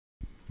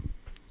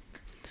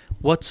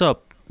What's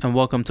up, and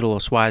welcome to the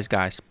Los Wise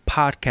Guys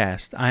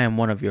podcast. I am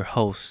one of your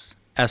hosts,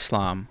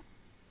 Eslam,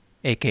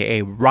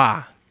 aka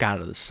Ra,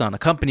 God of the Sun,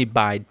 accompanied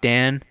by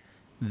Dan,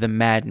 the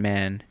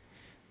Madman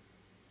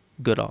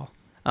Goodall.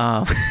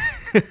 Um,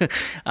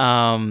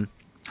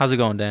 how's it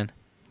going, Dan?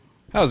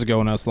 How's it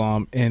going,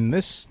 Islam? In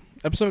this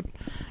episode,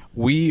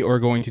 we are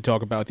going to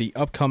talk about the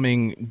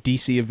upcoming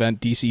DC event,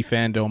 DC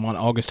Fandom, on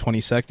August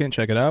 22nd.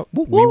 Check it out.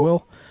 Woo We woo.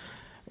 will.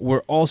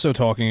 We're also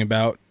talking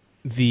about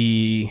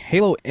the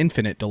Halo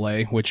Infinite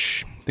delay,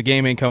 which the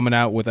game ain't coming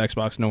out with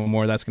Xbox no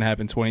more. That's going to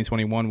happen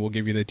 2021. We'll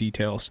give you the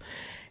details.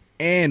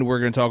 And we're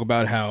going to talk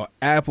about how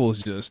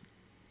Apple's just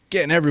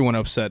getting everyone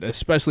upset,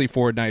 especially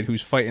Fortnite,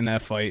 who's fighting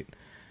that fight.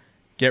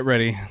 Get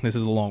ready. This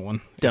is a long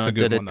one. It's a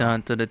good one,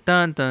 though.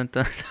 Dun.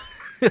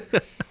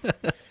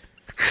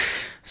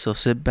 So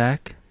sit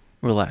back,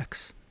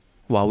 relax,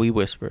 while we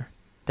whisper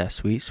that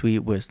sweet, sweet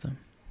wisdom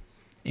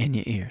in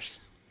your ears.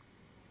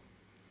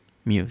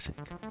 Music.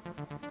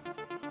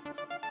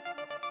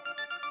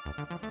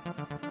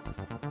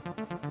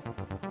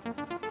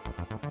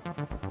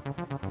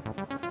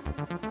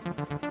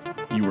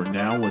 You are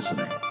now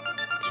listening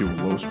to a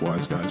Los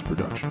Wise Guys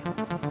production.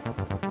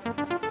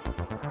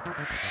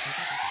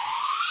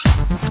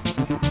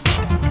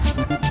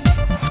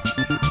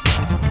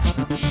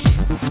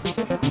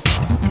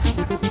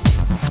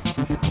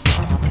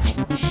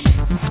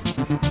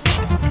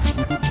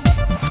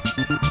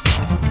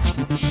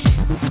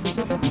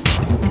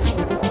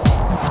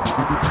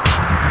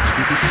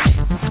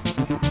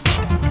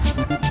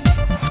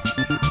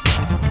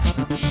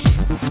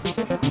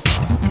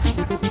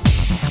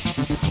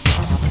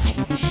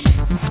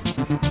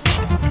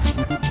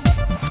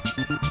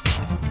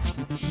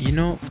 You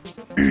know,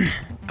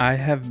 I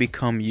have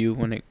become you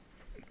when it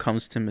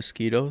comes to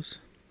mosquitoes.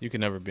 You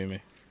can never be me.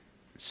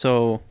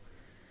 So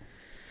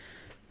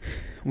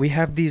we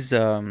have these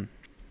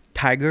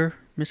tiger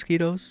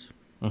mosquitoes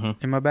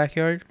Mm-hmm. in my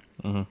backyard.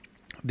 Mm-hmm.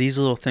 These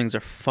little things are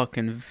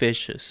fucking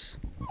vicious.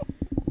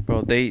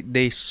 Bro,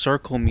 they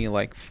circle me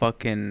like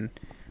fucking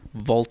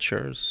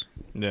vultures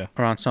Yeah.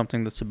 around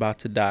something that's about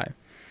to die.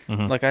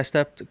 Mm-hmm. Like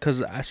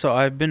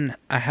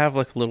I have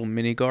like a little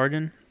mini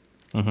garden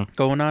Mm-hmm.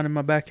 going on in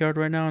my backyard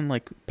right now, and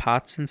like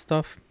pots and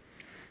stuff,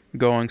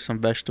 growing some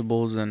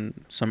vegetables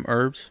and some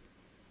herbs.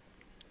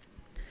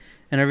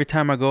 And every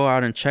time I go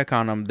out and check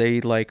on them,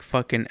 they like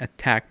fucking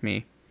attack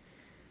me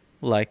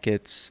like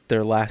it's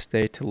their last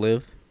day to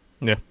live.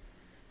 Yeah.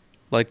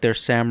 Like they're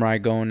samurai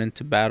going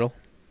into battle.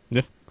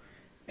 Yeah.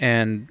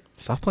 And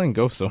Stop playing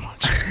Ghost so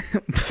much.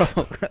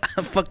 bro,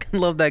 I fucking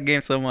love that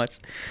game so much.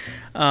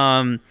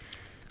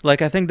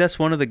 Like I think that's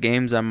one of the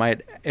games I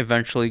might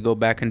eventually go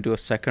back and do a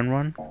second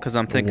run, because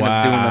I'm thinking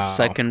of doing a Wow.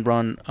 second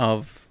run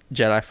of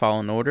Jedi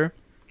Fallen Order,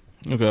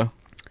 Okay.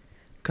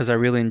 because I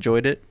really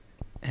enjoyed it,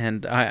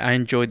 and I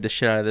enjoyed the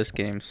shit out of this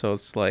game. So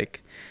it's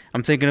like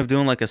I'm thinking of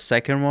doing like a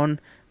second one,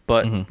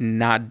 but Mhm.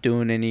 not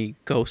doing any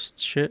ghost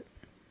shit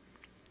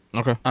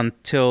Okay.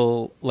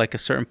 until like a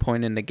certain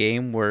point in the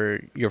game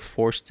where you're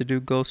forced to do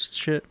ghost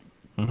shit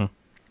Mm-hmm.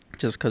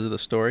 just because of the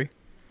story.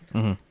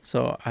 Mm-hmm.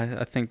 So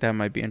I think that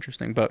might be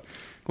interesting, but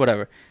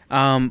whatever.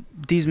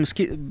 These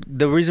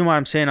the reason why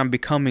I'm saying I'm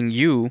becoming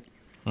you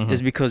Mm-hmm.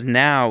 is because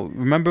now,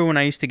 remember when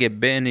I used to get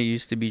bitten, it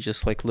used to be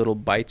just like little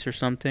bites or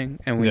something,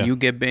 and when Yeah. you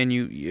get bitten,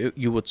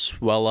 you would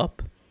swell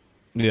up.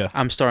 Yeah.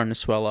 I'm starting to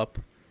swell up.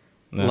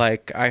 Yeah.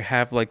 Like I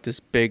have like this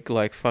big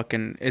like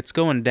fucking, it's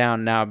going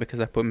down now because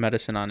I put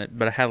medicine on it,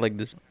 but I had like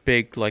this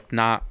big like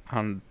knot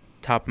on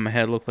top of my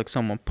head, looked like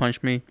someone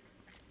punched me.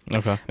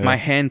 Okay. Yeah. My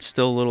hand's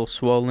still a little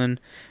swollen.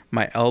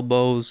 My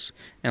elbows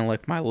and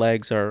like my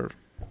legs are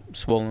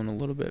swollen a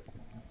little bit.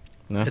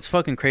 Yeah. It's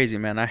fucking crazy,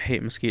 man. I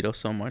hate mosquitoes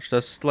so much.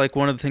 That's like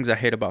one of the things I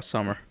hate about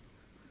summer.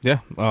 Yeah,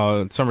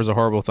 summer's a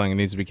horrible thing. It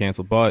needs to be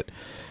canceled. But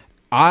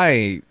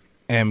I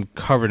am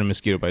covered in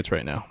mosquito bites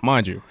right now,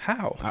 mind you.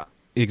 How?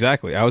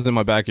 Exactly. I was in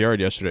my backyard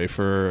yesterday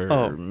for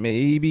Oh.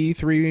 maybe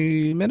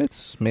 3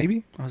 minutes,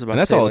 maybe. I was about And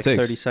to that's say all it like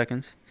takes. 30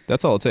 seconds.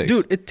 That's all it takes.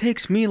 Dude, it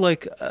takes me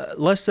like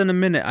less than a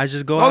minute. I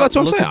just go Oh, out, that's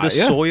what I'm look at saying. the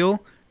Yeah.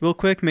 soil real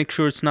quick, make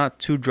sure it's not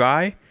too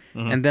dry,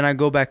 Mhm. and then I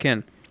go back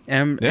in.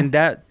 And Yeah. in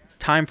that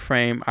time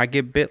frame, I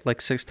get bit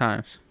like 6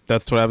 times.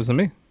 That's what happens to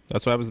me.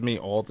 That's what happens to me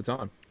all the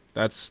time.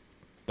 That's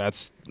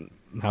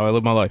how I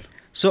live my life.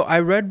 So I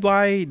read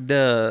why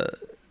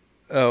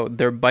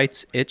their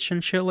bites itch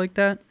and shit like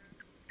that.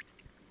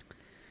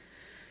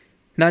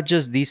 Not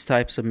just these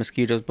types of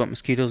mosquitoes, but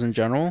mosquitoes in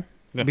general.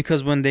 Yeah.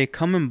 Because when they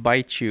come and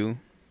bite you,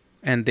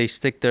 and they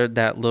stick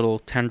that little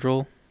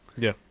tendril,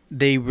 Yeah.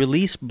 they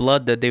release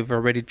blood that they've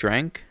already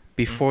drank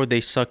before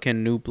they suck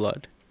in new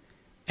blood,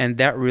 and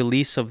that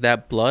release of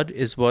that blood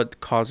is what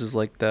causes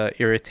like the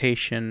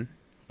irritation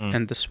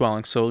and the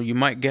swelling. So you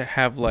might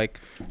have like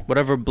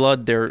whatever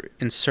blood they're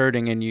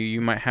inserting in you,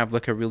 you might have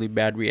like a really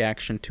bad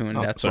reaction to, and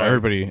that's so why.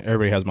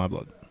 everybody has my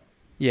blood.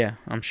 Yeah,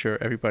 I'm sure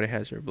everybody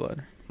has your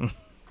blood.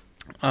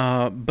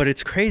 But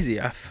it's crazy.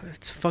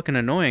 It's fucking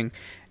annoying.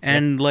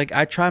 And like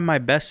I try my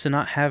best to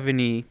not have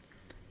any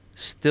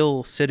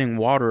still sitting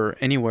water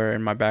anywhere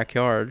in my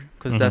backyard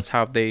because that's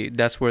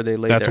where they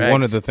lay That's their eggs.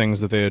 one of the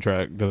things that they're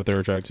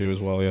attracted to as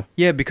well. Yeah.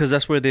 Yeah, because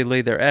that's where they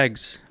lay their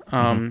eggs.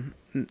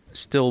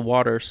 Still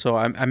water. So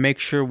I make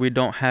sure we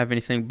don't have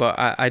anything, but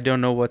I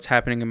don't know what's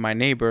happening in my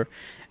neighbor.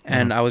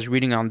 And I was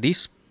reading on these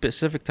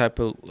specific type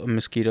of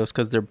mosquitoes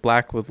because they're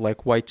black with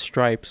like white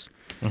stripes.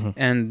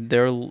 And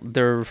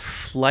their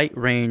flight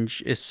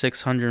range is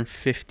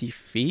 650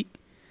 feet.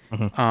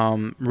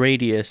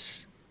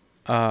 Radius.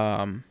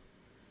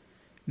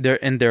 Their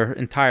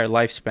entire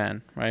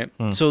lifespan, right?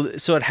 So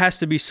it has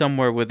to be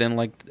somewhere within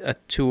like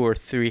 2 or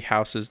 3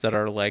 houses that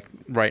are like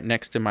right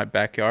next to my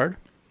backyard.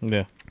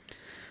 Yeah.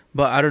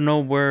 But I don't know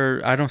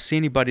where. I don't see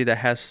anybody that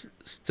has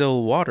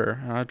still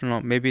water. I don't know.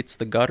 Maybe it's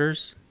the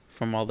gutters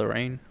from all the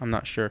rain. I'm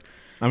not sure.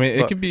 I mean,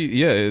 it could be.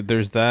 Yeah,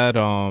 there's that.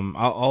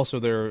 Also,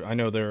 I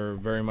know they're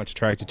very much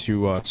attracted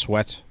to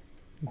sweat.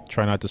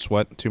 Try not to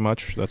sweat too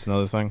much. That's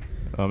another thing.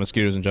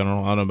 Mosquitoes in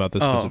general. I don't know about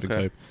this specific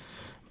type,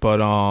 but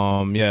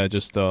yeah,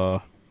 just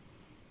and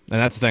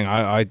that's the thing.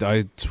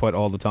 I sweat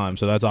all the time,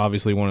 so that's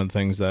obviously one of the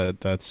things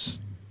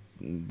that's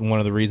one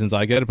of the reasons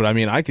I get it. But I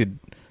mean,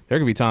 there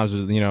could be times,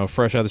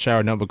 fresh out of the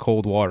shower, nothing but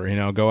cold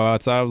water. Go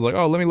outside. I was like,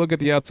 oh, let me look at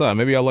the outside.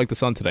 Maybe I'll like the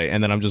sun today,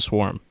 and then I'm just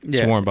swarmed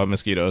by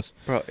mosquitoes.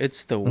 Bro,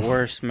 it's the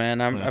worst,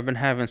 man. I've been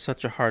having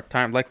such a hard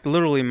time. Like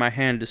literally, my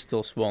hand is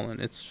still swollen.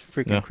 It's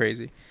freaking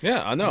crazy.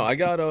 Yeah, I know. I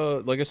got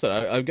like I said,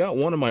 I've got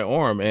one in my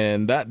arm,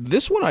 and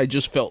this one I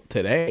just felt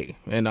today,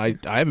 and I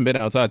haven't been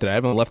outside today. I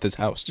haven't left this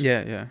house.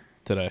 Yeah.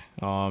 Today.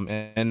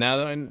 And now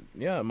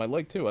that my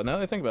leg too. Now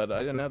that I think about it, I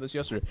didn't have this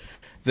yesterday.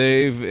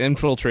 They've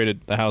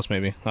infiltrated the house.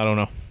 Maybe, I don't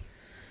know.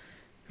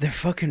 They're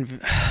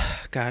fucking,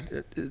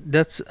 God,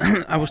 that's,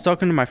 I was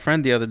talking to my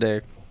friend the other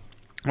day.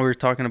 We were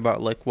talking about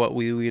like what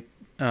we would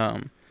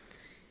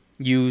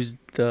use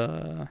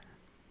the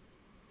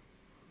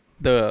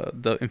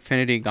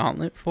Infinity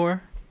Gauntlet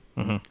for.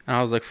 And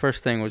I was like,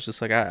 first thing was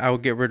just like, I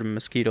would get rid of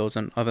mosquitoes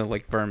and other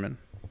like vermin,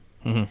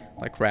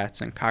 like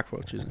rats and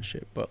cockroaches and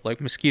shit. But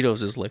like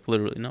mosquitoes is like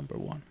literally number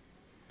one.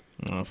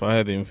 If I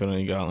had the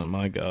Infinity Gauntlet,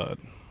 my God.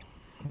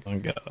 Oh,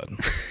 God.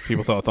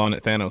 People thought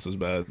Thanos was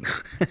bad.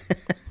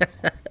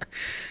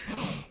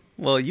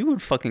 Well, you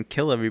would fucking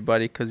kill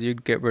everybody because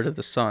you'd get rid of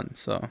the sun,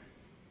 so...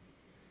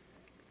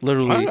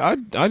 Literally...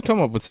 I'd come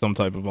up with some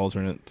type of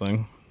alternate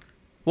thing.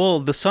 Well,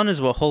 the sun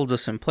is what holds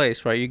us in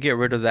place, right? You get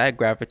rid of that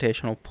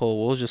gravitational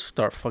pull, we'll just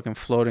start fucking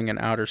floating in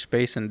outer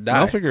space and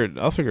die. I'll figure it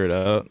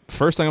out.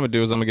 First thing I'm going to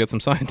do is I'm going to get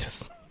some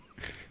scientists.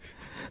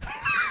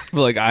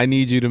 But like, I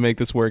need you to make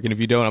this work, and if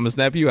you don't, I'm gonna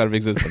snap you out of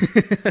existence.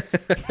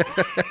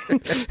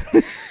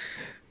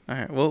 All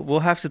right,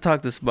 we'll have to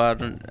talk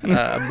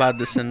about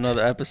this in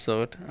another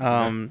episode.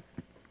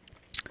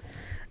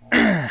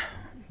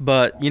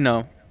 But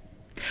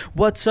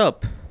what's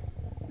up,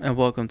 and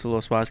welcome to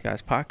Los Wise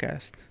Guys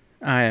podcast.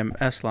 I am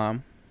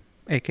Eslam,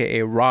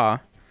 aka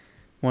Ra,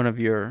 one of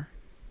your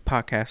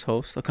podcast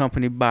hosts,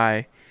 accompanied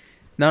by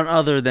none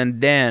other than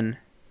Dan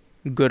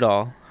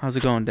Goodall. How's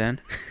it going, Dan?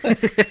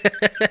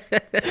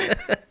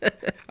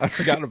 I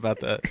forgot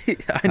about that.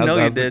 I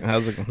know you did.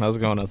 How's it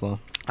going, Eslam?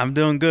 I'm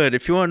doing good.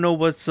 If you want to know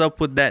what's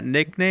up with that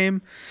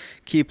nickname,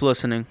 keep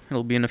listening.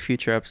 It'll be in a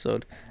future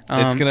episode.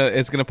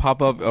 It's gonna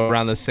pop up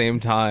around the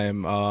same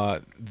time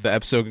the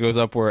episode goes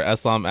up where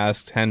Eslam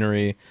asks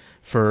Henry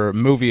for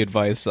movie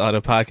advice on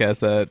a podcast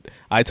that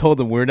I told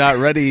him we're not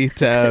ready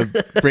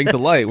to bring to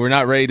light. We're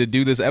not ready to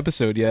do this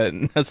episode yet.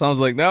 And Eslam's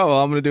like, no,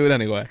 well, I'm gonna do it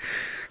anyway.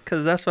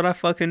 Because that's what I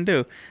fucking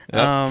do.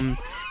 Yep. I'm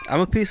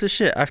a piece of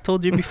shit. I've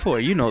told you before.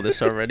 You know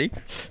this already.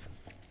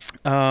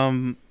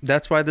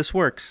 That's why this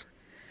works.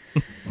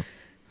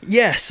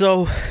 Yeah,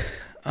 so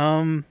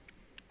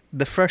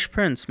the Fresh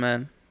Prince,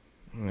 man.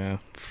 Yeah.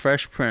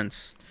 Fresh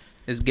Prince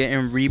is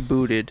getting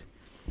rebooted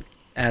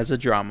as a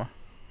drama.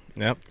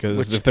 Yep,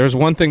 because if there's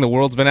one thing the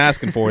world's been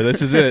asking for,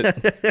 this is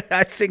it.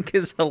 I think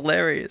it's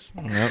hilarious.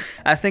 Yep.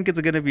 I think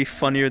it's going to be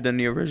funnier than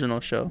the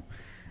original show.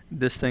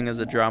 This thing is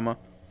a drama.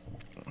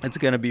 It's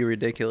gonna be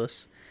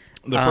ridiculous.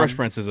 The Fresh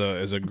Prince is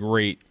a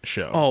great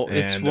show. Oh,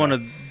 it's one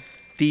of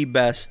the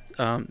best.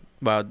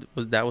 Wow,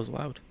 that was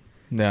loud.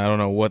 Yeah, I don't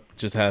know what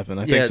just happened.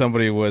 I think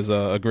somebody was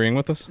agreeing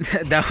with us.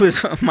 That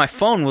was my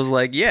phone was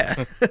like,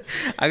 yeah.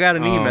 I got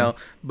an email,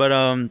 but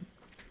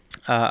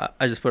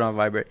I just put it on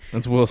vibrate.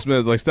 That's Will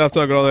Smith. Like, stop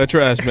talking all that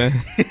trash, man.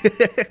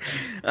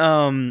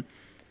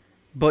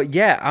 But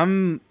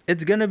yeah,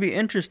 it's gonna be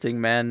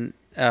interesting, man.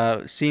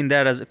 Seeing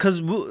that as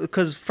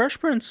because Fresh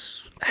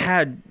Prince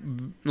had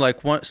like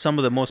some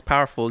of the most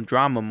powerful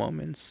drama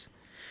moments.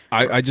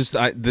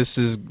 This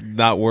is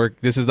not going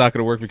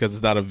to work because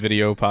it's not a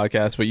video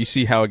podcast. But you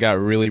see how it got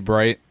really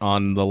bright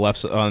on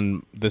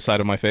this side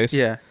of my face.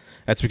 Yeah.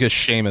 That's because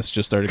Sheamus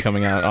just started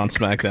coming out on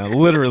SmackDown.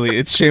 Literally,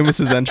 it's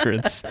Sheamus's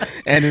entrance,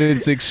 and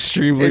it's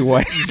extremely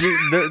white.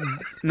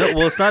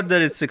 Well, it's not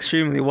that it's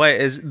extremely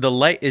white. The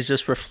light is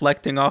just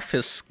reflecting off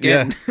his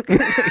skin.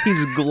 Yeah.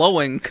 He's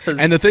glowing.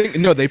 And the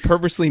thing, they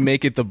purposely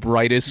make it the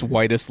brightest,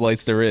 whitest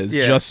lights there is,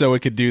 just so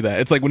it could do that.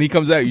 It's like when he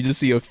comes out, you just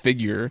see a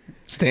figure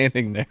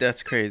standing there.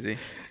 That's crazy.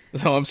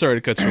 So I'm sorry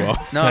to cut you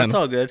off. No, it's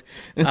all good.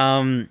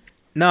 No,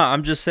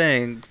 I'm just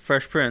saying,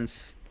 Fresh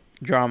Prince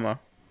drama.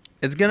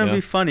 It's gonna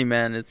be funny,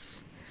 man.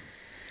 It's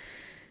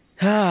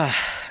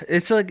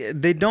like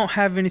they don't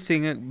have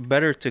anything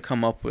better to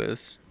come up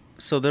with,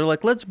 so they're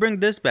like, let's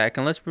bring this back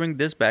and let's bring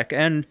this back,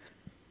 and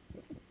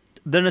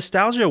the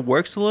nostalgia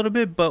works a little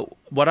bit. But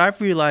what I've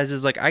realized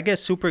is like I get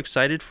super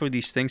excited for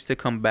these things to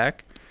come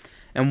back,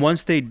 and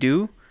once they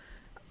do,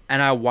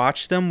 and I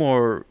watch them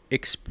or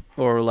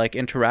like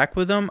interact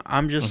with them,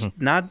 I'm just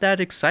not that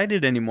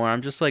excited anymore.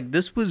 I'm just like,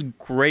 this was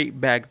great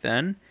back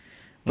then,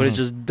 but it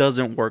just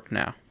doesn't work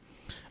now.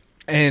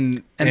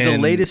 And the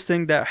latest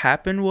thing that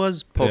happened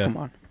was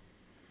Pokemon.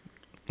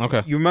 Yeah.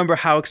 Okay. You remember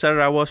how excited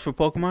I was for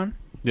Pokemon?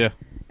 Yeah.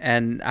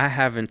 And I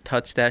haven't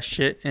touched that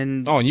shit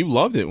in... Oh, and you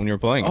loved it when you were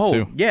playing it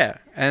too. Oh, yeah.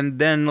 And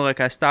then like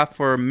I stopped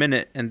for a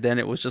minute and then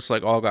it was just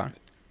like all gone.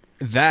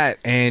 That,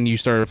 and you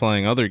started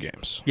playing other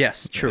games.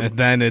 Yes, true. And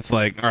then it's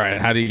like, all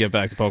right, how do you get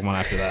back to Pokemon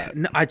after that?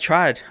 No, I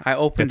tried. I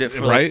opened it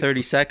for like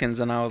 30 seconds,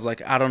 and I was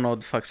like, I don't know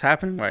what the fuck's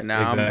happening right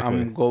now. Exactly. I'm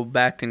going to go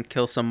back and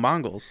kill some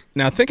Mongols.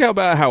 Now, think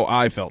about how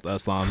I felt,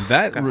 Aslan.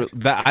 That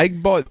I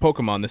bought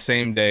Pokemon the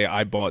same day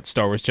I bought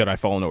Star Wars Jedi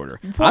Fallen Order.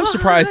 What? I'm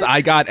surprised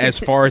I got as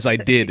far as I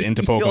did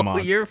into Pokemon.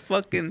 Yo, you're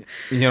fucking...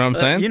 You know what I'm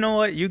saying? You know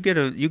what? You get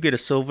a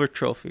silver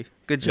trophy.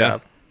 Good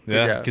job.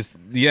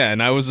 Yeah,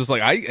 and I was just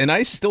like,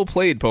 I still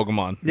played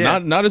Pokemon. Yeah.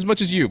 Not as much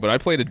as you, but I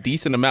played a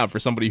decent amount for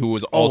somebody who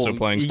was also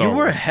playing Star Wars. You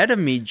were ahead of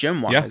me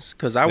gym wise,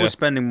 because I was Yeah.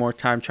 spending more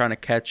time trying to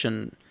catch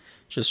and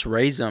just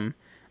raise them.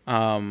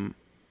 But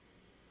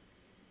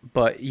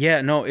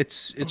yeah, no,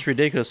 it's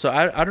ridiculous. So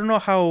I don't know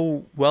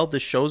how well the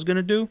show's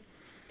gonna do.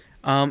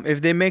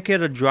 If they make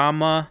it a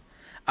drama,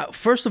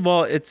 first of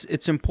all,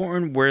 it's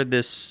important where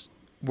this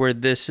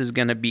is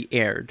gonna be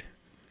aired,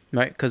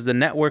 right? Because the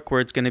network where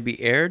it's gonna be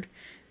aired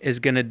is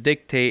going to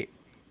dictate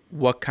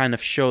what kind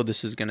of show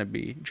this is going to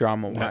be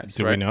drama-wise.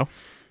 Do we know?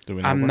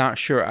 I'm not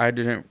sure. I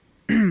didn't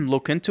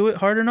look into it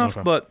hard enough,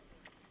 but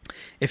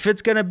if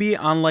it's going to be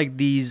on like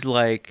these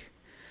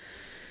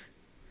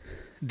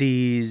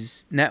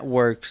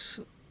networks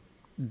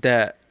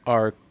that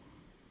are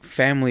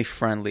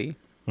family-friendly,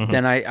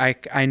 then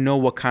I know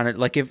what kind of,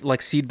 like if like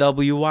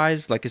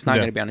CW-wise, like it's not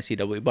going to be on a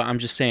CW, but I'm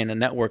just saying a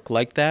network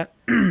like that.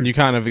 You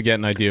kind of get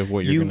an idea of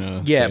what you're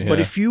going to say. But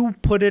if you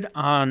put it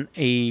on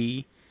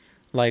a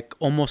like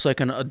almost like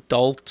an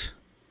adult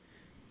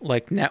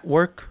like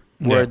network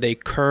where they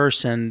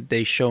curse and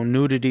they show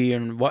nudity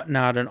and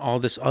whatnot and all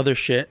this other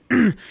shit,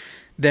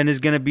 then it's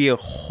going to be a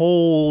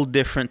whole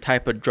different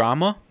type of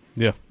drama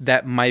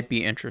that might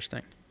be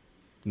interesting,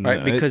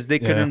 right? Because they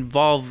could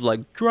involve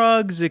like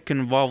drugs, it can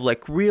involve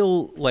like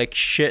real like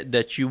shit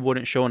that you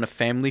wouldn't show in a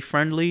family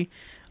friendly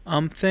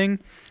thing,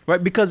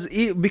 right? Because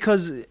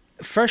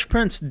Fresh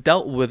Prince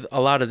dealt with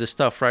a lot of this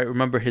stuff, right?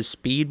 Remember his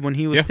speed when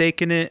he was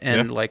taking it,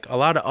 and like a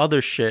lot of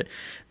other shit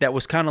that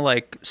was kind of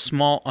like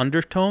small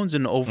undertones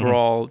in the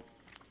overall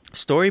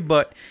story.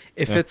 But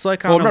if it's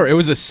like, remember, it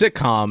was a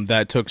sitcom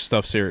that took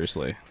stuff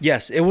seriously.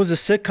 Yes, it was a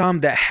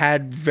sitcom that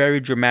had very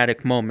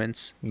dramatic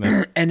moments,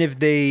 and if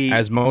they,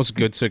 as most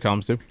good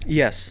sitcoms do.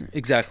 Yes,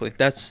 exactly.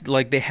 That's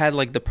like they had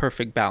like the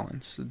perfect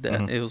balance.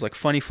 That it was like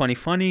funny,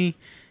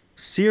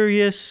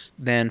 serious,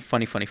 then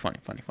funny.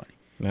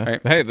 Yeah.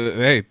 Right.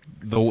 Hey,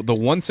 the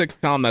one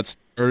sitcom that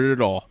started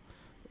it all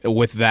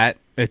with that,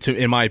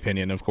 in my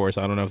opinion, of course,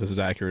 I don't know if this is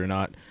accurate or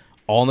not,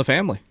 All in the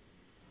Family,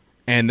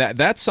 and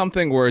that's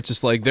something where it's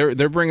just like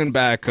they're bringing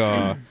back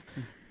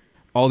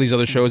all these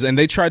other shows, and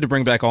they tried to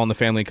bring back All in the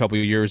Family a couple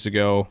of years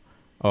ago.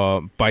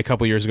 By a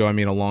couple of years ago, I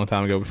mean a long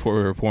time ago before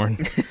we were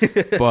born.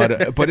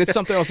 but it's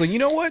something else. Like you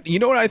know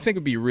what I think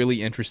would be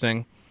really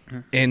interesting.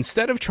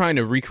 Instead of trying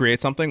to recreate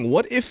something,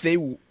 what if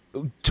they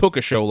took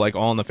a show like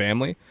All in the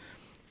Family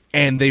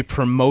and they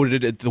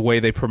promoted it the way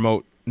they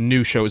promote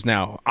new shows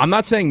now? I'm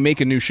not saying make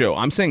a new show.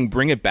 I'm saying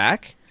bring it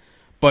back,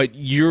 but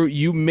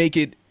you make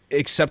it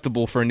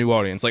acceptable for a new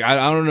audience. Like I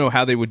don't know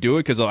how they would do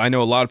it, because I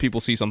know a lot of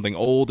people see something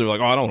old, they're like,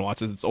 oh, I don't watch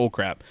this, it's old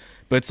crap.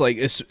 But it's like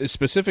it's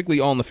specifically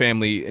All in the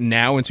Family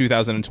now in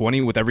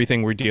 2020 with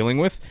everything we're dealing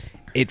with,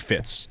 it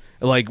fits.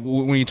 Like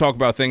when you talk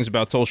about things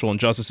about social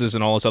injustices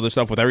and all this other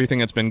stuff, with everything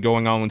that's been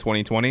going on in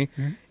 2020,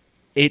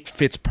 it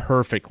fits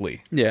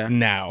perfectly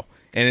now.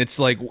 And it's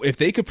like, if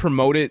they could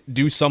promote it,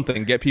 do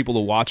something, get people to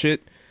watch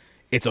it,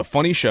 it's a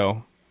funny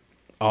show.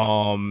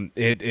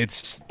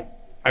 It's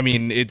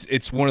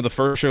one of the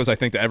first shows I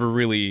think to ever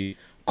really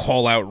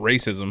call out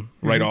racism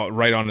right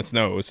on its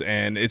nose,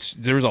 and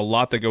there's a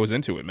lot that goes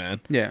into it, man.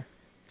 Yeah,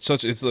 it's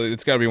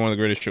got to be one of the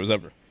greatest shows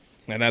ever,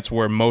 and that's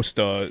where most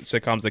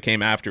sitcoms that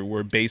came after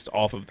were based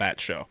off of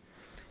that show.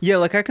 Yeah,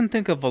 like I can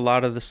think of a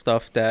lot of the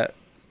stuff that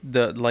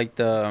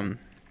the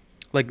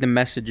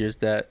messages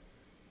that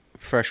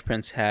Fresh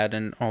Prince had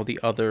and all the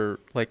other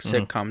like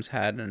sitcoms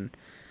had, and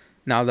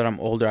now that I'm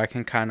older I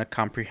can kind of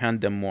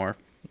comprehend them more.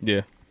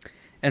 Yeah.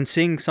 And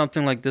seeing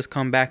something like this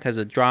come back as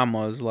a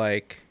drama is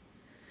like,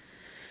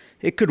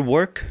 it could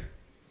work,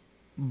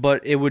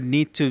 but it would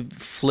need to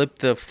flip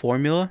the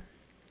formula.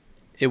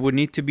 It would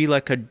need to be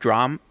like a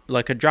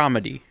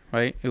dramedy,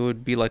 right? It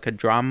would be like a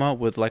drama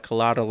with like a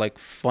lot of like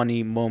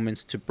funny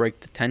moments to break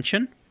the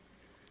tension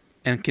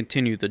and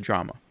continue the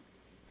drama.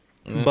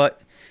 Mm.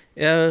 But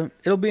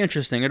it'll be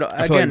interesting.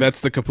 I feel like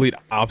that's the complete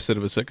opposite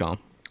of a sitcom.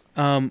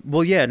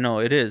 Well, yeah, no,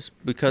 it is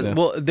because Yeah.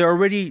 well, they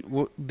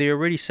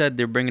already said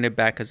they're bringing it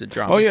back as a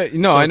drama. Oh yeah,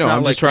 no, So I it's know. not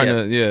I'm just like-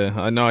 trying to. Yeah,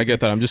 I know. I get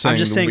that. I'm just saying.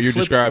 What you're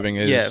flip- describing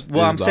is. yeah.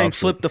 Well, is I'm the saying opposite.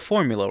 flip the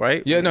formula,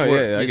 right? Yeah, no,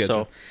 yeah, I get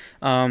so,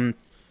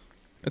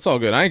 It's all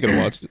good. I ain't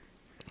gonna watch it.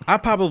 I'll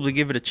probably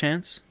give it a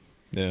chance,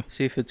 Yeah.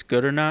 see if it's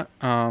good or not.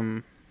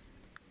 And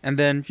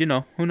then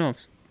who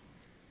knows?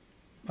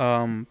 But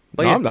No,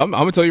 yeah, I'm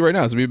gonna tell you right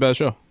now. It's gonna be a bad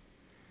show.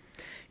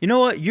 you know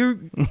what?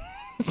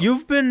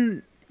 You've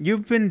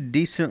been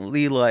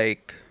decently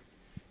like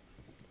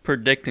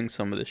predicting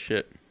some of this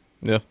shit.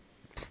 Yeah.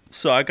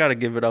 So I gotta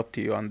give it up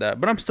to you on that.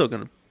 But I'm still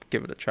gonna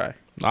give it a try.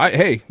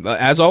 Hey,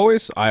 as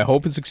always, I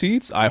hope it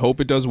succeeds. I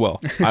hope it does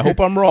well. I hope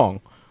I'm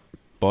wrong,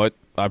 but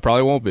I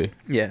probably won't be.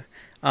 Yeah.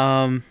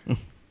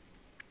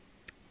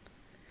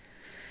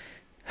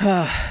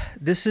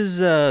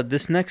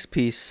 This next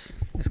piece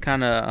is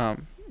kind of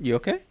you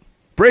okay?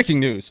 Breaking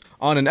news.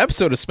 On an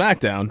episode of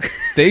SmackDown,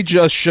 they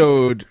just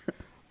showed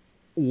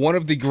one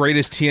of the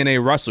greatest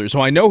TNA wrestlers,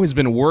 who I know has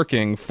been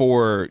working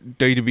for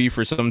WWE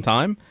for some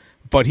time,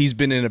 but he's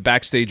been in a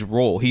backstage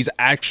role. He's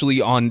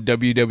actually on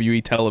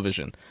WWE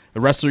television.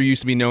 The wrestler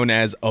used to be known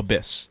as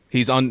Abyss.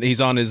 He's on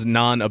his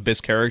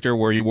non-Abyss character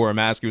where he wore a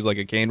mask. He was like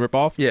a Kane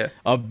ripoff. Yeah.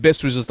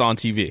 Abyss was just on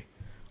TV,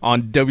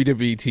 on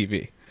WWE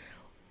TV.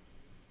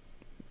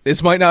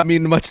 This might not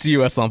mean much to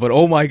you, Islam, but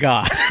oh my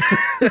God.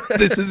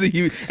 This is a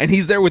huge... And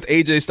he's there with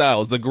AJ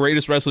Styles, the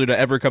greatest wrestler to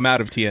ever come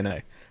out of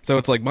TNA. So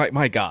it's like,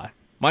 my God.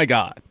 My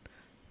God.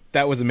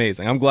 That was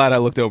amazing. I'm glad I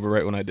looked over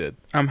right when I did.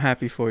 I'm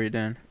happy for you,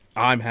 Dan.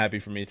 I'm happy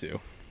for me,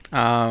 too.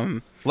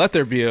 Um, Let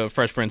there be a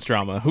Fresh Prince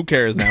drama. Who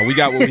cares now? We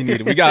got what we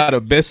needed. We got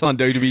Abyss on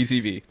WWE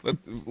TV.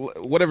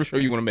 Whatever show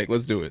you want to make,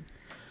 let's do it.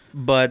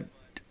 but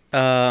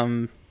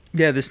yeah,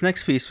 this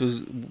next piece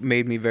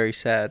made me very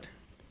sad.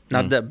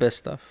 Not that best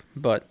stuff,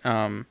 but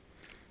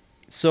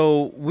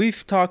so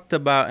we've talked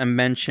about and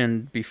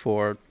mentioned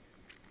before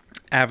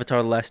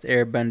Avatar: The Last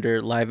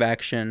Airbender live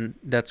action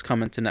that's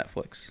coming to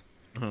Netflix.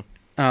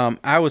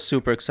 I was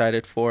super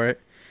excited for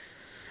it.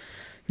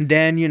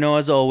 Dan,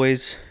 as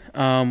always,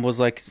 was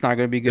like, it's not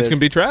gonna be good. It's going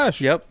to be trash.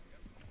 Yep.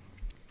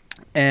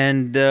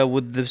 And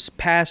with this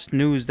past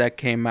news that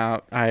came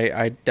out,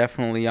 I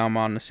definitely am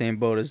on the same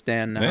boat as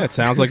Dan now. Yeah, it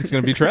sounds like it's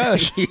going to be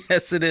trash.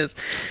 Yes, it is.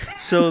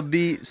 So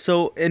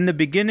in the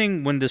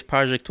beginning, when this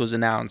project was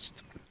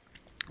announced,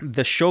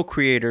 the show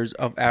creators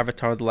of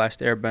Avatar: The Last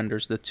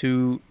Airbenders, the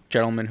two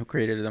gentlemen who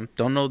created them,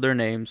 don't know their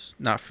names,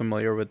 not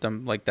familiar with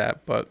them like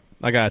that, but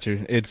I got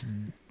you. It's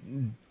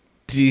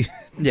yeah.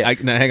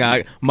 hang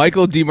on.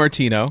 Michael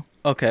DiMartino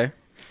Okay.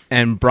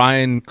 and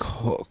Brian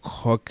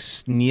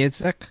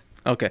Koksniezek.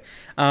 Okay.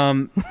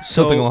 Something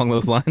So along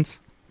those lines.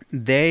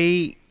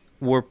 they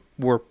were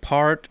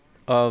part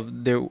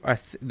of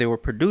they were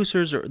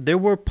producers, or they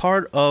were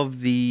part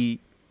of the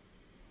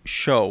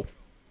show,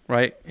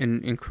 right?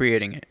 In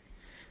creating it,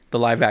 the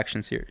live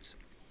action series.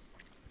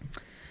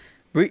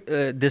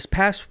 This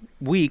past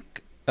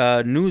week,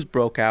 news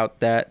broke out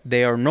that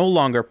they are no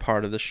longer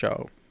part of the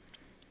show,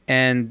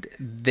 and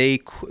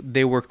they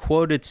were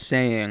quoted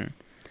saying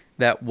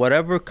that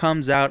whatever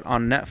comes out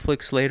on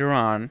Netflix later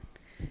on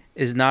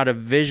is not a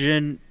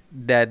vision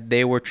that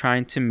they were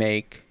trying to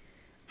make.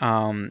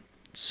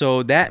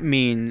 So that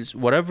means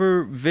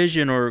whatever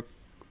vision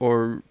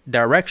or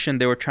direction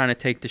they were trying to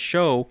take the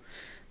show,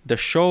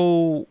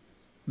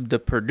 the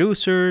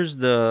producers,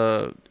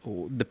 the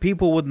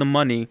people with the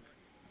money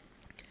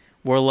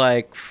were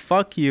like,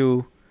 fuck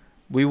you,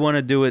 we want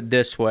to do it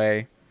this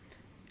way.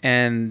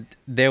 And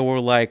they were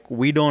like,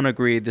 we don't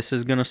agree, this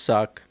is gonna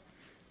suck.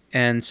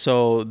 And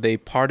so they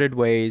parted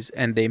ways,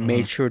 and they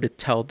made sure to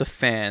tell the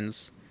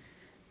fans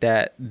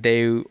that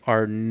they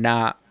are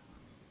not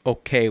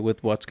okay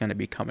with what's going to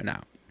be coming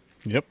out.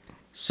 Yep.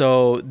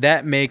 So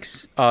that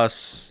makes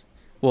us...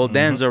 Well,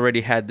 Dan's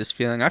already had this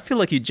feeling. I feel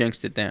like you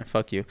jinxed it, Dan.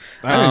 Fuck you.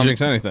 I didn't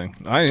jinx anything.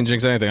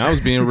 I was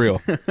being real.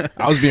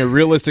 I was being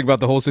realistic about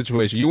the whole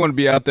situation. You want to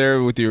be out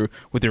there with your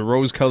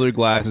rose-colored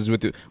glasses,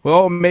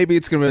 well, maybe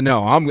it's gonna.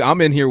 No,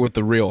 I'm in here with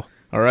the real.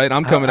 All right,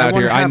 I'm coming out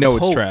here. I know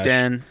it's hope, trash.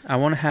 Dan. I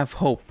want to have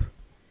hope.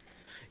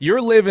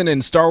 You're living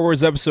in Star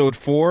Wars Episode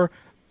 4,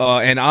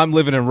 and I'm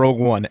living in Rogue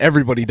One.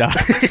 Everybody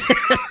dies.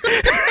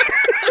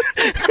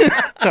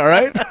 All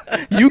right,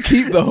 you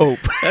keep the hope.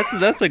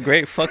 That's a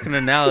great fucking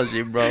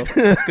analogy, bro.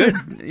 Good.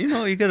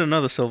 You get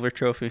another silver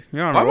trophy.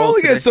 You're on a Why am I roll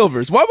only today. getting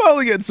silvers? Why am I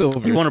only getting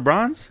silvers? You want a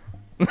bronze?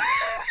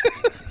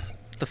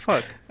 The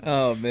fuck.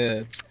 Oh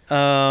man.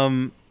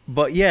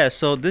 But yeah,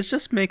 so this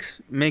just makes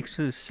me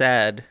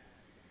sad.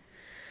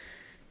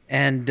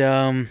 And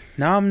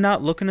now I'm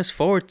not looking as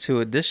forward to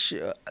it. This,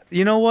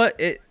 you know what?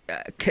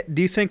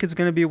 Do you think it's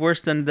gonna be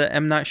worse than the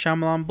M. Night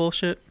Shyamalan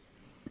bullshit?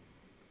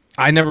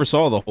 I never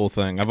saw the whole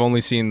thing. I've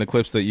only seen the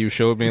clips that you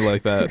showed me,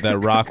 like that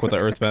rock with the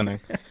earth bending.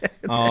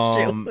 That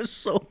shit was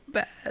so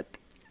bad.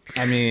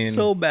 I mean,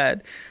 So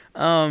bad.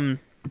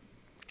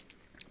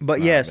 But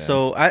Nah, yeah, man.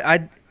 so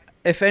I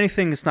if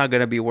anything, it's not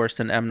gonna be worse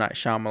than M Night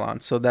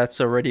Shyamalan. So that's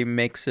already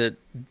makes it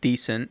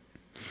decent.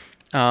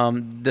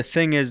 The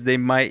thing is, they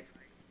might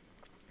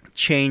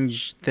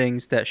change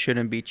things that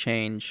shouldn't be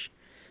changed,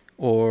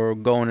 or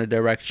go in a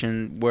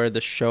direction where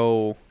the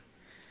show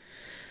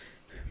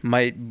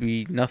might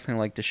be nothing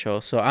like the show.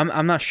 So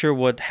I'm not sure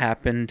what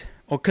happened.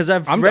 Or because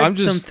I've read I'm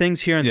some just-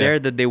 things here and yeah. there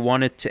that they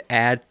wanted to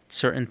add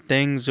certain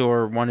things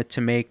or wanted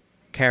to make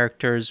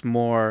characters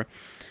more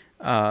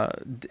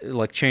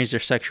like change their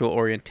sexual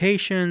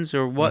orientations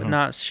or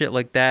whatnot, shit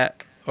like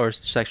that, or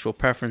sexual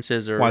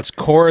preferences or Watch,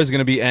 Korra is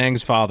gonna be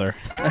Aang's father.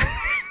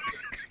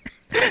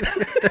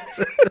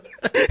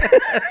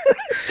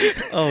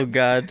 oh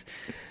god.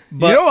 You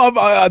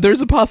know,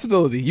 there's a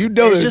possibility. You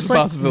know, it's there's just a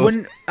like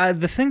possibility. when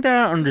the thing that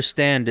I don't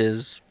understand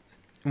is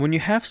when you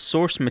have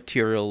source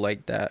material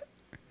like that,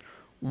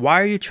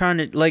 why are you trying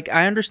to, like,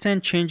 I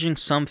understand changing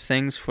some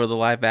things for the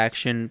live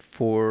action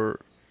for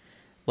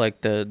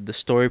like the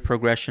story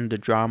progression, the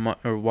drama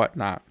or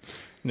whatnot,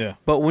 Yeah.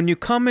 but when you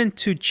come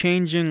into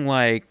changing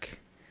like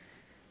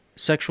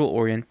sexual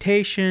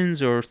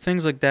orientations or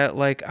things like that,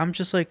 like I'm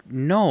just like,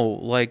 no,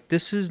 like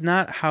this is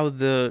not how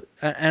and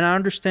I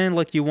understand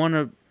like you want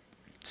to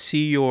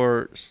see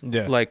your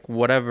Yeah. like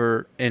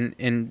whatever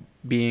in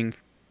being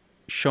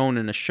shown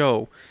in a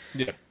show,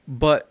 Yeah.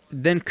 but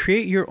then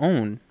create your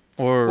own.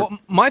 Or Well,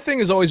 my thing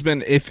has always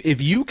been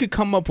if you could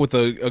come up with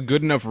a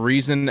good enough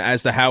reason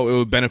as to how it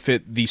would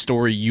benefit the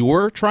story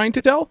you're trying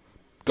to tell,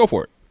 go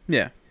for it.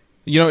 yeah,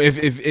 You know,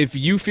 if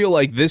you feel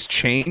like this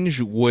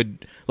change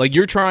would, like,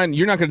 you're not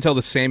going to tell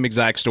the same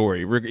exact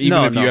story, even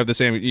No, if no. you have the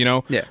same, you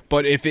know. Yeah.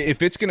 But if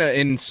it's going to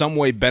in some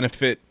way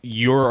benefit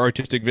your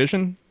artistic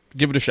vision,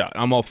 give it a shot.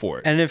 I'm all for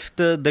it. and if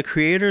the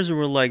creators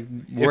were like,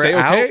 if we're they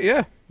out, okay,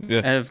 yeah,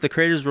 yeah, and if the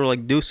creators were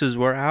like, deuces,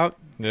 we're out,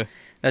 yeah.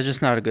 that's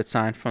just not a good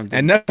sign from the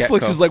And Netflix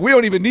get-go. is like, we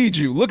don't even need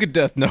you. Look at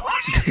Death Note.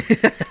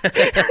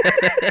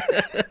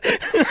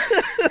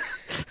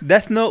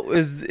 Death Note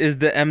is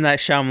the M Night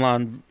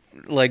Shyamalan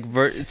like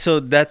so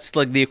that's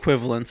like the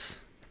equivalence.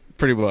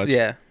 Pretty much.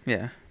 Yeah,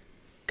 yeah.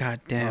 God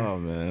damn. Oh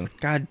man.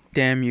 God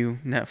damn you,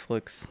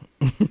 Netflix.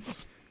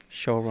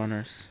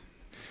 Showrunners.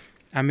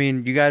 I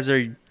mean, you guys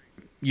are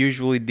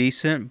usually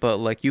decent, but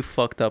like you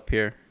fucked up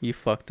here. You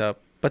fucked up.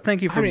 But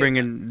thank you for I mean-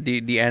 bringing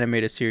the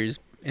animated series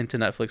into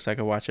Netflix so I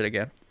can watch it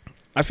again.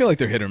 I feel like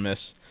they're hit or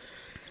miss.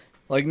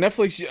 Like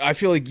Netflix, I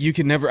feel like you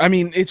can never. I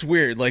mean, it's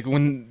weird. Like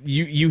when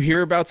you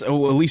hear about, at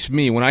least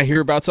me, when I hear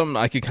about something,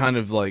 I could kind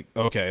of like,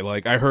 okay,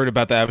 like I heard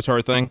about the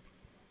Avatar thing.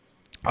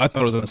 I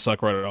thought it was gonna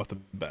suck right off the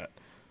bat.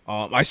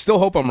 I still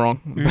hope I'm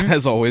wrong,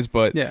 as always,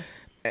 but Yeah.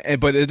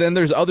 But then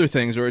there's other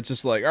things where it's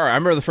just like, all right. I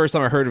remember the first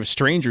time I heard of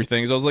Stranger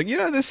Things, I was like,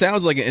 this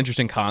sounds like an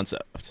interesting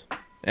concept,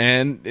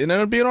 and it ended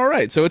up being all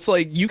right. So it's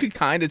like you could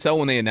kind of tell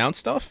when they announce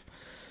stuff,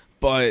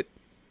 but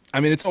I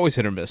mean, it's always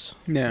hit or miss.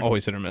 Yeah.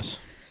 Always hit or miss.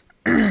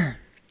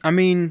 I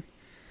mean,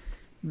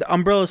 the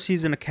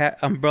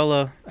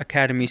Umbrella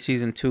Academy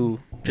season 2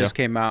 just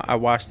came out. I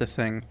watched the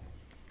thing.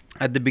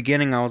 At the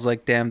beginning, I was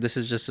like, "Damn, this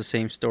is just the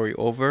same story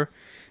over,"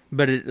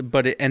 but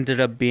it ended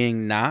up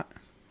being not.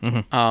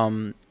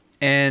 Mm-hmm.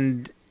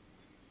 And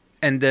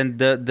then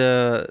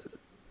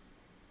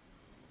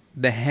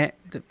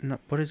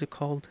what is it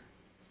called?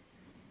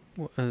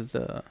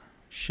 The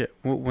shit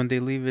when they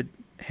leave it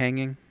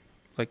hanging,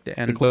 like the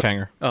end. The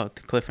cliffhanger. Oh,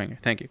 the cliffhanger.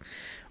 Thank you.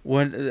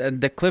 When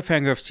the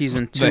cliffhanger of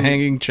season 2. The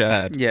hanging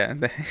Chad. Yeah,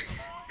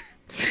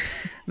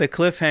 the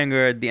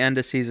cliffhanger at the end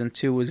of season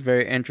 2 was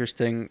very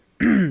interesting.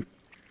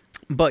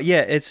 But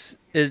yeah, it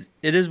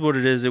is what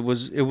it is.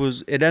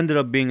 It ended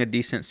up being a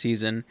decent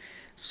season.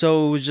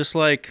 So it was just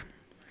like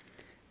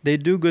they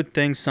do good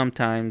things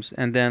sometimes,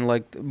 and then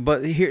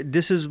but here,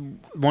 this is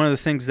one of the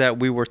things that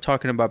we were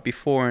talking about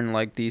before in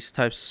like these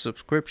types of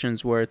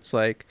subscriptions, where it's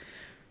like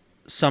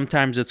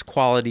sometimes it's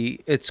quantity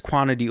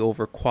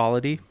over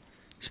quality,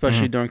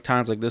 especially during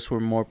times like this where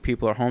more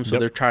people are home, so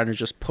they're trying to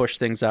just push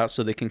things out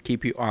so they can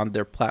keep you on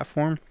their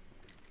platform.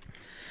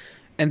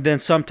 And then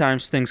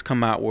sometimes things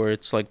come out where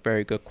it's like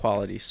very good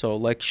quality. So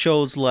like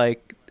shows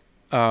like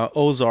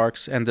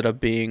Ozarks ended up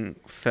being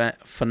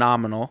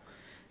phenomenal.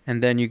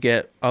 And then you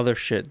get other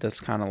shit that's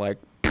kind of like,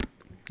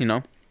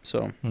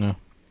 so Yeah.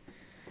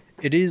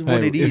 it is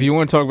what it is. If you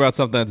want to talk about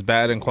something that's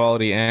bad in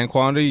quality and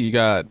quantity, you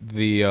got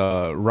the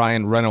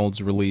Ryan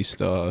Reynolds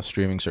released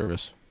streaming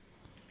service.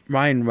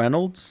 Ryan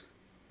Reynolds?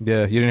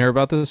 Yeah, you didn't hear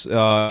about this?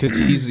 Because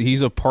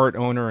he's a part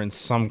owner in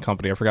some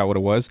company. I forgot what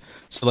it was.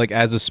 So like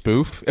as a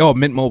spoof,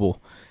 Mint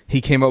Mobile. He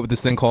came up with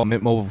this thing called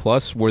Mint Mobile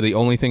Plus, where the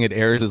only thing it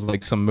airs is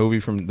like some movie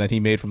that he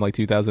made from like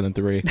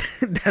 2003.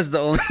 That's the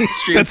only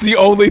stream. That's the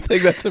only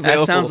thing that's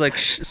available. That sounds like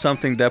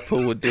something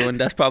Deadpool would do, and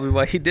that's probably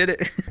why he did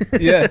it.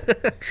 Yeah,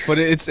 but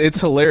it's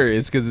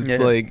hilarious because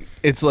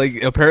it's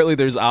like apparently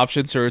there's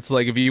options, or it's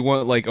like if you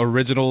want like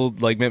original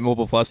like Mint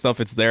Mobile Plus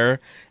stuff, it's there,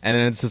 and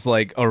then it's just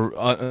like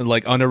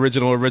like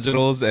unoriginal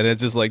originals, and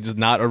it's just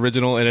not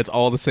original, and it's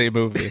all the same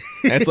movie.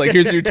 And it's like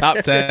here's your top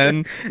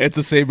 10. It's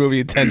the same movie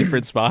in 10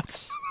 different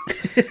spots.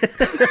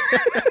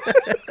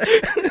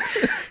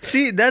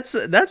 See, that's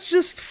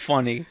just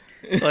funny.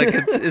 Like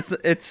it's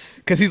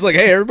Because he's like,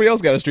 hey, everybody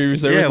else got a streaming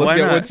service. Yeah, Let's why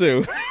get one not?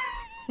 too.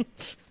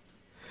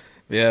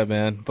 Yeah,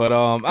 man. But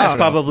I that's don't know.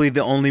 probably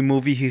the only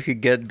movie he could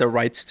get the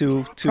rights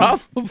to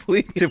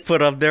Probably. to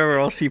put up there, or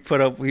else he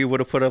would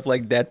have put up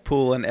like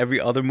Deadpool and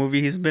every other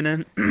movie he's been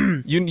in.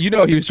 You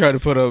know he was trying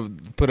to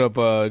put up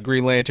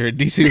Green Lantern.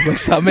 DC was like,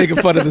 stop making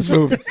fun of this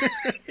movie.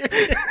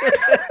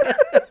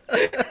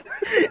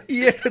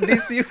 Yeah,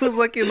 DC was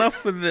like,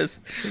 enough with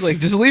this. He's like,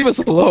 just leave us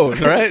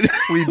alone, all right?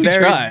 We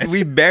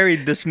tried.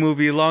 buried this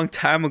movie a long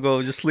time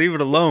ago. Just leave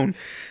it alone.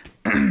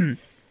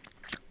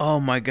 Oh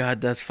my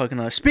god, that's fucking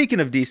awesome. Speaking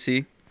of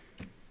DC,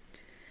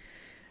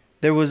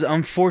 there was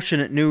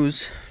unfortunate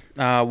news.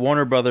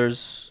 Warner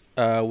Brothers,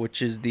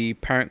 which is the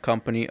parent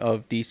company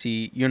of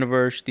DC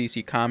Universe,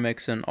 DC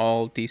Comics, and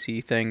all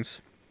DC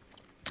things,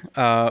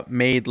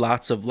 made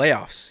lots of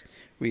layoffs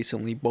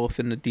recently, both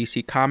in the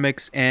DC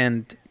Comics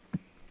and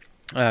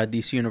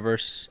DC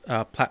Universe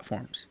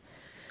platforms.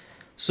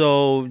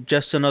 So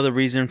just another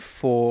reason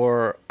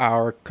for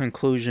our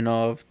conclusion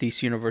of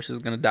DC Universe is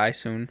going to die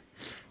soon.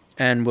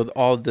 And with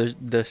all the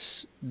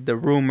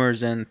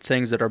rumors and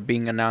things that are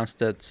being announced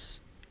that's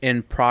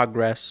in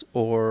progress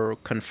or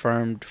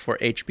confirmed for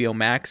HBO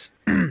Max,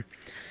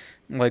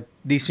 like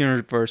DC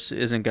Universe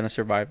isn't going to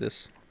survive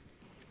this.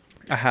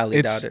 I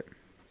highly doubt it.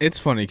 It's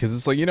funny because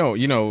it's like you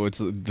know it's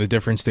the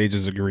different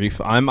stages of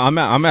grief.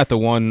 I'm at the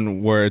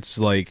one where it's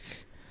like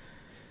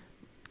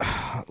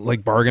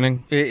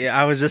bargaining.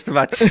 I was just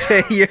about to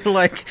say, you're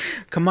like,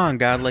 come on,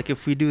 God, like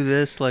if we do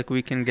this, like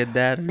we can get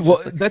that. And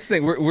Well, like, that's the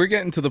thing. We're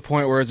getting to the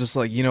point where it's just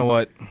like, you know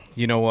what,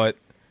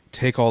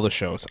 take all the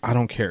shows. I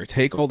don't care.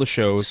 Take all the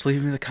shows. just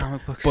leave me the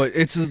comic books. But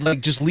it's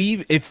like just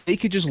leave. If they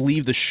could just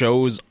leave the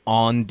shows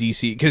on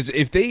DC, because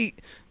if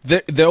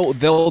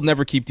they'll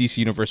never keep DC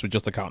Universe with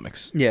just the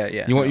comics.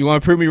 yeah. You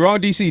want to prove me wrong,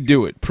 DC?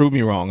 Do it. Prove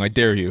me wrong. I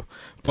dare you.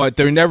 But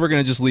they're never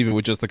gonna just leave it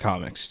with just the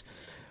comics.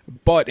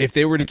 But if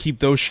they were to keep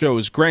those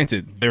shows,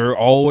 granted, they're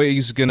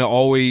already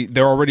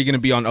gonna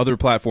be on other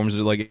platforms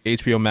like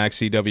HBO Max,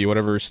 CW,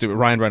 whatever stupid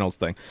Ryan Reynolds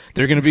thing.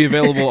 They're gonna be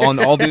available on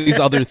all these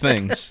other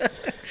things.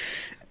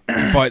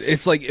 But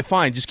it's like,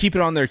 fine, just keep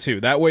it on there too.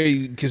 That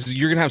way, because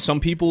you're gonna have some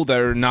people that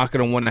are not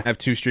gonna want to have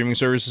two streaming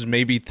services.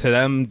 Maybe to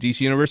them,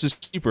 DC Universe is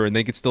cheaper, and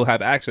they could still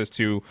have access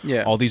to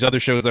all these other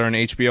shows that are on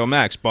HBO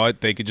Max. But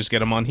they could just get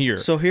them on here.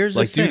 So here's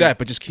like the thing. do that,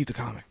 but just keep the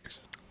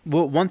comics.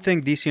 Well, one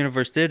thing DC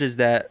Universe did is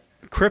that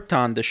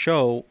Krypton, the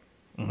show,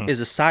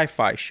 is a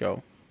sci-fi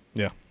show.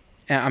 Yeah.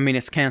 And I mean,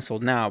 it's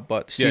canceled now,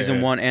 but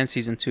season 1 and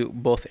season 2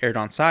 both aired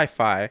on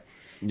Sci-Fi.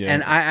 Yeah.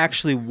 And I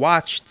actually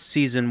watched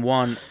season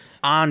 1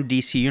 on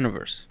DC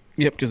Universe.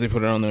 Yep, because they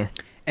put it on there.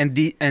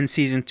 And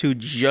season 2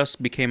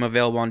 just became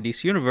available on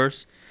DC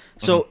Universe.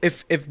 So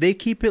if they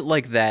keep it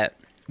like that,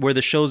 where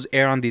the shows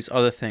air on these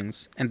other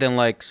things, and then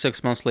like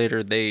 6 months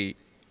later they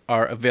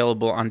are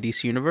available on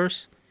DC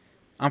Universe,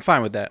 I'm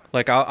fine with that.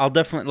 Like I'll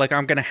definitely, like,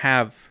 I'm gonna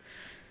have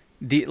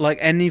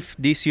and if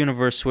DC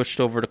Universe switched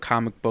over to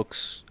comic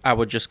books, I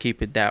would just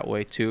keep it that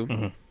way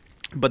too.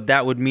 But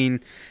that would mean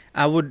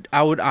I would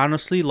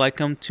honestly like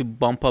them to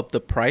bump up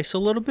the price a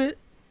little bit,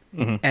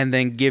 and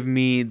then give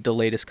me the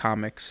latest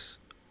comics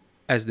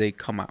as they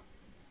come out.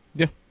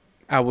 Yeah,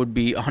 I would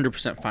be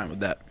 100% fine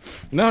with that.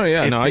 No,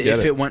 yeah, I get it.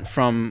 If it went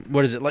from,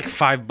 what is it, like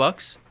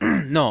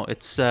 $5? No,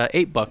 it's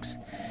 $8.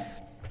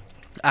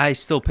 I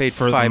still paid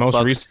for $5. the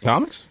most recent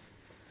comics.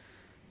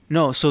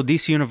 No, so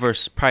DC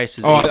Universe price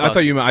is. Oh,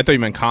 $8. I thought you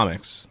meant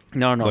comics.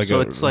 No. Like so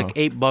it's like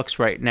 $8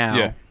 right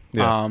now.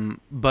 Yeah.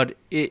 But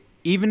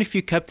even if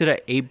you kept it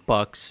at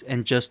 $8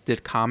 and just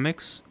did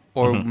comics,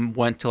 or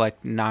went to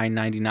like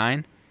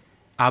 $9.99,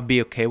 I'll be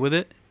okay with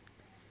it.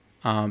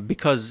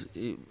 Because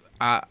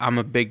I'm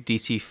a big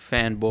DC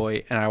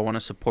fanboy and I want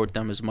to support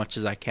them as much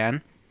as I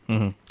can.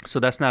 So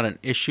that's not an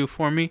issue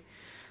for me.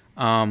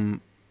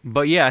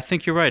 But yeah, I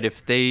think you're right.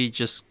 If they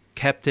just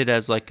kept it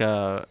as like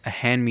a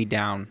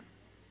hand-me-down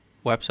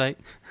website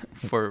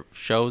for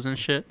shows and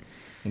shit,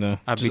 No,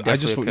 I'd be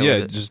definitely okay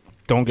with it. just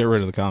don't get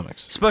rid of the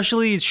comics.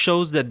 Especially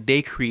shows that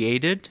they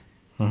created,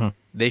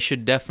 they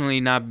should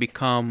definitely not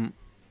become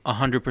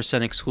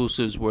 100%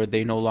 exclusives where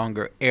they no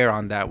longer air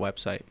on that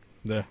website.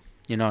 Yeah,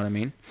 You know what I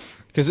mean?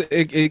 because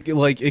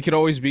it could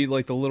always be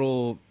like the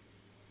little.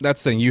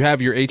 That's the thing. You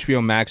have your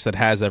HBO Max that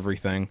has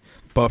everything,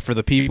 but for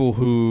the people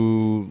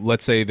who,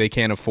 let's say, they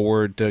can't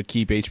afford to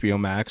keep HBO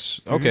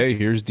Max, okay,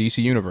 here's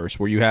DC Universe,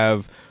 where you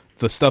have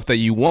the stuff that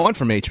you want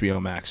from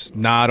HBO Max,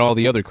 not all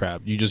the other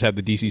crap. You just have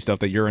the DC stuff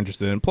that you're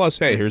interested in. Plus,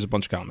 hey, here's a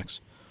bunch of comics.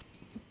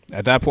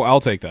 At that point,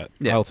 I'll take that.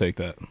 Yeah. I'll take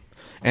that.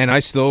 And I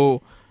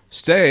still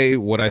say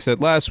what I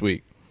said last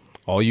week.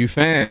 All you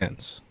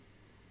fans,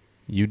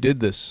 you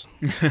did this.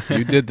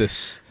 You did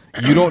this.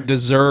 You don't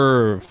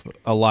deserve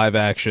a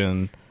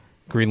live-action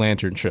Green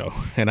Lantern show,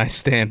 and I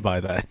stand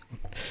by that.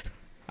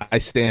 I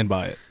stand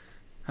by it.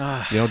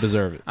 You don't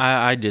deserve it.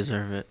 I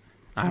deserve it.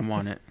 I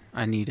want it.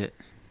 I need it.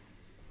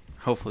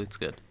 Hopefully it's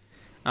good.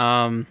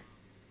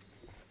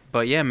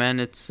 But yeah, man,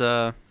 it's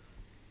sad.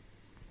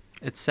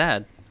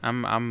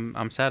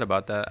 I'm sad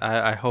about that.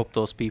 I hope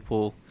those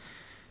people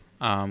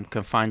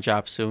can find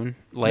jobs soon.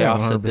 Yeah,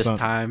 Layoffs at this 100%.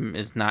 time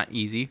is not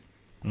easy.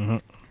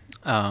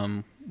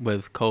 Mm-hmm.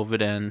 With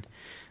COVID and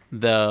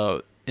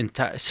the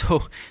entire.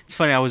 So it's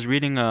funny. I was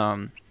reading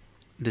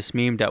this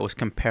meme that was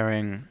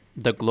comparing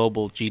the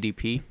global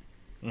GDP,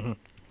 Mm-hmm.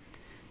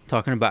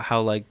 talking about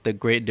how like the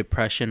Great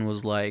Depression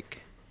was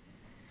like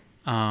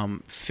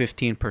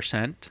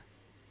 15%,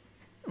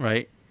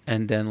 right?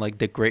 And then like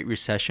the Great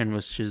Recession,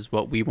 which is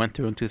what we went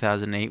through in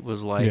 2008,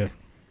 was like Yeah.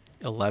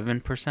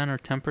 11% or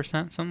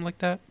 10%, something like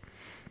that.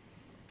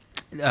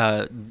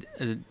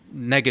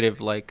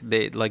 Negative, like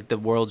the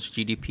world's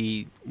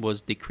GDP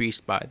was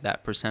decreased by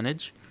that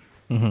percentage.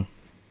 Mm-hmm.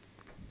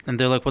 And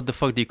they're like, what the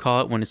fuck do you call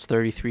it when it's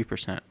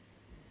 33%?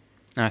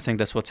 And I think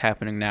that's what's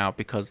happening now,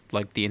 because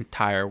like the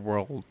entire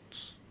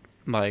world's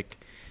like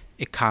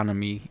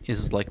economy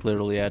is like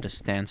literally at a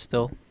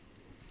standstill.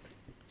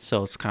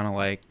 So it's kind of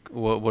like,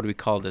 what do we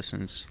call this?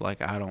 And it's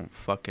like, I don't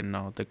fucking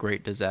know. The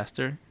Great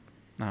Disaster?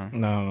 No.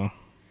 No.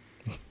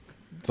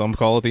 Some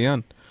call it the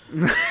end.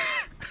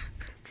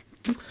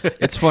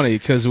 It's funny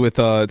because with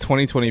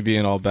 2020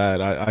 being all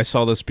bad, I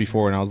saw this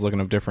before and I was looking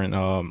up different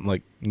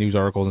like news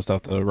articles and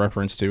stuff to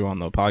reference to on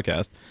the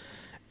podcast.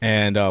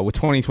 And with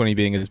 2020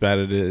 being as bad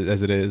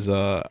as it is,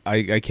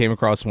 I came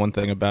across one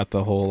thing about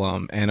the whole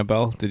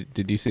Annabelle.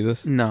 Did you see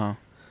this? No.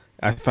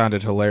 I found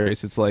it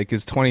hilarious. It's like,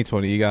 it's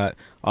 2020. You got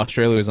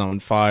Australia was on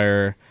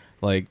fire.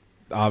 Like,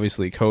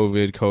 obviously,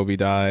 COVID, Kobe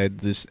died.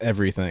 This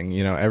everything.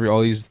 You know,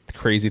 all these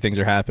crazy things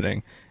are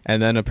happening.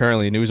 And then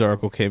apparently a news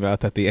article came out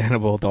that the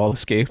Annabelle doll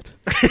escaped.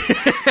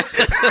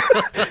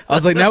 I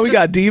was like, now we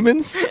got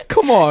demons?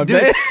 Come on,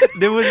 Dude, man.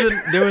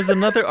 there was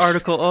another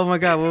article. Oh my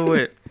god,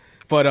 wait.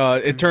 But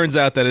it turns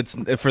out that it's,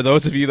 for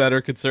those of you that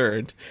are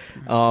concerned,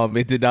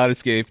 it did not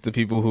escape the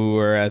people who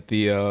were at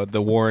the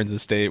Warrens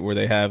estate where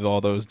they have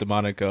all those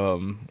demonic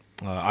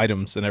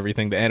items and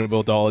everything. The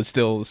Annabelle doll is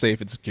still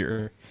safe and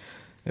secure.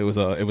 It was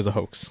a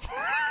hoax.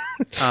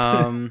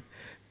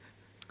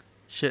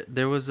 Shit,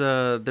 there was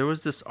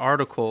this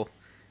article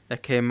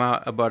that came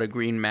out about a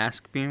green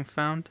mask being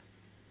found.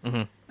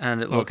 Mm-hmm.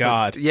 And it Oh looked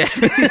God! yeah.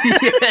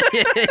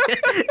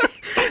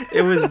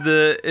 It was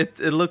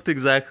it looked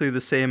exactly the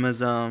same as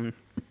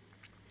the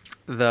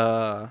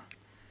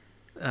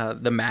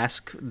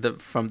mask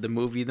from the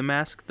movie The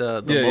Mask,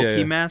 the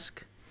Loki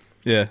mask.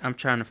 Yeah, I'm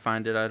trying to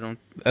find it.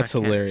 That's I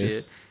can't hilarious. See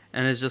it.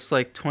 And it's just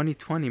like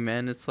 2020,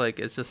 man. It's like,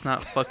 it's just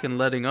not fucking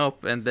letting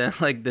up. And then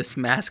like this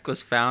mask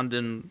was found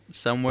in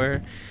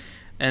somewhere,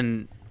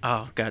 and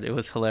oh god, it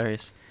was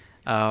hilarious.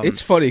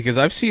 It's funny because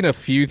I've seen a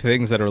few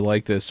things that are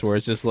like this, where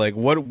it's just like,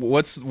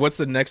 what's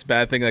the next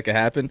bad thing that could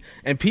happen,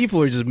 and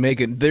people are just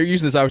they're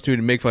using this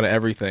opportunity to make fun of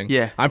everything.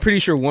 Yeah, I'm pretty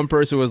sure one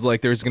person was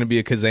like, "There's going to be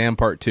a Kazam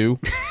Part 2."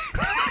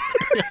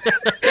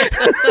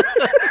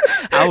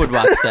 I would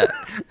watch that.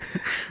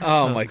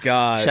 Oh my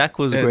god, Shaq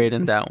was great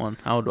in that one.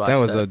 I would watch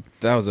that.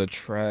 That was a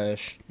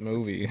trash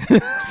movie.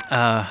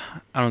 I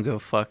don't give a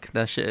fuck.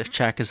 That shit.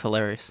 Shaq is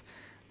hilarious.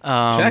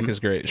 Shaq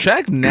is great.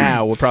 Shaq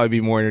now would probably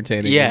be more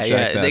entertaining. Yeah, than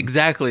Shaq then.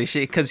 exactly.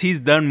 Because he's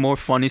done more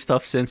funny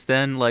stuff since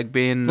then, like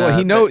being. Well,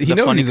 he knows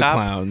he's cop. a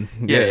clown.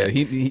 Yeah.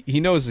 He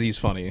knows he's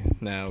funny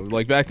now.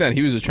 Like back then,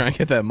 he was just trying to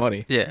get that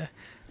money. Yeah.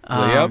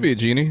 Like, I'll be a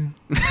genie.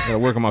 Gotta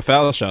work on my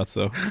foul shots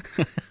though.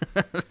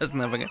 That's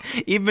never gonna.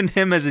 Even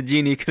him as a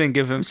genie couldn't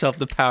give himself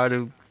the power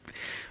to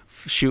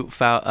shoot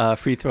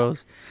free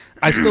throws.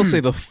 I still say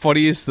the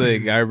funniest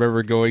thing I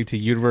remember going to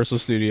Universal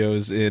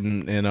Studios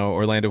in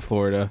Orlando,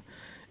 Florida,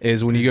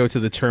 is when you go to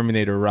the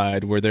Terminator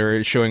ride, where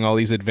they're showing all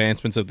these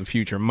advancements of the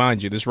future.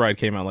 Mind you, this ride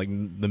came out like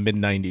the mid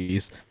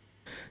 '90s,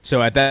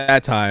 so at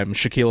that time,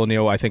 Shaquille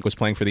O'Neal I think was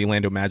playing for the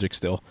Orlando Magic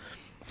still.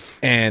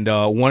 And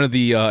one of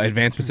the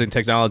advancements in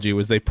technology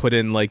was they put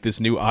in like this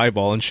new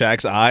eyeball in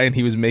Shaq's eye, and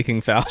he was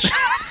making foul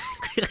shots.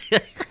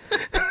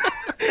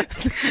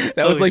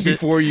 That was like shit.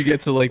 Before you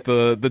get to like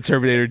the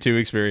Terminator 2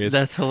 experience.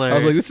 That's hilarious. I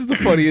was like, this is the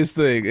funniest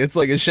thing. It's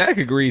like, is Shaq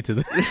agreed to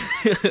this?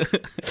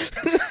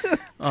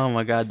 Oh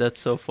my god,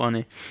 that's so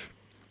funny.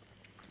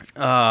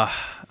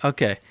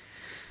 Okay.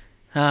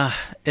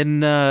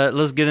 And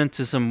let's get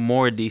into some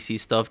more DC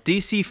stuff.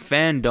 DC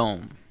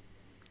Fandom.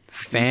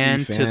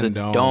 Fan to the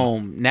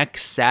Dome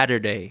next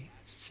Saturday,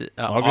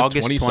 August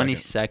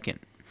 22nd.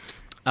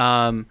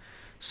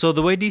 So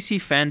the way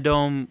DC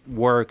Fandom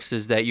works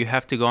is that you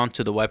have to go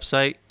onto the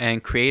website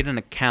and create an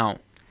account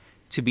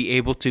to be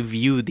able to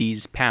view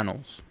these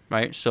panels,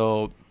 right?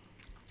 So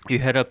you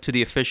head up to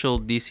the official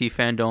DC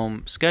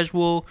Fandom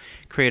schedule,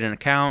 create an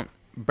account,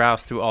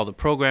 browse through all the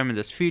programming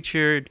that's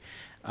featured,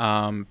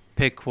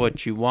 pick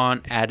what you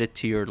want, add it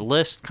to your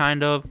list,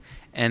 kind of,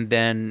 and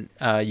then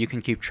you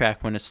can keep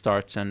track when it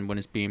starts and when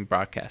it's being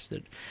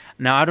broadcasted.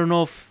 Now, I don't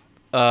know if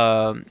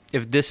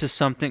this is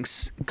something,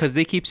 because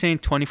they keep saying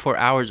 24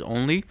 hours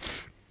only.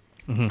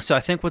 Mm-hmm. So I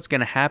think what's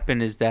going to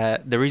happen is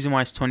that the reason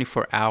why it's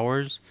 24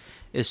 hours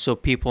is so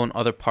people in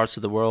other parts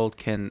of the world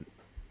can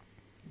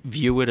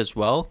view it as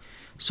well.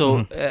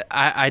 So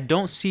I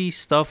don't see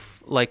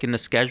stuff like in the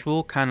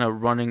schedule kind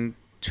of running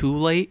too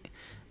late,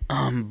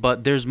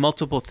 but there's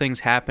multiple things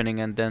happening,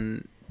 and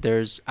then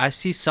I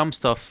see some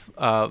stuff,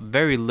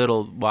 very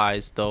little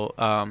wise though.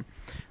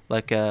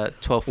 Like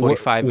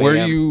 12:45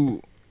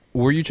 a.m.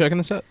 Were you checking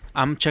this out?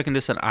 I'm checking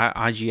this on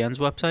IGN's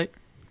website.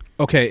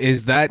 Okay,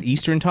 is that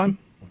Eastern time?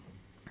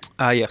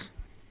 Yes.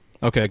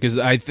 Okay, because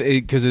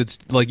it's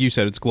like you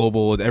said, it's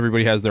global.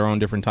 Everybody has their own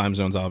different time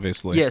zones,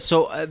 obviously. Yeah.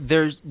 So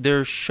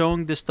they're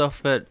showing this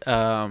stuff at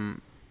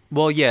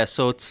well, yeah.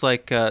 So it's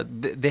like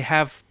they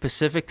have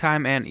Pacific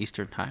time and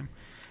Eastern time.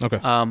 Okay.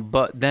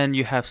 But then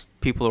you have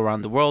people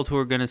around the world who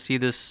are gonna see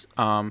this.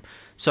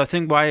 So I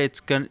think why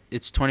it's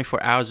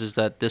 24 hours is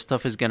that this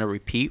stuff is gonna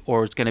repeat,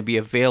 or it's gonna be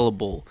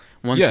available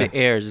once it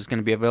airs. It's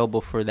gonna be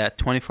available for that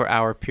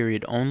 24-hour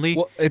period only.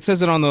 Well, it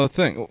says it on the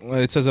thing.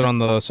 It says it on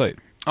the site.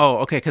 Oh,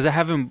 okay. Because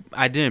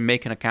I didn't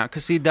make an account.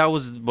 Because see, that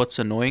was what's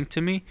annoying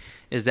to me,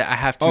 is that I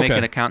have to make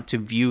an account to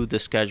view the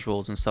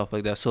schedules and stuff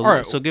like that. So,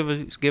 right. So give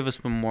us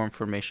some more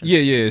information.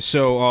 Yeah.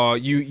 So,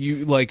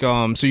 you like,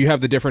 so you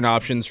have the different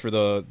options for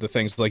the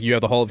things. Like, you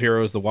have the Hall of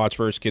Heroes, the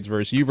Watchverse,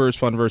 Kidsverse, Uverse,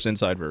 Funverse,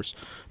 Insideverse.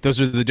 Those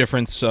are the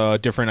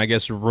different, I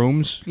guess,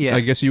 rooms. Yeah.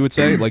 I guess you would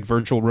say, like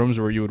virtual rooms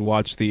where you would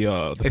watch the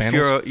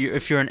panels.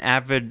 If you're an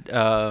avid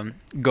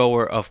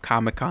goer of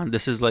Comic-Con,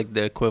 this is like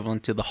the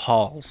equivalent to the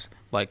halls,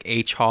 like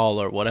H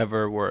Hall or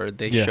whatever, where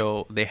they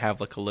have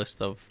like a list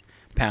of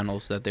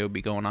panels that they would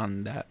be going on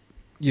in that.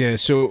 Yeah,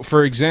 so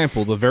for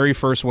example, the very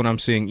first one I'm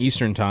seeing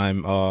Eastern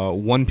time,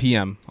 1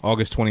 p.m.,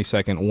 August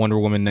 22nd, Wonder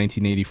Woman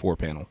 1984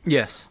 panel.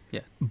 Yes,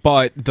 yeah.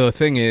 But the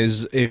thing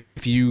is,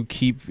 if you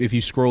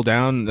scroll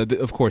down,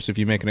 of course, if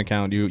you make an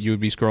account, you would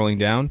be scrolling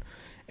down,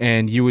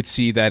 and you would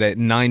see that at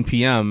 9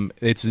 p.m.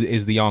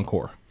 is the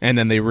encore, and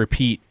then they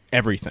repeat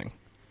everything.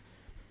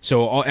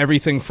 So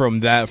everything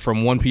from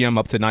 1 p.m.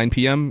 up to 9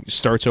 p.m.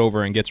 starts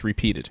over and gets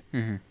repeated.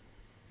 Mm-hmm.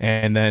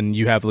 And then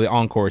you have the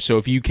encore. So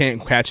if you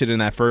can't catch it in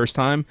that first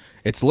time,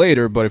 it's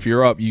later, but if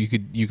you're up, you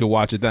could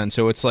watch it then.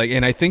 So it's like,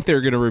 and I think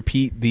they're going to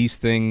repeat these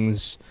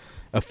things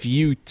a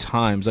few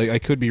times. I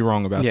could be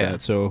wrong about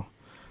that. So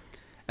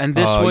and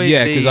this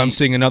way, because I'm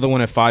seeing another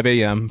one at 5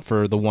 a.m.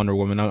 for the Wonder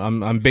Woman.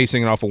 I'm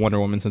basing it off of Wonder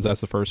Woman since that's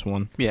the first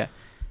one. Yeah.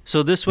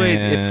 So this way,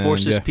 it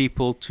forces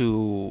people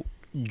to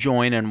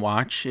join and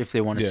watch if they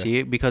want to see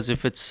it, because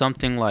if it's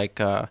something like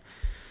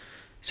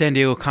San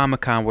Diego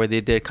Comic-Con, where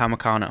they did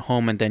Comic-Con at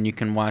home and then you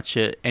can watch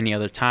it any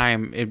other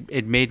time,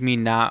 it made me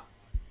not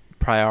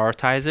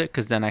prioritize it,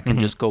 because then I can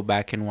just go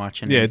back and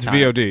watch it. It's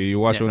VOD. You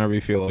watch it whenever you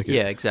feel like it.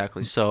 Yeah,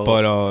 exactly. So,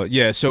 but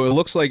so it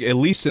looks like, at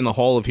least in the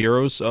Hall of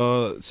Heroes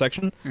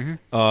section,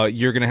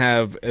 you're gonna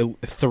have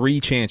 3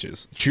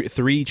 chances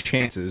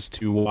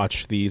to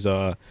watch these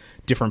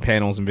different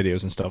panels and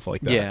videos and stuff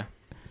like that. Yeah.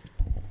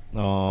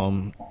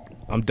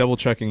 I'm double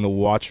checking the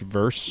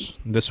Watchverse.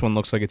 This one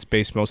looks like it's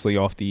based mostly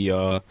off the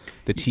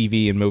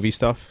TV and movie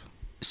stuff.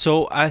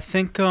 So I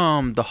think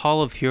the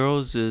Hall of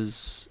Heroes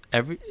is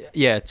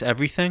it's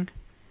everything.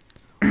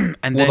 And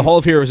then the Hall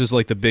of Heroes is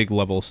like the big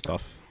level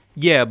stuff.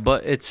 Yeah,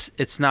 but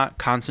it's not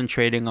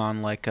concentrating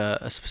on like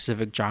a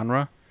specific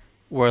genre,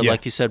 where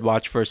like you said,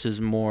 Watchverse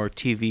is more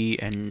TV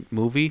and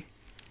movie.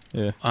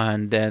 Yeah.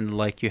 And then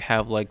like you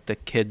have like the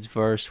Kids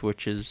verse,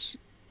 which is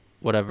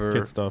whatever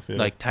kid stuff,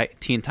 like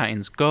Teen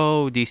Titans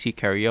Go, DC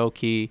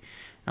Karaoke.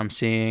 I'm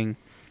seeing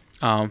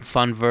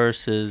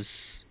Funverse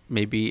is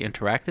maybe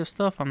interactive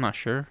stuff. I'm not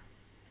sure.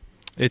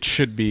 It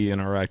should be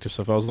interactive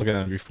stuff. I was looking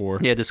at it before.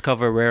 Yeah,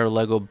 discover rare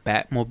Lego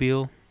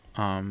Batmobile.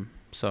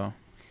 So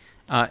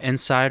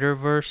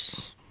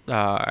Insiderverse,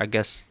 I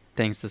guess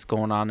things that's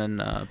going on in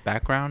the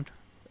background.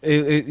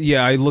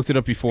 I looked it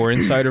up before.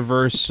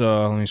 Insiderverse,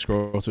 let me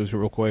scroll through this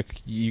real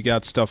quick. You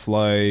got stuff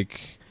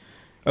like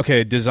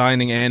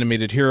designing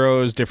animated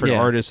heroes, different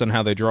artists and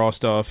how they draw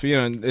stuff.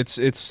 You know,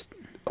 it's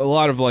a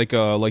lot of like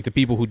the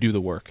people who do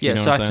the work. Yeah, you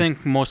know so I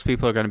think most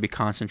people are going to be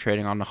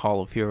concentrating on the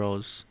Hall of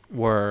Heroes.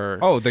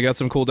 They got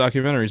some cool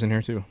documentaries in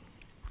here too.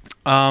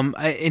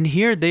 In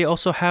here they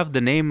also have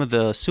the name of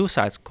the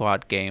Suicide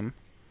Squad game.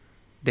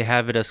 They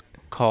have it as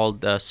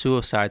called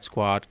Suicide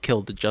Squad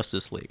Killed the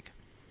Justice League.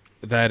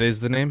 That is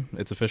the name?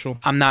 It's official?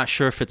 I'm not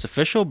sure if it's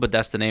official, but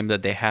that's the name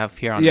that they have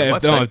here on the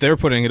website. Yeah, if they're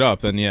putting it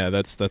up, then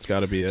that's got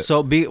to be it.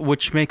 So,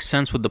 which makes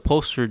sense with the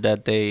poster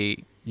that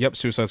they... Yep,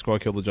 Suicide Squad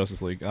Killed the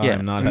Justice League.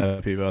 I'm not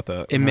happy about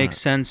that. It makes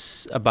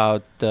sense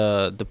about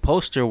the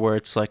poster, where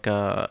it's like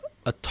a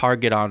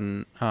target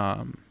on...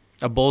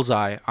 a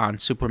bullseye on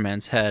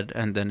Superman's head,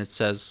 and then it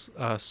says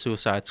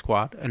Suicide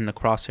Squad in the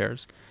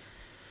crosshairs.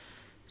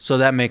 So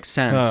that makes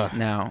sense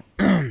now.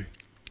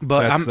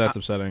 But that's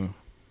upsetting.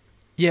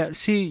 Yeah,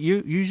 see,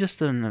 you just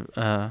didn't...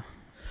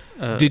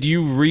 Did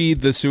you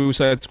read the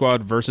Suicide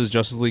Squad versus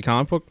Justice League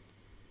comic book?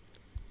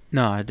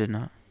 No, I did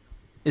not.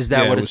 Is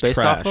that what it's based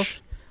off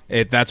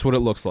of? That's what it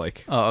looks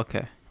like. Oh,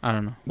 okay. I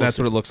don't know. That's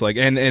what it looks like.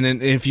 And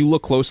if you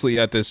look closely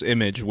at this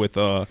image with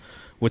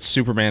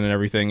Superman and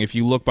everything, if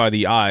you look by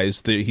the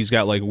eyes, he's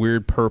got like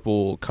weird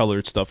purple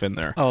colored stuff in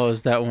there. Oh,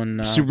 is that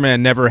one?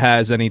 Superman never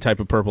has any type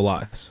of purple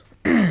eyes.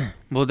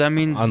 Well, that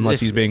means...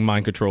 Unless he's being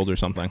mind controlled or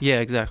something. Yeah,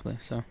 exactly.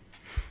 So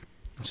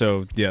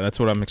yeah, that's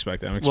what I'm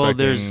expecting. I'm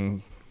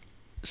expecting...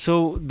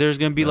 So there's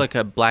gonna be Yeah. like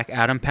a Black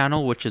Adam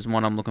panel, which is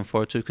one I'm looking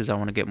forward to because I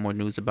want to get more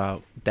news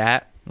about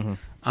that.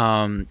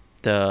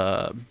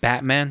 The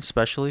Batman,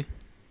 especially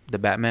the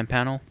Batman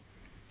panel,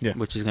 Yeah.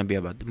 which is gonna be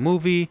about the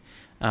movie,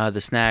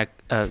 the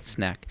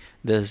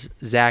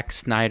Zack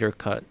Snyder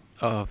cut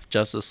of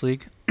Justice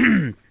League,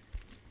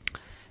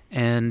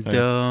 and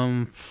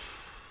Hey.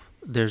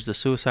 there's the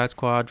Suicide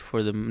Squad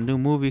for the new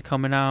movie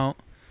coming out.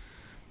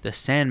 The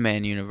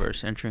Sandman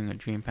universe entering a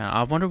dream panel.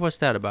 I wonder what's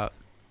that about.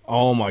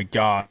 Oh my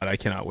god, I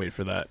cannot wait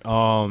for that.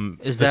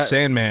 Is The that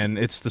Sandman,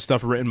 it's the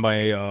stuff written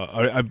by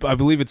I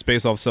believe it's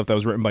based off stuff that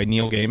was written by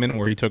Neil Gaiman,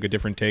 where he took a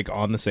different take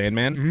on the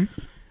Sandman,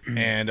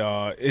 and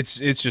it's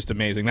just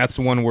amazing. That's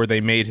the one where they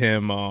made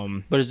him.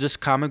 But is this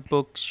comic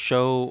book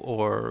show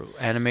or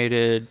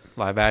animated,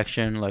 live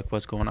action? Like,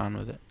 what's going on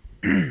with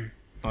it?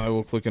 I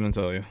will click in and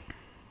tell you.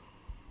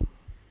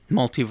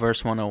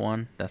 Multiverse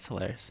 101. That's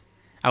hilarious.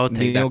 I would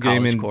take Neil that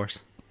college Gaiman- course.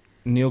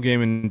 Neil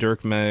Gaiman,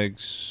 Dirk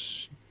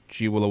Meggs,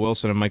 G. Willow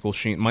Wilson, and Michael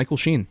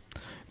Sheen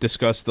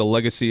discussed the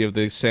legacy of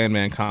the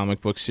Sandman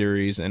comic book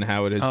series and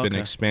how it has been Okay.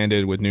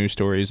 expanded with new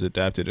stories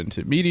adapted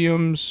into new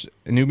mediums,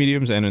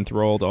 and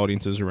enthralled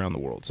audiences around the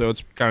world. So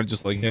it's kind of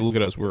just like, hey, look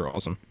at us, we're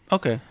awesome.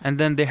 Okay, and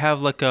then they have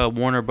like a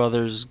Warner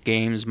Brothers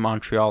Games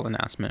Montreal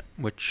announcement,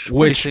 which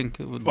what do you think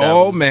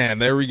Man,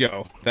 there we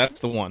go. That's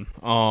the one.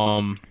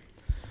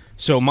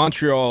 So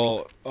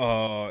Montreal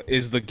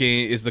is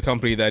the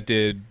company that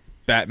did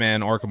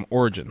Batman Arkham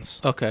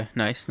Origins. Okay,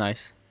 nice.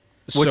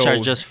 Which So- I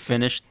just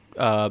finished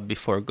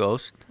before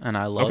Ghost, and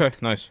I loved. Okay,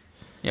 nice.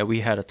 Yeah,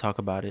 we had to talk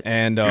about it.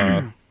 And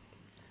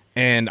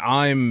and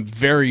I'm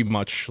very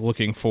much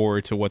looking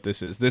forward to what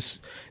this is.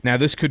 This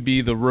could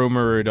be the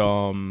rumored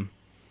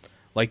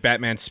like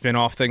Batman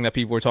spin-off thing that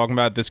people were talking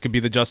about. This could be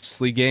the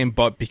Justice League game,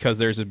 but because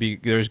there's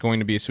going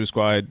to be a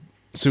Suicide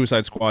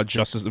Squad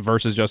Justice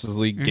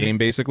League game,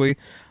 basically,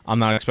 I'm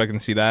not expecting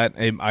to see that.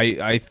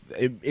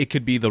 It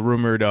could be the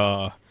rumored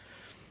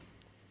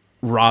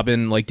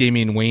Robin, like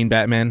Damian Wayne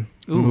Batman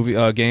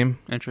movie game.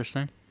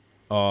 Interesting.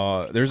 There's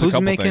a Who's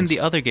couple making things.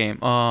 the other game?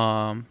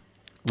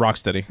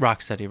 Rocksteady.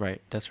 Rocksteady, right?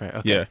 That's right.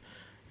 Okay. Yeah,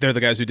 they're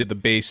the guys who did the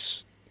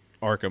base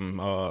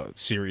Arkham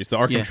series, the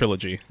Arkham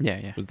trilogy.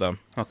 Yeah. Was them.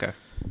 Okay.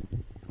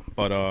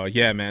 But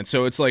yeah, man.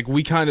 So it's like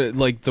we kind of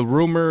like the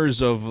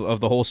rumors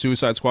of the whole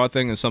Suicide Squad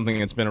thing is something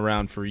that's been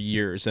around for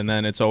years, and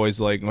then it's always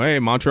like, hey,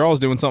 Montreal's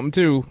doing something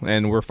too,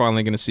 and we're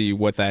finally going to see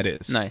what that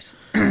is. Nice.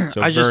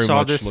 So I just very saw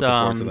much this looking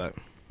forward to that.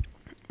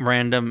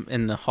 random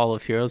in the Hall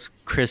of Heroes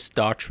Chris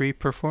Daughtry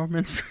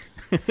performance.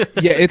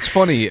 Yeah, it's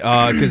funny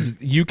because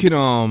you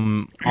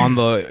can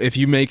if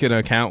you make an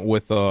account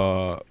with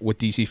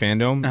DC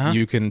Fandom,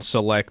 you can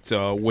select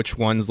which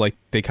ones like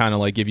they kind of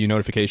like give you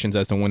notifications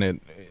as to when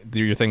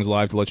your thing's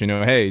live to let you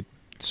know, hey,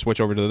 switch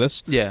over to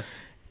this. Yeah.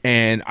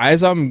 And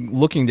as I'm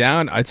looking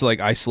down, it's like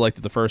I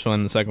selected the first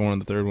one, the second one,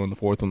 the third one, the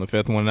fourth one, the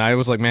fifth one, and I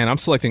was like, man, I'm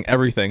selecting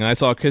everything. And I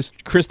saw Chris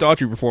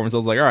Daughtry performance. I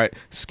was like, all right,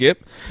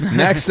 skip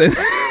next, and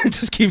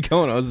just keep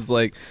going. I was just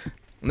like,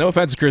 no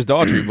offense to Chris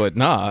Daughtry, but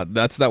nah,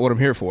 that's not what I'm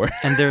here for.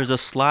 And there's a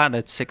slot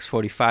at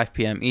 6:45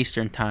 p.m.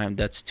 Eastern time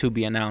that's to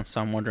be announced.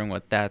 So I'm wondering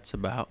what that's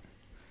about.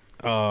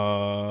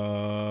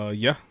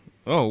 Yeah.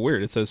 Oh,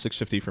 weird. It says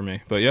 6:50 for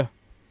me, but yeah.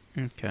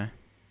 Okay.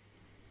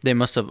 They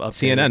must have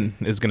updated.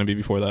 CNN is going to be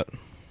before that.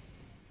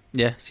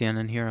 Yeah,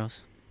 CNN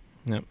Heroes.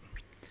 Yep.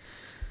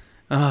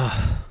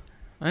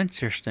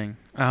 Interesting.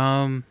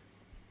 Yeah,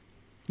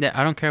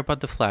 I don't care about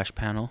the Flash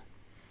panel.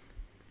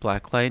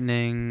 Black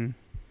Lightning.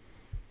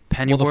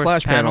 Pennyworth Well, the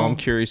Flash panel, I'm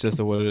panel. curious as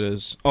to what it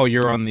is. Oh,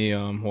 you're on the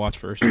watch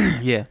first.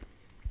 Yeah.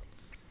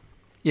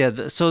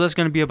 Yeah, so that's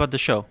going to be about the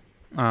show.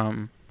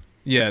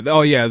 Yeah.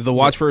 Oh, yeah. The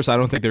watch first. I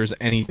don't think there's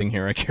anything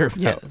here I care about.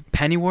 Yeah,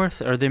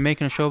 Pennyworth. Are they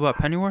making a show about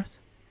Pennyworth?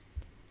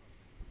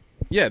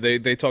 Yeah,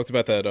 they talked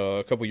about that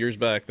a couple years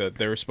back, that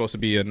there was supposed to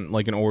be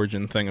an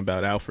origin thing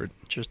about Alfred.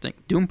 Interesting.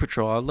 Doom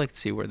Patrol. I'd like to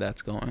see where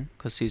that's going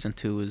because season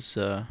 2 is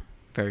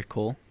very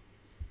cool.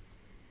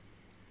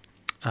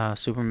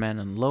 Superman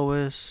and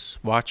Lois.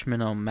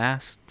 Watchmen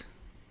Unmasked.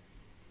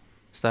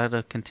 Is that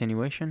a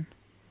continuation?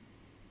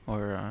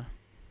 Or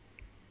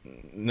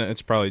No,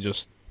 it's probably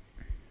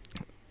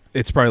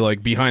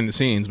like behind the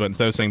scenes, but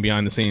instead of saying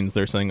behind the scenes,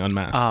 they're saying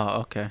unmasked.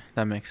 Oh, okay.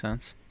 That makes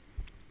sense.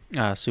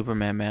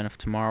 Superman Man of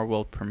Tomorrow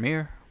world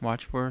premiere.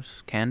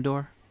 Watchverse.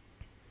 Candor.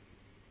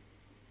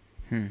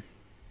 Yeah,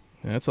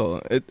 that's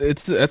all.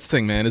 That's the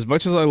thing, man. As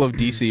much as I love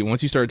DC,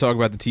 once you start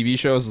talking about the TV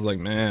shows, it's like,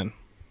 man,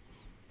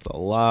 it's a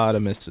lot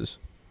of misses.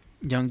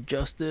 Young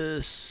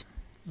Justice.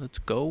 Let's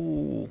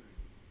go.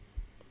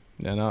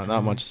 Yeah,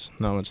 not much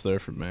there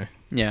for me.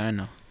 Yeah, I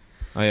know.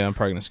 Oh yeah, I'm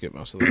probably gonna skip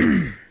most of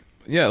that.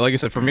 Yeah, like I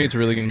said, for me, it's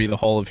really gonna be the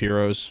Hall of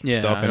Heroes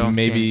stuff, I don't and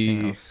see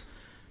anything else.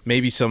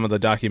 maybe some of the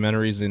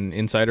documentaries in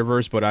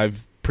Insiderverse. But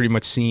I've pretty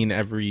much seen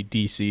every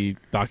DC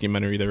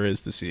documentary there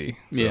is to see.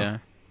 So. Yeah.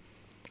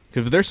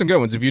 Because there's some good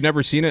ones. If you've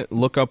never seen it,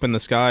 look up In the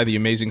Sky: The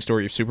Amazing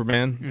Story of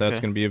Superman. That's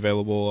Okay. going to be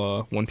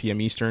available 1 p.m.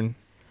 Eastern,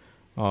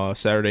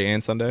 Saturday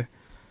and Sunday.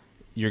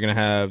 You're going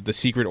to have The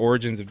Secret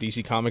Origins of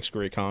DC Comics,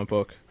 great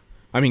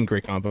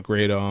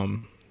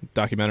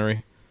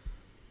documentary.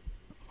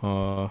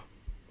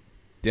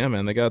 Yeah,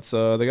 man, they got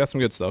some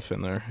good stuff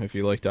in there if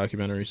you like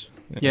documentaries.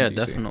 in Yeah, DC.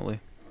 definitely.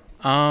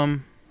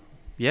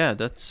 Yeah,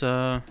 that's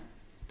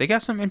they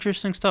got some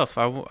interesting stuff.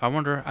 I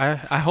wonder.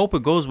 I hope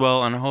it goes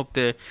well, and I hope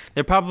they're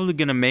probably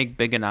gonna make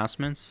big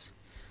announcements,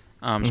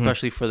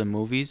 especially for the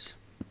movies.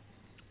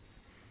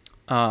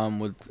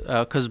 With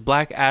because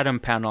Black Adam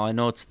panel, I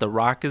know it's The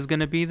Rock is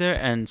gonna be there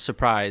and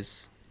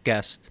surprise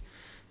guest,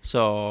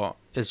 so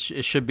it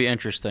should be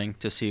interesting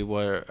to see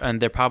where,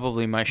 and they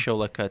probably might show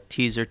like a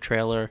teaser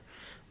trailer,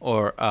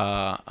 or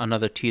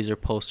another teaser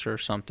poster or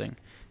something.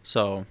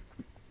 So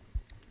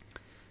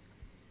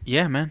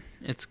yeah, man,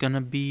 it's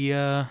gonna be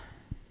a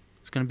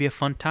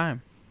fun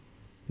time.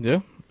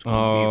 Yeah. It's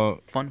gonna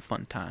be a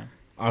fun time.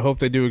 I hope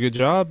they do a good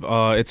job.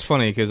 It's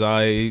funny because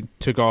I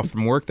took off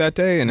from work that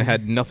day and it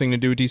had nothing to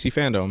do with DC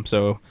fandom,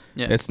 so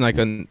Yeah, it's like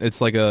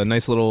a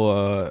nice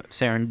little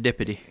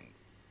serendipity.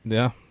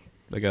 yeah,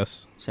 I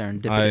guess.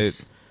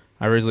 Serendipitous.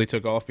 I originally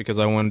took off because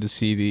I wanted to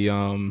see the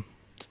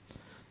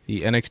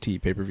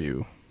NXT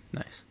pay-per-view.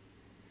 Nice.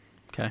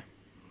 Okay.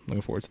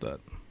 Looking forward to that.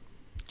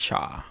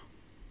 Cha.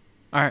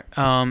 All right.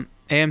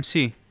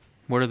 AMC.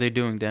 What are they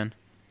doing, Dan?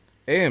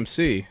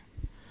 AMC.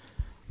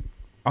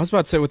 I was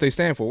about to say what they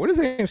stand for. What does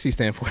AMC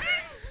stand for?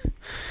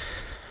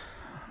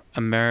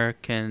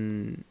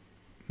 American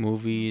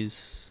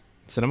movies.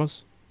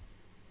 Cinemas?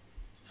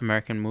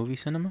 American movie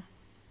cinema.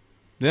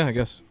 Yeah, I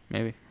guess.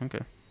 Maybe.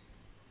 Okay.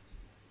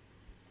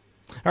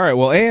 All right,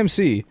 well,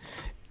 AMC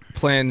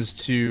plans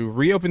to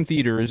reopen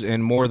theaters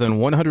in more than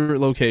 100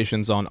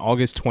 locations on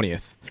August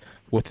 20th,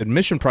 with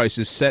admission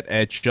prices set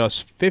at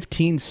just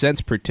 15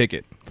 cents per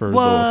ticket for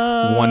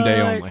the one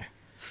day only.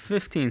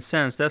 15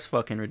 cents. That's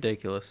fucking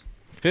ridiculous.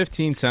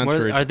 15 cents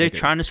for a Are they ticket.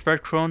 trying to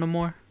spread Corona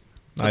more?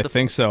 I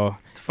think so.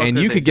 fuck And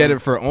are you they could get doing?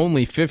 it for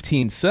only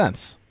 15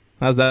 cents.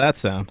 How's that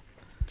sound?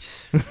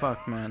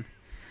 Fuck, man.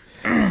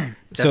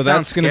 So sounds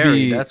that's going to scary.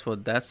 be... That's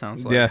what that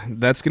sounds like. Yeah,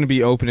 that's going to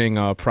be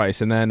opening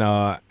price. And then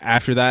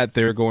after that,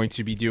 they're going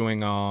to be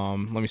doing...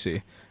 let me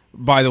see.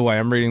 By the way,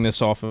 I'm reading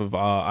this off of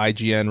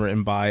IGN,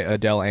 written by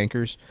Adele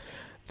Ankers.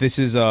 This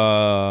is...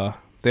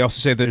 They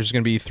also say there's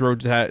going to be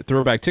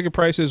throwback ticket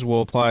prices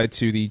will apply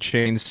to the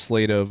chain's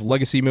slate of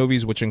legacy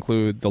movies, which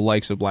include the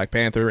likes of Black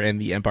Panther and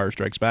The Empire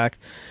Strikes Back.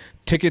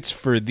 Tickets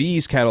for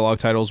these catalog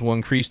titles will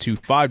increase to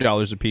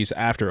 $5 a piece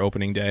after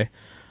opening day,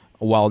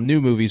 while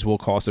new movies will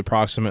cost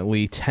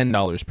approximately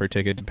 $10 per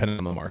ticket, depending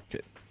on the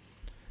market.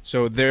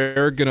 So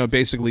they're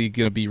basically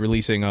gonna be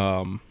releasing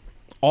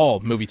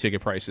all movie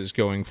ticket prices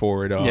going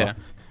forward.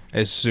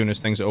 As soon as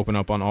things open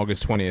up on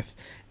August 20th.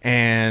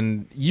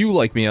 And you,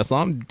 like me,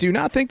 Aslam, do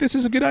not think this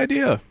is a good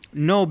idea.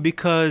 No,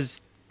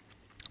 because...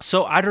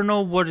 So, I don't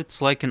know what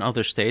it's like in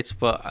other states,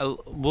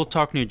 but we'll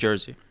talk New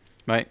Jersey,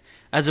 right?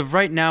 As of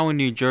right now in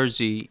New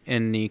Jersey,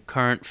 in the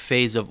current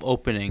phase of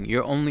opening,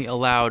 you're only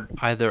allowed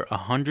either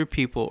 100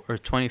 people or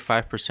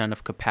 25%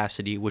 of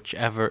capacity,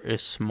 whichever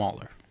is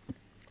smaller,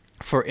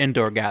 for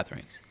indoor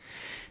gatherings.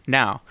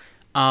 Now,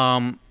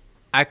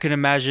 I can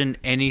imagine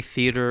any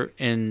theater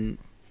in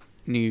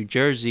New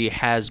Jersey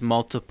has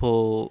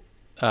multiple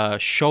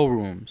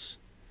showrooms.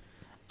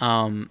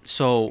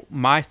 So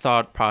my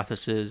thought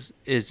process is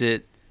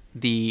it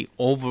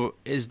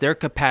is their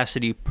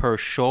capacity per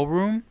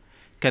showroom?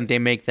 Can they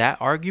make that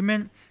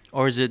argument?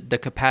 Or is it the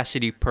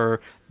capacity per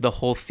the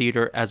whole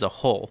theater as a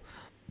whole?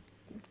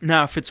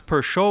 Now, if it's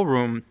per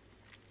showroom,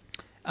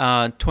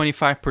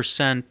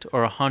 25%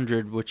 or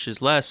 100, which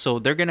is less, so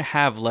they're going to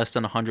have less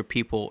than 100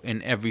 people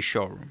in every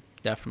showroom,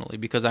 definitely.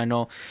 Because I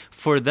know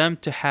for them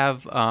to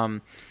have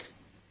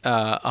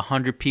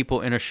 100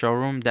 people in a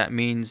showroom, that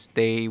means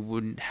they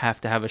would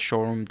have to have a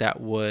showroom that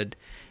would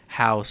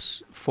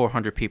house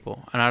 400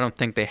 people. And I don't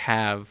think they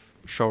have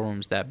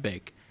showrooms that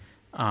big.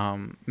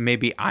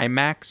 Maybe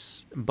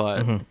IMAX,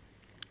 but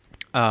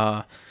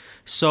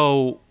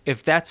so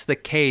if that's the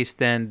case,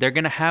 then they're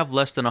gonna have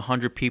less than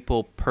 100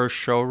 people per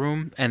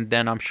showroom, and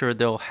then I'm sure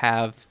they'll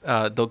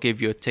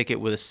give you a ticket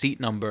with a seat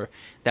number.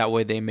 That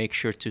way, they make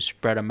sure to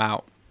spread them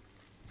out,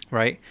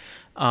 right?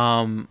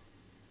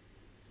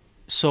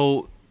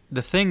 So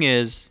the thing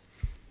is,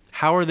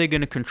 how are they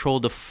going to control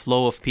the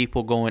flow of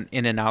people going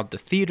in and out the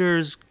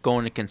theaters,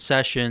 going to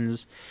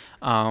concessions,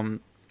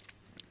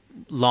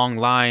 long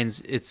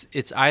lines?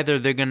 It's either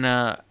they're going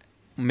to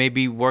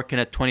maybe work in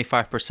at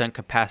 25%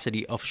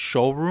 capacity of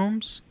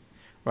showrooms,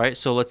 right?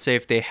 So let's say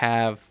if they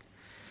have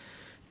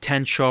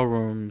 10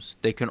 showrooms,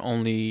 they can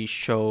only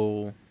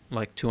show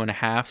like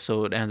 2.5,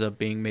 so it ends up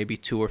being maybe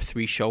 2 or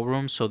 3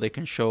 showrooms, so they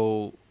can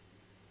show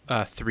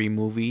 3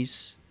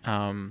 movies.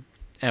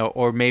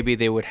 Or maybe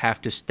they would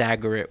have to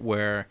stagger it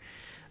where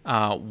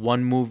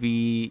one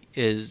movie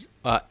is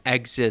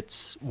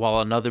exits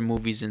while another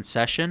movie's in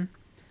session,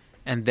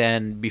 and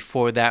then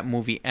before that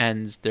movie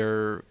ends,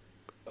 they're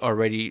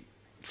already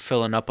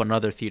filling up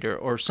another theater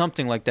or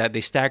something like that.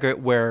 They stagger it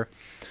where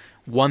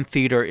one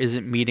theater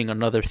isn't meeting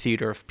another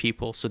theater of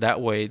people, so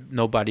that way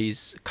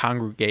nobody's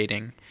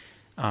congregating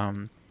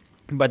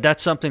But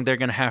that's something they're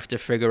going to have to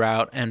figure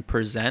out and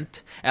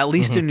present, at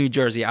least in New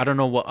Jersey. I don't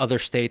know what other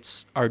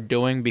states are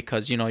doing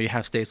because, you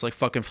have states like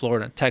fucking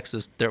Florida and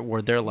Texas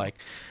where they're like,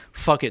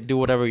 fuck it, do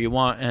whatever you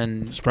want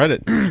and Spread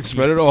it.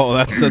 Spread it all.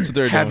 That's what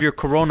they're doing. have your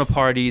corona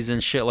parties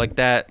and shit like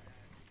that.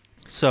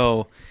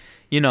 So,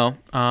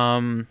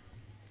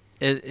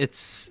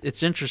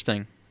 it's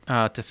interesting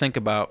to think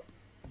about.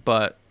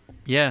 But,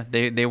 yeah,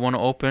 they want to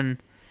open.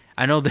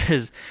 I know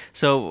there's...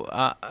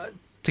 So...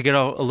 to get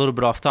a little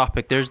bit off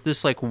topic, there's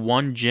this like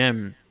one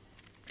gym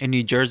in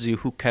New Jersey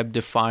who kept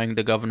defying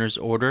the governor's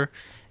order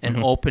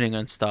and opening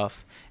and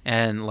stuff,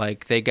 and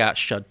like they got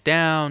shut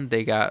down,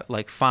 they got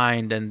like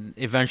fined, and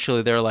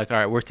eventually they're like, all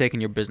right, we're taking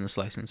your business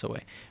license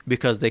away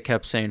because they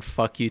kept saying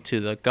fuck you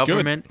to the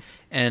government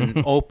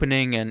and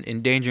opening and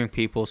endangering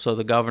people. So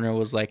the governor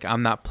was like,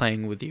 I'm not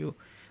playing with you.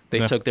 They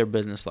took their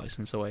business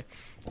license away.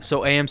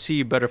 So AMC,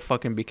 you better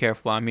fucking be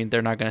careful. I mean,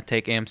 they're not going to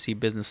take AMC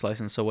business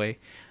license away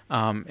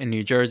in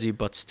New Jersey,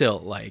 but still,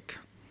 like,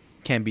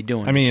 can't be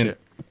doing this shit.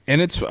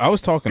 And I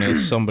was talking to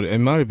somebody, it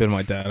might have been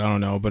my dad, I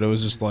don't know, but it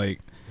was just like,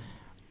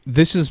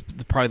 this is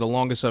probably the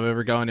longest I've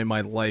ever gone in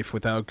my life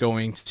without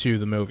going to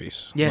the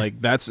movies. Yeah.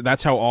 Like,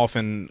 that's how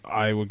often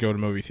I would go to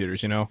movie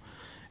theaters,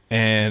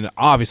 And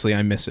obviously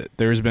I miss it.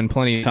 There's been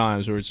plenty of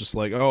times where it's just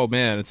like, oh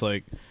man, it's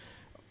like,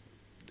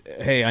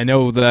 hey, I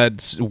know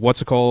that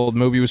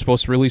movie was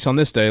supposed to release on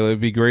this day. It would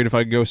be great if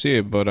I could go see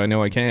it, but I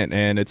know I can't,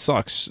 and it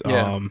sucks.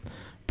 Yeah.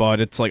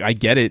 But it's like I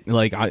get it.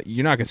 Like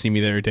you're not gonna see me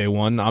there day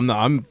one. I'm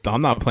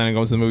not planning on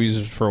going to the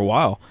movies for a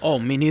while. Oh,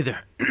 me neither.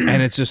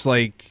 And it's just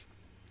like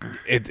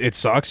it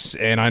sucks.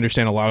 And I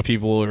understand a lot of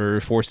people are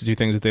forced to do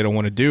things that they don't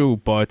want to do,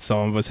 but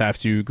some of us have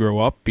to grow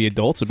up, be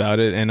adults about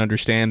it, and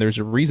understand there's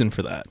a reason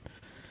for that.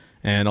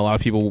 And a lot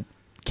of people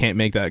can't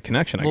make that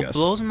connection. I guess. What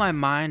blows my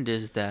mind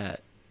is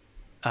that.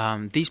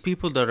 These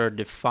people that are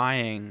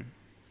defying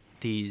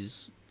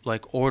these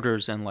like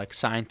orders and like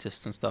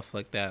scientists and stuff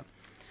like that,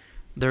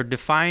 they're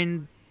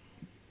defying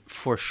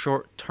for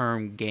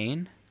short-term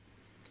gain,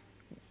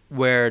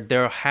 where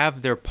they'll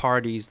have their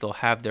parties, they'll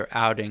have their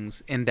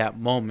outings in that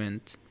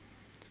moment,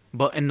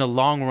 but in the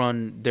long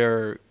run,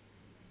 they're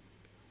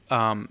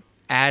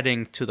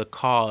adding to the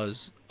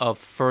cause of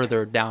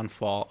further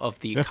downfall of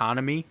the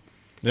economy.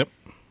 Yep.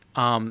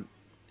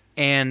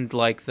 And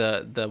like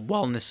the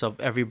wellness of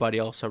everybody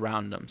else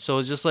around them. So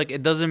it's just like,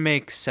 it doesn't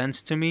make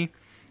sense to me.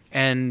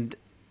 And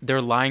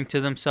they're lying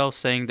to themselves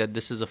saying that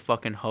this is a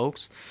fucking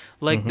hoax.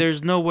 Like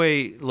there's no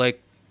way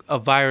like a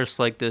virus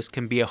like this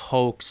can be a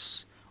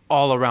hoax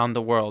all around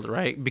the world,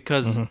 right?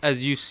 Because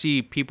as you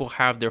see, people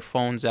have their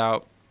phones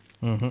out.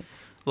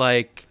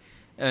 Like,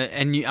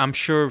 and I'm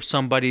sure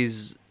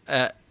somebody's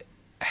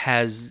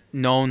has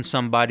known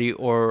somebody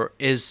or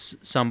is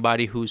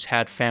somebody who's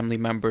had family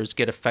members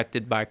get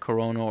affected by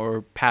corona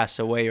or pass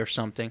away or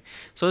something.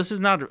 So this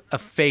is not a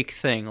fake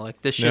thing. Like,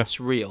 this shit's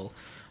real.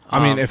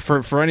 I mean, if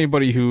for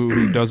anybody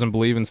who doesn't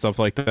believe in stuff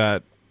like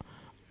that,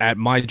 at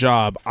my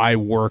job, I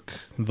work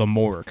the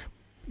morgue.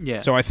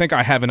 Yeah. So I think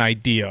I have an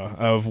idea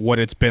of what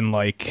it's been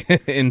like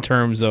in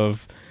terms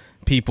of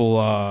people,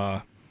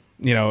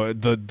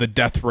 the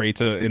death rates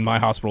in my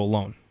hospital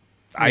alone.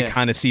 I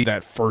kind of see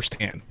that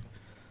firsthand.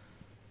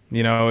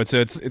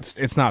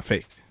 It's not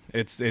fake.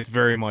 It's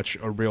very much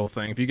a real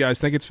thing. If you guys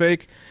think it's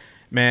fake,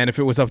 man, if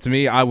it was up to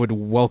me, I would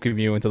welcome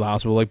you into the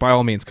hospital. Like, by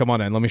all means, come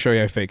on in. Let me show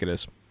you how fake it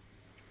is.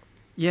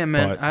 Yeah,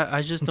 man,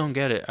 I just don't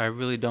get it. I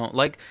really don't.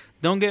 Like,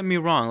 don't get me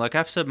wrong. Like,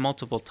 I've said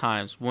multiple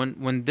times,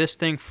 when this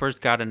thing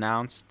first got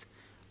announced,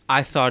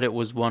 I thought it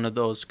was one of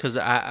those, because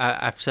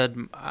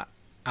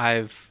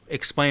I've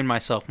explained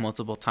myself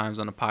multiple times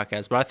on the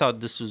podcast, but I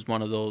thought this was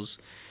one of those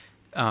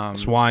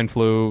swine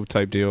flu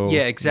type deal.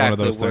 Yeah, exactly. One of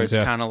those where things,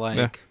 it's kind of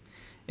like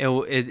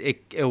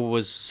it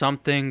was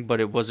something,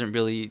 but it wasn't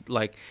really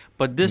like.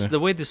 But the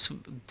way this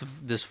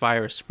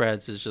virus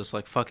spreads is just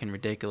like fucking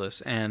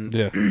ridiculous,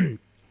 and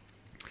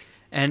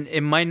and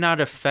it might not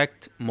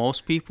affect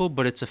most people,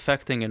 but it's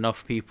affecting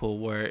enough people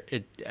where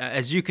it,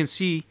 as you can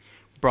see,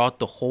 brought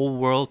the whole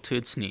world to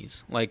its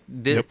knees. Like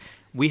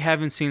we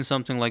haven't seen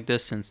something like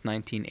this since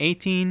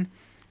 1918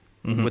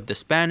 with the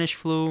Spanish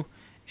flu,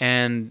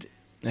 and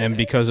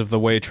because of the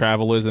way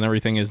travel is and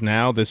everything is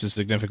now, this is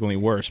significantly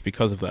worse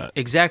because of that.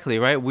 Exactly,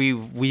 right?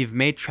 We've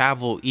made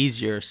travel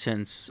easier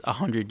since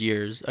 100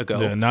 years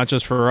ago. Yeah, not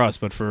just for us,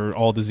 but for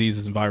all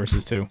diseases and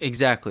viruses too.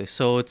 Exactly.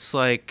 So it's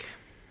like,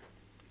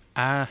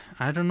 I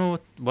don't know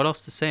what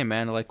else to say,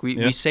 man. Like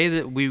we say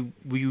that we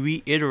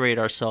reiterate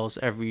ourselves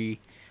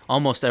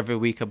almost every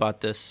week about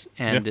this,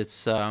 and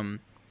it's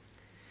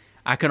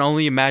I can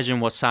only imagine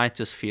what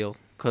scientists feel,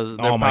 because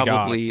they're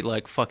probably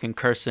like fucking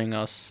cursing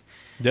us.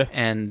 Yeah.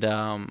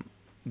 And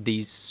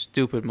these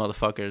stupid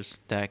motherfuckers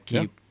that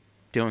keep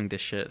doing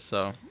this shit.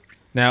 So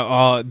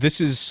now,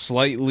 this is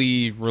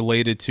slightly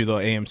related to the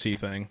AMC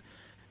thing.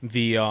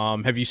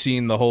 Have you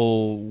seen the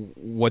whole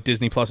what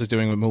Disney Plus is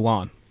doing with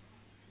Mulan?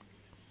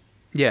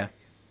 Yeah.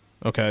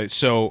 Okay,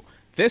 so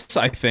this,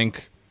 I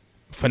think,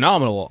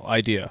 phenomenal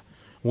idea,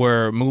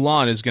 where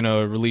Mulan is going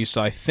to release,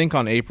 I think,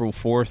 on September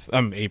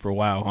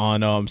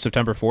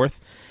 4th,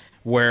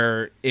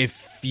 where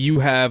if you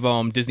have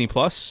Disney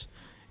Plus,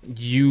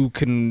 you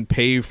can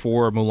pay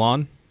for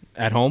Mulan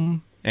at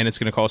home, and it's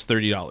going to cost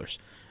 $30.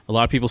 A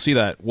lot of people see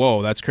that.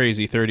 Whoa, that's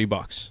crazy!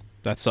 $30.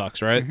 That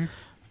sucks, right? Mm-hmm.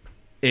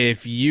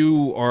 If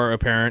you are a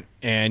parent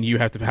and you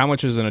have to, how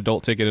much is an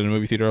adult ticket in a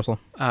movie theater, Russell?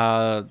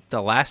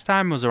 The last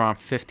time was around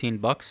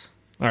 $15.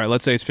 All right,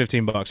 let's say it's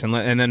 $15,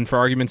 and then for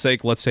argument's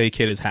sake, let's say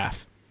kid is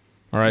half.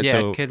 All right, Yeah,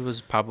 so kid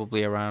was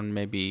probably around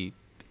maybe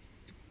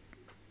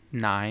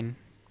 9.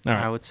 all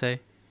right. I would say.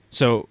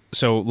 So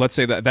let's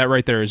say that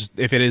right there is,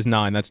 if it is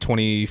 9, that's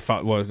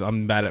 25. Well,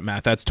 I'm bad at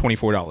math. That's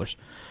 $24.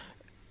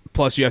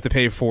 Plus you have to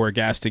pay for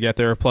gas to get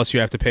there. Plus you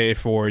have to pay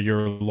for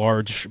your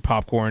large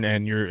popcorn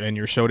and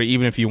your soda.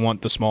 Even if you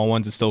want the small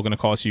ones, it's still going to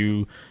cost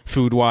you,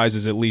 food wise,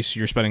 is at least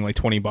you're spending like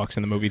 $20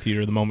 in the movie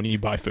theater the moment you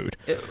buy food.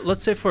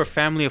 Let's say for a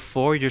family of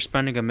 4, you're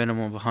spending a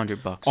minimum of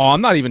 $100. Oh,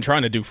 I'm not even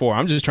trying to do 4.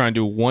 I'm just trying to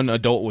do one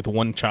adult with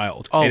one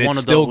child. Oh, and one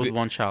it's adult still, with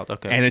one child.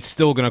 Okay. and it's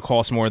still going to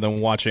cost more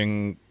than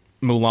watching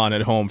Mulan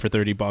at home for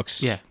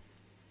 $30. Yeah.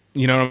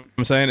 You know what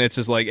I'm saying? It's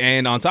just like,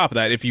 and on top of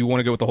that, if you want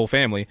to go with the whole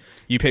family,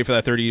 you pay for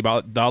that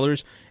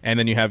 $30, and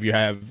then you have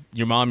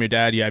your mom, your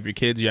dad, you have your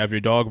kids, you have your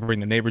dog,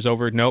 bring the neighbors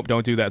over. Nope,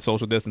 don't do that,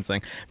 social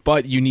distancing.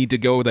 But you need to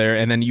go there,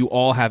 and then you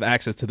all have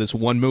access to this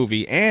one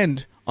movie.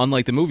 And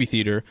unlike the movie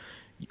theater,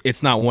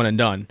 it's not one and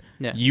done.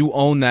 Yeah. You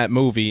own that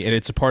movie, and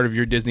it's a part of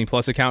your Disney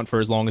Plus account for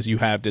as long as you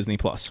have Disney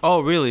Plus. Oh,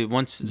 really?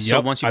 Once you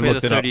I pay the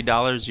looked it up.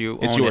 $30, you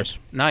It's own yours.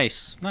 it.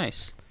 Nice.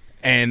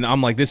 And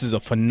I'm like, this is a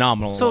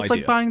phenomenal So it's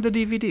idea. like buying the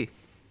DVD.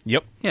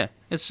 Yep. Yeah,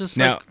 it's just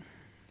Now,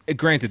 like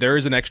granted, there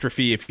is an extra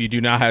fee if you do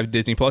not have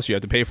Disney Plus. You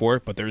have to pay for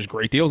it, but there's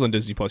great deals on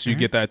Disney Plus. You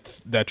get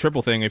that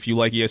triple thing. If you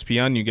like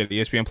ESPN, you get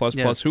ESPN Plus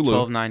plus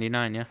Hulu.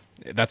 $12.99.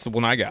 Yeah. That's the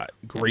one I got.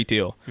 Great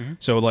deal.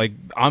 So like,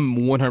 I'm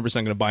 100%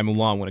 going to buy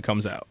Mulan when it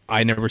comes out.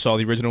 I never saw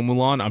the original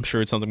Mulan. I'm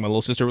sure it's something my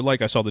little sister would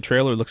like. I saw the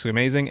trailer. It looks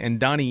amazing, and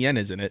Donnie Yen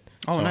is in it.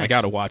 Oh, so I nice.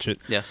 got to watch it.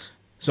 Yes.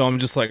 So I'm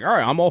just like, all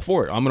right, I'm all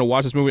for it. I'm going to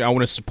watch this movie. I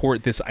want to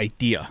support this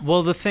idea.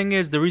 Well, the thing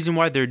is, the reason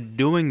why they're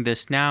doing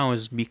this now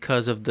is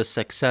because of the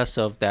success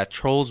of that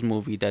Trolls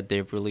movie that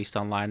they've released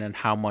online and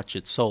how much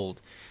it sold.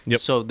 Yep.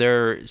 So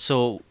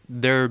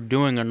they're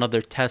doing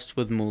another test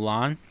with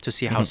Mulan to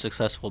see how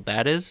successful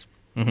that is.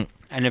 Mhm.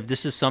 And if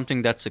this is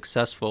something that's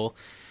successful,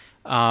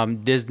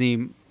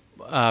 Disney,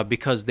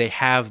 because they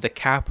have the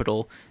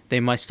capital, they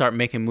might start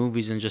making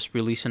movies and just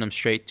releasing them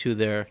straight to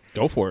their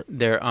Go for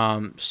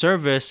it.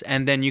 service,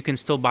 and then you can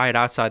still buy it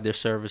outside their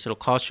service. It'll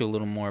cost you a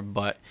little more,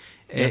 but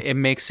it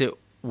makes it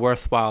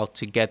worthwhile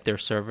to get their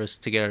service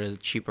to get it at a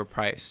cheaper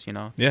price. You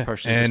know, to Yeah,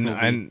 purchase this movie.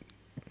 and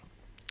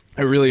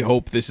I really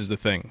hope this is the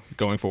thing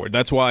going forward.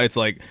 That's why it's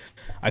like,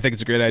 I think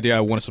it's a great idea. I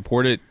want to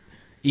support it.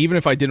 Even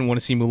if I didn't want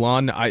to see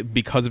Mulan,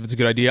 because if it's a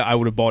good idea, I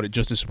would have bought it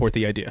just to support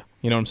the idea.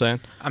 You know what I'm saying?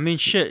 I mean,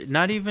 shit.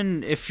 Not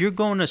even if you're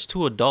going as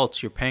 2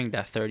 adults, you're paying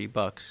that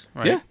 $30,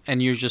 right? Yeah.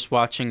 And you're just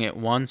watching it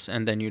once,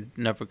 and then you're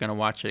never gonna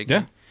watch it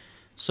again. Yeah.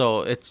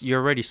 So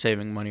you're already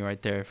saving money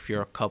right there if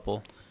you're a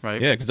couple,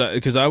 right? Yeah,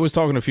 because I was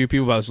talking to a few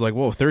people about it. It's like,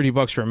 whoa,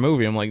 $30 for a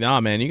movie. I'm like,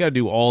 nah, man, you got to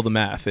do all the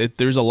math.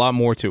 There's a lot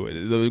more to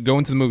it.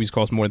 Going to the movies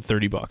costs more than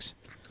 $30.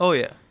 Oh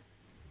yeah.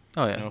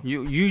 Oh yeah.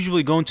 You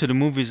usually going to the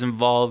movies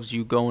involves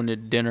you going to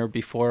dinner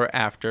before or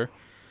after,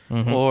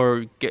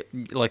 or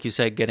like you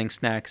said, getting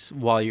snacks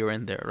while you're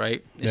in there,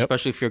 right? Yep.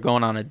 Especially if you're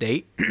going on a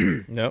date,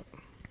 Yep.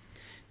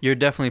 you're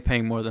definitely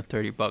paying more than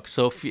 $30.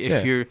 So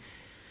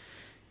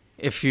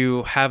if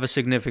you have a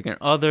significant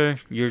other,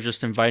 you're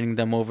just inviting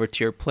them over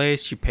to your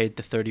place. You paid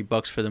the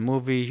 $30 for the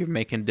movie. You're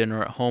making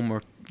dinner at home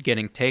or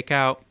getting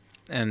takeout,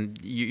 and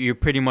you're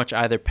pretty much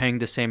either paying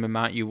the same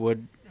amount you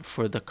would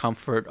for the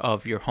comfort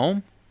of your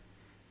home,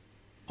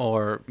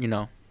 or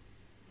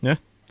Yeah.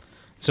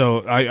 So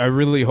I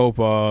really hope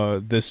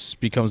this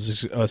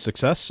becomes a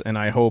success, and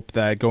I hope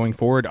that going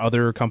forward,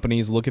 other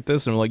companies look at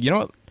this and are like, you know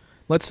what?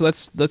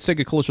 Let's take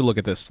a closer look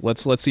at this.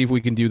 Let's see if we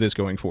can do this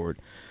going forward.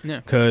 Yeah.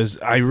 Because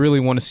I really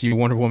want to see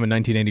Wonder Woman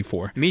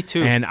 1984. Me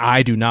too. And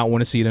I do not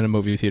want to see it in a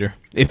movie theater.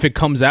 If it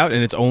comes out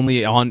and it's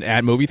only on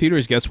at movie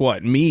theaters, guess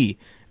what?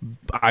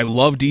 I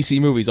love DC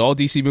movies, all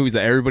DC movies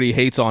that everybody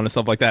hates on and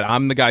stuff like that.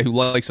 I'm the guy who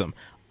likes them.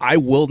 I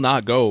will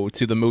not go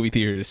to the movie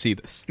theater to see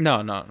this. No. I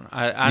You know what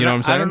I'm I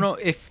don't saying? know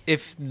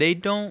if they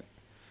don't.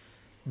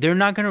 They're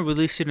not gonna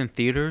release it in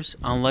theaters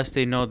unless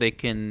they know they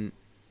can.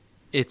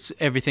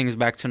 Everything is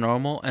back to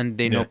normal, and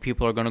they know Yeah.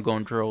 people are gonna go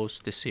in droves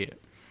to see it.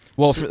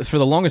 Well, for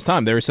the longest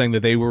time, they were saying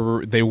that they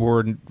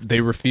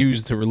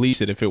refused to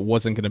release it if it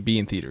wasn't going to be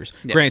in theaters.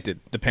 Yeah. Granted,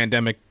 the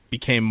pandemic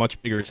became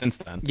much bigger since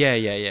then. Yeah.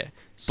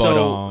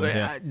 So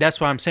yeah. that's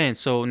what I'm saying.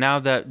 So now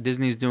that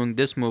Disney's doing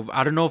this move,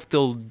 I don't know if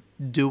they'll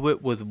do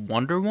it with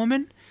Wonder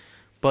Woman,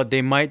 but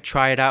they might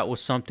try it out with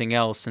something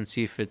else and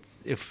see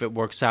if it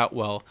works out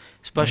well.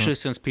 Especially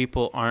since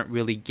people aren't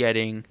really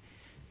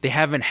they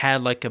haven't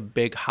had like a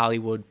big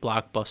Hollywood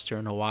blockbuster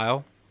in a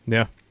while.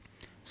 Yeah.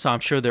 So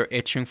I'm sure they're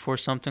itching for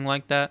something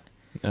like that.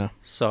 Yeah.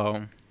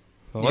 So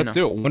Well, let's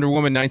do it. Wonder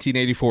Woman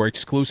 1984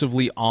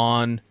 exclusively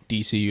on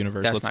DC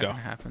Universe. That's let's not go. gonna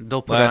happen.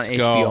 They'll put it on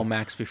HBO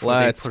Max before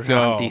they put it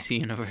on DC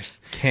Universe.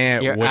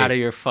 Can't You're wait. out of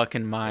your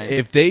fucking mind.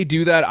 If they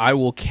do that, I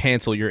will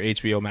cancel your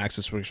HBO Max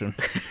subscription.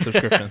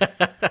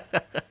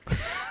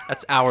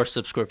 That's our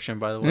subscription,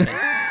 by the way.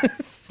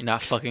 You're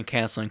not fucking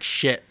canceling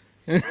shit.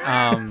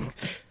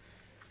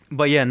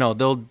 But yeah, no,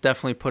 they'll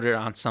definitely put it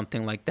on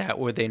something like that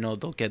where they know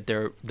they'll get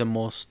the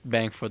most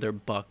bang for their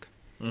buck.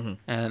 Mm-hmm.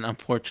 And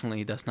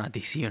unfortunately, that's not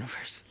DC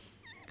Universe.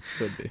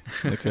 Could be.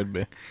 It could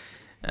be.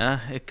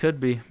 It could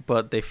be,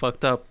 but they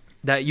fucked up.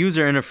 That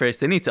user interface,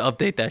 they need to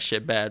update that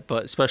shit bad,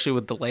 but especially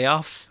with the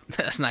layoffs,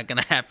 that's not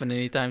going to happen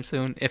anytime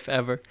soon, if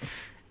ever.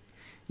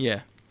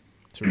 Yeah.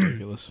 It's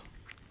ridiculous.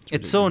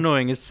 It's so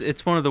annoying.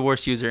 It's one of the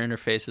worst user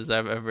interfaces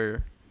I've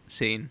ever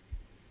seen.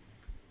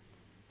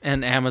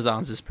 And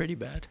Amazon's is pretty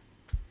bad.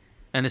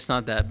 And it's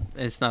not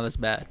as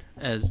bad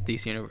as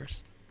DC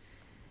Universe.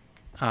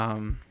 I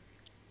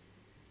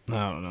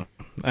don't know.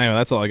 Anyway,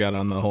 that's all I got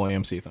on the whole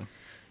AMC thing.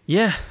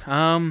 Yeah.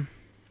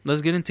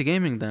 Let's get into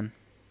gaming then.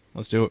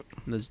 Let's do it.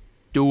 Let's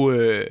do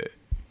it.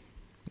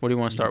 What do you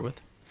want to start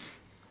with?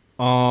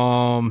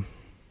 Well,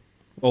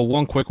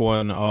 one quick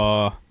one.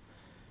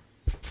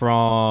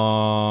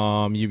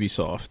 From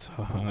Ubisoft.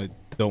 I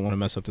don't want to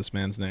mess up this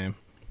man's name.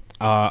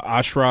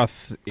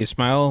 Ashraf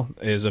Ismail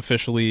has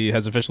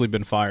officially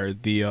been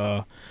fired.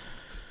 The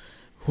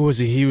who was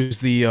he? He was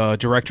the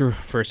director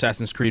for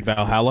Assassin's Creed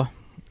Valhalla.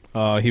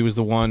 He was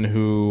the one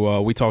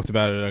who we talked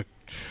about it.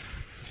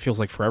 Feels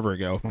like forever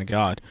ago. Oh my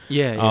God.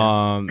 Yeah.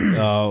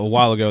 A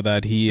while ago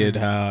that he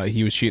had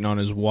he was cheating on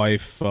his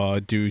wife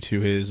due to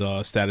his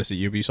status at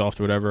Ubisoft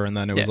or whatever, and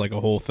then it was like a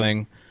whole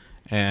thing,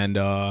 and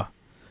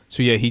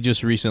so yeah, he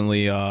just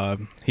recently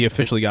he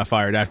officially got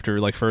fired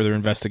after like further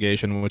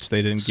investigation, which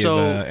they didn't give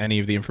any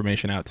of the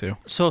information out to.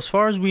 So as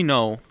far as we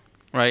know,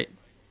 right,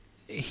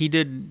 he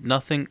did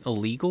nothing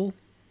illegal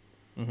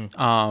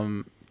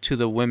to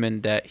the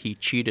women that he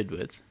cheated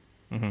with.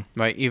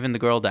 Right, even the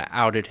girl that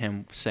outed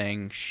him,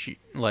 saying she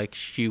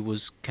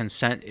was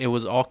it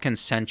was all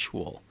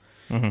consensual.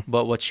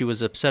 But what she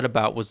was upset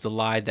about was the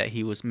lie that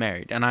he was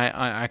married, and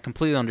I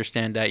completely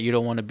understand that you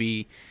don't want to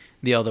be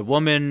the other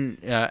woman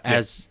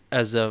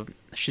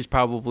she's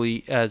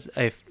probably as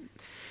a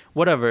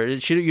whatever.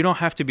 You don't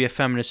have to be a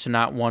feminist to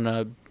not want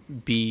to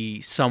be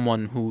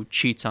someone who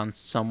cheats on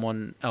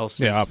someone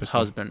else's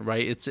husband,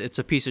 right? It's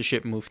a piece of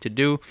shit move to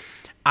do.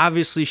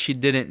 Obviously, she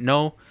didn't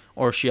know,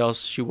 or she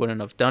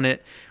wouldn't have done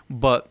it.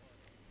 But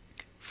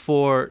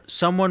for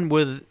someone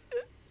with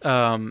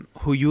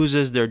who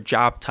uses their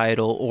job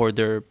title or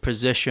their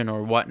position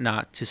or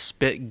whatnot to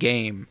spit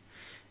game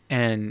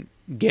and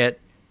get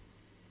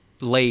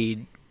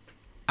laid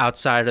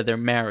outside of their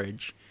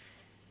marriage,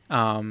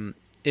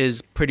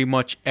 is pretty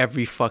much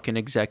every fucking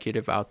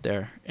executive out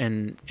there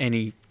in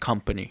any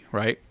company,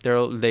 right?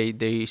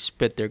 They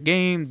spit their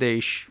game,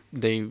 they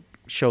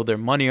show their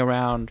money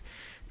around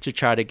to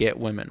try to get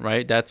women,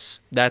 right? That's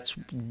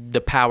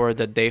the power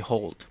that they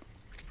hold.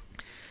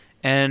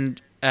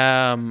 And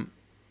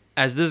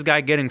as this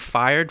guy getting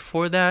fired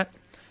for that,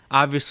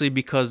 obviously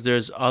because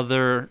there's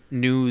other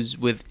news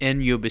within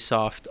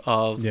Ubisoft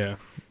of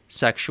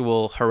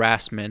sexual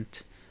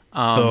harassment.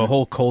 The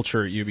whole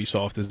culture at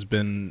Ubisoft has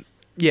been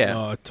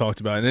talked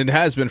about, and it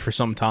has been for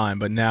some time,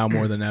 but now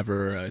more than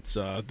ever, it's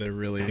they're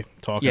really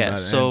talking about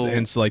it,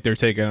 and it's like they're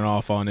taking it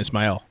off on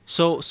Ismail.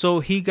 So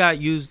he got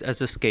used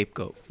as a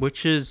scapegoat,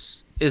 which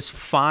is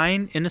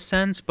fine in a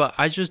sense, but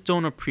I just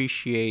don't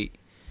appreciate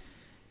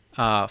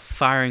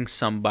firing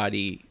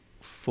somebody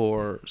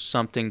for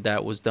something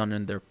that was done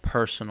in their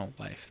personal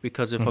life.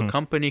 Because if a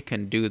company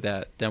can do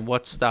that, then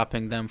what's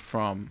stopping them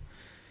from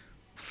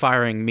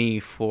firing me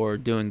for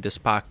doing this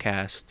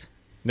podcast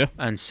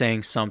and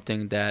saying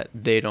something that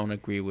they don't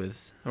agree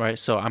with, right?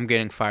 So I'm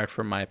getting fired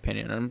for my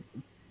opinion, and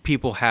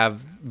people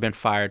have been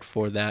fired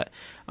for that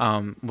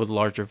with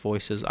larger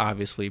voices,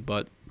 obviously,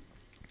 but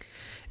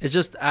it's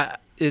just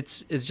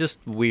it's just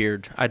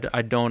weird.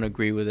 I don't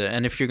agree with it,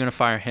 and if you're gonna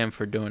fire him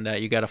for doing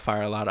that, you got to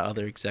fire a lot of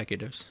other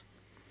executives.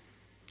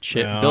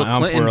 Shit, Bill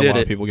Clinton did it. A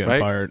lot of people getting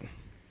fired.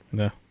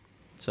 Yeah.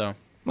 So.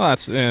 Well,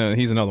 that's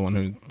he's another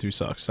one who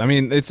sucks. I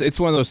mean, it's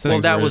one of those things.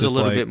 Well, that was a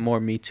little bit more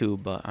Me Too,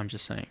 but I'm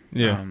just saying.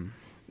 Yeah.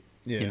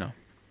 You know.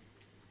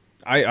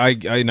 I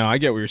know, I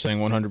get what you're saying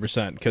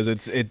 100%, because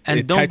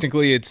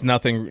technically it's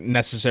nothing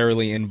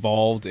necessarily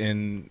involved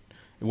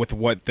with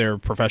what their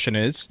profession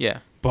is. Yeah.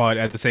 But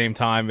at the same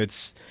time,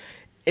 it's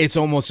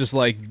almost just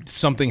like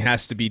something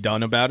has to be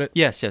done about it.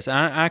 Yes.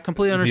 I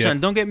completely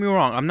understand. Don't get me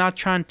wrong. I'm not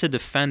trying to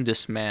defend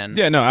this man.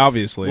 Yeah, no,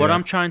 obviously. What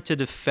I'm trying to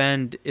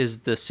defend is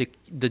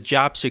the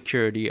job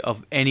security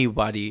of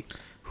anybody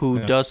who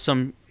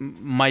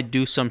might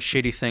do some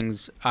shitty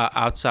things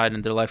outside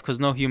in their life, because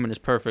no human is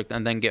perfect,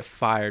 and then get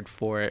fired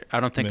for it.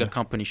 I don't think a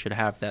company should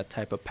have that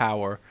type of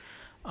power.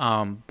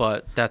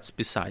 But that's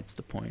besides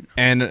the point.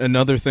 And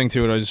another thing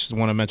to it I just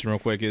want to mention real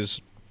quick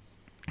is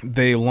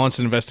they launched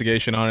an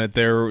investigation on it.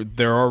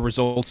 There are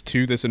results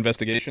to this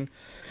investigation,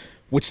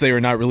 which they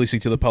are not releasing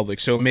to the public.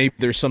 So maybe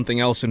there's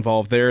something else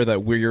involved there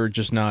that we're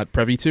just not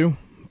privy to.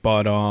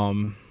 But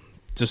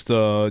just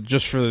for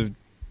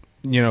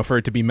for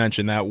it to be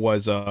mentioned,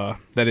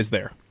 that is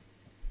there.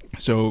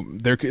 So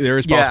there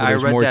is possible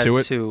there's more to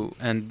it too,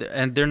 and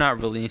they're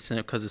not releasing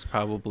it because it's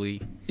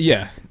probably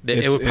it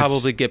would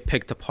probably get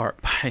picked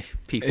apart by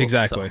people.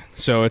 Exactly.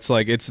 So it's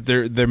like it's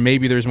there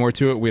maybe there's more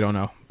to it. We don't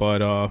know,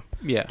 but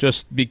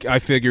I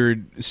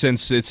figured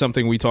since it's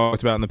something we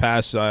talked about in the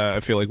past, I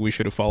feel like we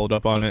should have followed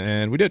up on it,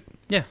 and we did.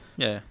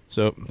 Yeah.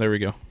 So there we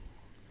go.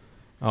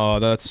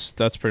 That's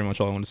pretty much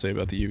all I want to say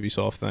about the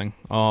Ubisoft thing.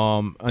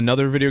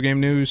 Another video game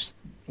news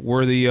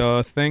worthy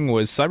thing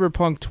was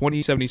Cyberpunk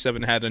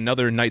 2077 had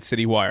another Night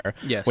City Wire,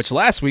 which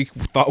last week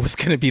we thought was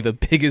going to be the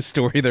biggest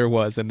story there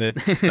was, and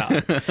it's not.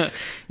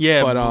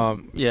 It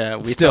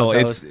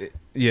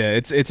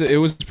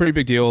was a pretty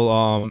big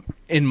deal.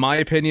 In my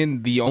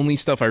opinion, the only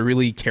stuff I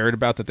really cared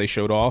about that they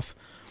showed off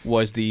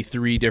was the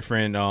 3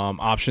 different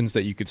options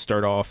that you could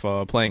start off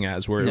playing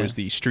as, where it was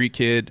the Street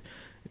Kid,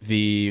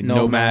 the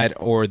Nomad,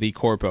 or the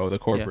Corpo, the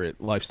corporate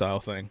lifestyle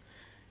thing.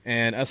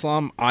 And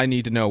Islam, I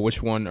need to know,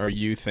 which one are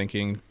you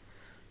thinking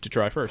to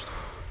try first?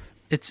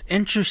 It's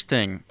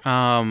interesting.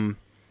 I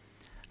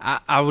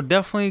would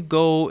definitely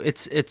go.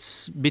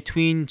 It's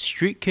between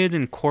Street Kid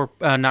and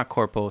not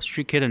Corpo,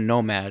 Street Kid and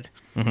Nomad.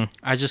 Mm-hmm.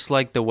 I just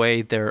like the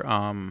way they're.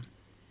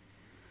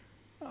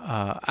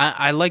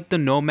 I like the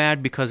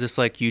Nomad because it's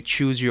like you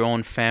choose your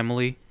own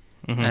family,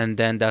 and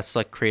then that's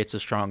like creates a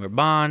stronger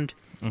bond.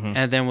 Mm-hmm.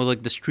 And then with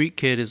like the Street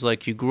Kid is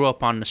like you grew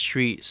up on the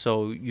street,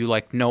 so you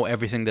like know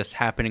everything that's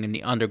happening in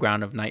the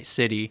underground of Night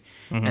City,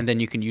 and then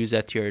you can use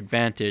that to your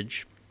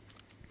advantage.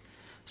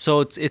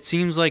 So it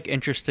seems like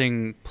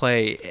interesting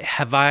play.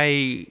 Have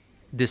I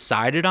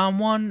decided on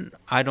one?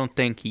 I don't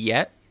think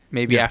yet.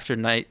 Maybe after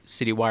Night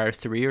City Wire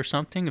 3 or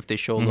something, if they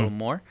show a little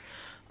more.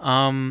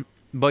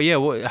 But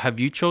yeah, have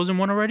you chosen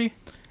one already?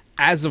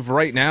 As of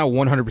right now,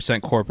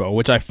 100% Corpo,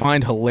 which I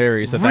find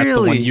hilarious that that's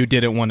the one you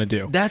didn't want to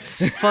do.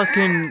 That's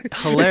fucking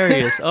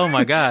hilarious. Oh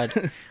my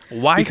god.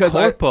 Why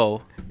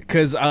Corpo?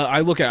 Because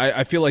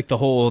I feel like the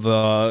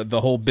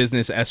whole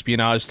business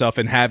espionage stuff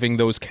and having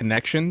those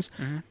connections,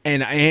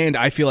 and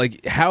I feel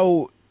like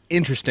how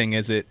interesting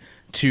is it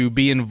to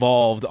be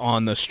involved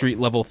on the street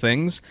level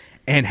things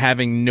and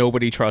having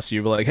nobody trust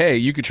you, but like, hey,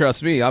 you could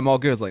trust me, I'm all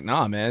good. It's like,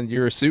 nah, man,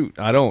 you're a suit,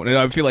 I don't. And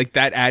I feel like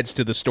that adds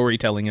to the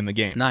storytelling in the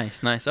game.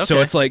 Nice. Okay.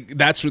 So it's like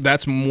that's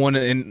one.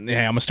 And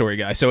hey, I'm a story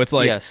guy, so it's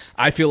like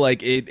I feel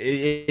like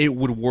it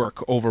would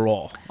work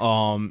overall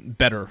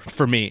better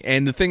for me.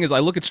 And the thing is, I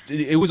look at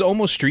it was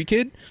almost Street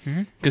Kid,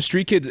 because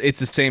Street Kid,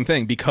 it's the same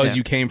thing, because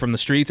you came from the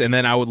streets, and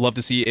then I would love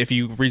to see if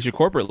you reach a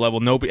corporate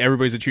level,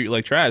 everybody's to treat you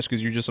like trash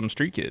because you're just some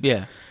street kid.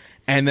 Yeah.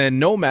 And then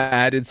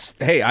Nomad, it's,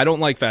 hey, I don't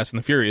like Fast and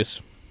the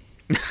Furious.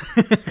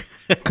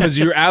 Because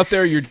you're out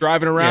there, you're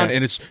driving around,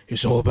 and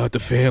it's all about the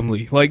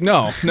family. Like,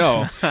 no.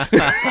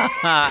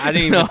 I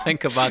didn't even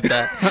think about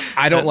that.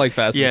 I don't like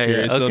Fast and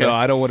Furious, so okay. no,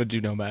 I don't want to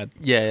do Nomad.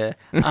 Yeah.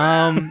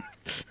 I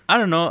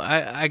don't know.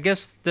 I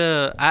guess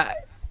the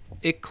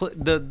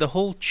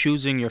whole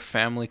choosing your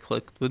family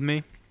clicked with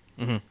me.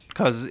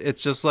 Because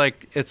it's just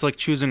like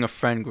choosing a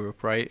friend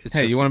group, right?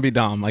 Hey, you want to be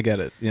Dom? I get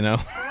it. No,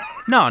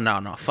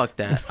 fuck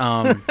that.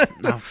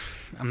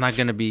 I'm not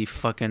gonna be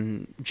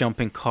fucking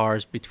jumping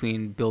cars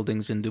between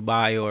buildings in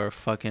Dubai or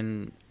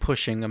fucking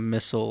pushing a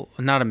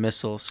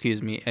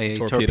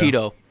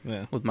torpedo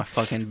with my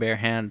fucking bare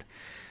hand.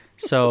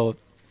 So,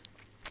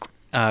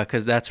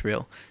 because that's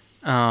real.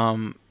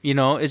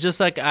 It's just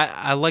like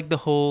I like the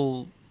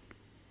whole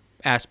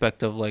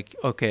aspect of like,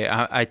 okay,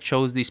 I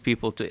chose these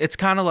people to. It's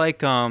kind of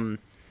like in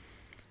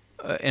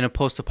a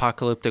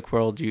post-apocalyptic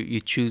world, you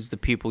choose the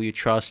people you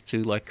trust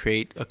to like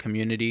create a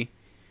community.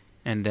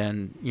 And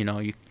then,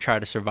 you try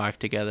to survive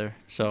together.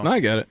 So I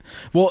get it.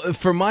 Well,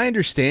 from my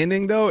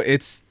understanding, though,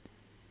 it's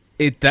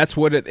weird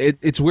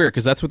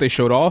because that's what they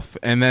showed off.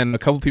 And then a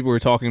couple people were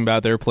talking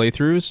about their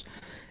playthroughs,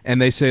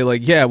 and they say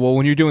like, yeah, well,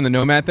 when you're doing the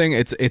Nomad thing,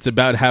 it's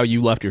about how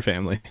you left your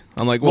family.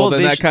 I'm like, well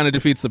then that kind of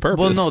defeats the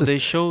purpose. Well, no, they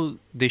show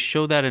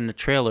that in the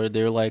trailer.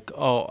 They're like,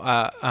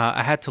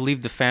 I had to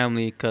leave the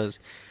family because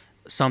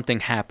something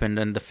happened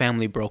and the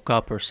family broke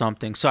up or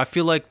something. So I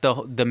feel like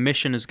the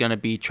mission is going to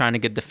be trying to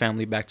get the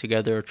family back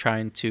together, or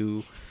trying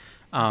to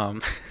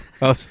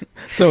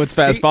so it's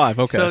Fast 5.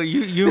 Okay, so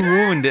you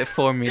ruined it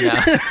for me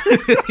now.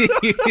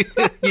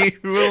 you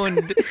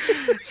ruined it.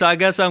 So I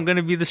guess I'm going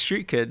to be the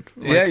Street Kid.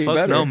 Like, you fuck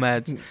better.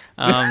 Nomads.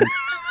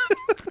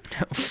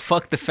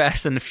 Fuck the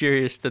Fast and the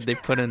Furious that they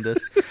put in this.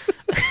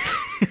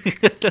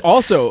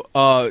 Also,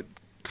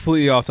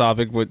 completely off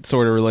topic but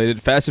sort of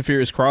related, Fast and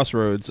Furious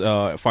Crossroads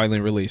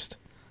finally released.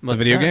 What's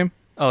the video that? game?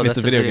 Oh, it's that's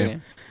a video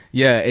game.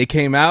 Yeah, it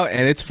came out,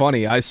 and it's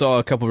funny. I saw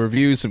a couple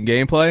reviews, some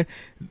gameplay.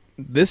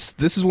 This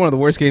is one of the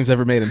worst games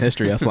ever made in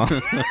history,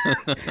 Aslan.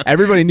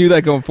 Everybody knew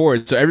that going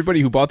forward, so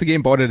everybody who bought the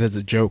game bought it as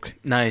a joke.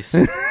 Nice.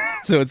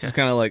 So it's just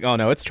kind of like, oh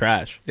no, it's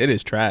trash. It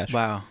is trash.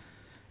 Wow.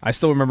 I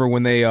still remember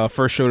when they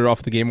first showed it off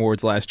at the Game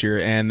Awards last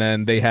year, and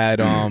then they had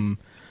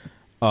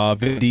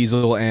Vin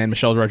Diesel and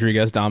Michelle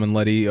Rodriguez, Dom and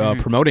Letty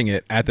promoting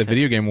it at the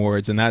Video Game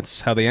Awards, and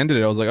that's how they ended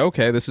it. I was like,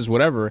 okay, this is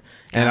whatever,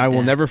 and I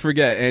will never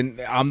forget.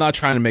 And I'm not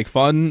trying to make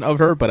fun of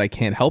her, but I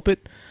can't help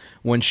it.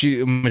 When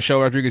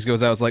Michelle Rodriguez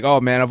goes out, I was like,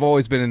 oh man, I've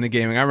always been into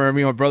gaming. I remember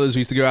me and my brothers, we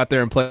used to go out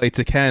there and play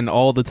Tekken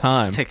all the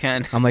time.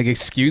 Tekken. I'm like,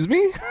 excuse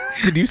me?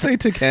 Did you say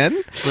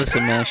Tekken?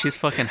 Listen, man, she's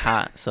fucking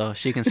hot, so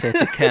she can say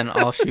Tekken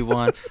all she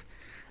wants.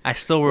 I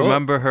still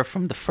remember her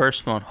from the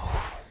first one.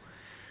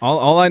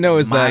 All I know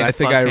is that I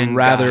think fucking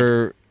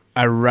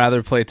I'd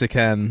rather play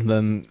Tekken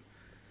than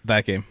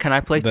that game. Can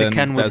I play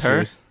Tekken with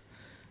her?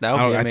 That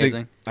would be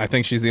amazing. I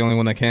think she's the only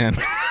one that can.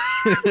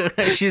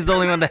 She's the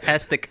only one that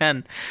has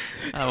Tekken.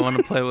 I want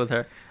to play with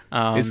her.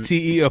 It's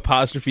TE''KEN.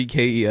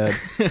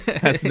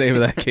 That's the name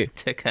of that game.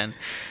 Tekken.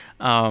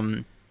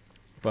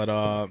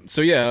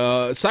 So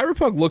yeah,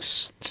 Cyberpunk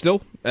looks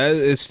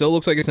it still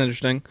looks like it's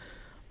interesting.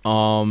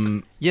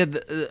 So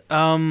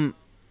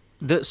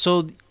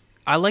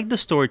I like the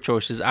story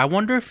choices. I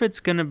wonder if it's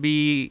gonna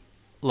be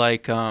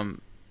like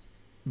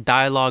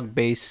dialogue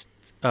based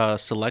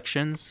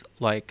selections,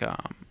 like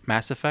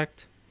Mass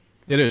Effect.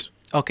 It is.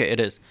 Okay, it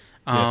is.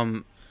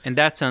 In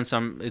that sense,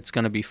 it's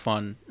gonna be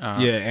fun.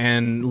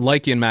 And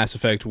like in Mass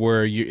Effect,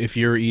 where if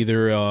you're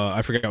either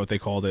I forget what they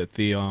called it,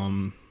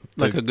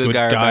 like a good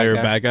guy or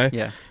bad guy.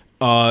 Yeah.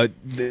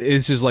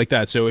 It's just like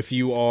that. So if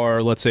you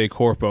are, let's say,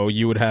 Corpo,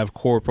 you would have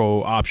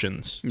Corpo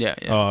options.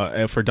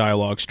 Yeah. For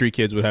dialogue, Street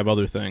Kids would have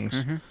other things.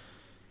 Mm-hmm.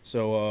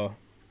 So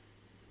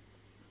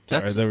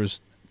that's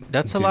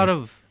a lot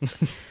of.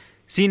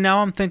 See,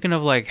 now I'm thinking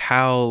of like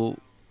how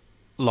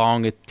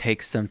long it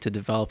takes them to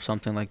develop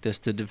something like this,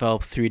 to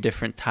develop 3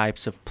 different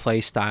types of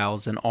play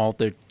styles and all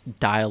their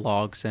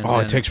dialogues, and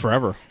it takes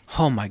forever.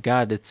 Oh my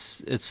god,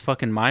 it's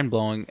fucking mind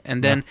blowing.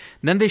 And then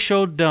they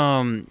showed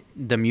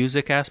the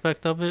music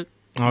aspect of it,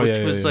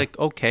 which was like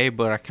okay,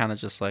 but I kind of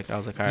just like, I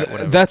was like, all right,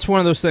 whatever. That's one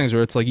of those things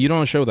where it's like, you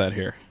don't show that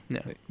here. Yeah.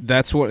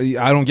 That's what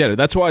I don't get it.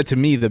 That's why, to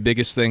me, the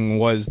biggest thing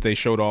was they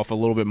showed off a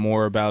little bit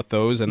more about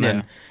those, and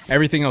then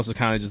everything else was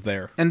kind of just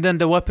there. And then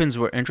the weapons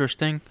were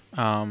interesting,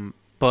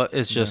 but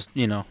it's just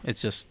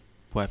it's just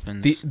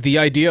weapons. The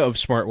idea of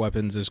smart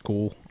weapons is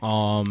cool.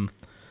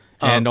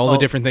 And all the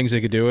different things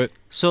they could do it.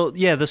 So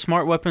yeah, the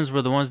smart weapons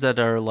were the ones that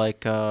are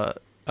like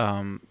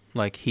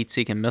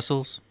heat-seeking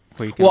missiles.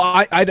 Where you can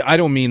I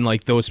don't mean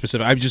like those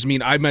specific.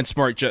 I meant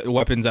smart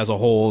weapons as a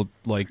whole,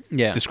 like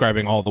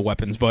describing all the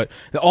weapons. But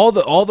all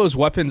those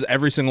weapons,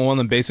 every single one of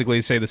them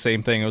basically say the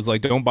same thing. It was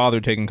like, don't bother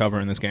taking cover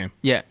in this game.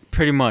 Yeah,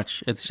 pretty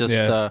much. It's just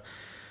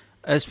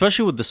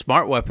especially with the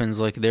smart weapons,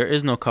 like there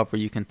is no cover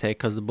you can take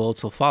because the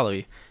bullets will follow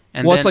you.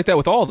 And it's like that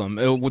with all of them.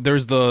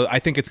 I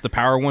think it's the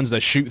power ones that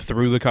shoot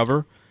through the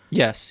cover.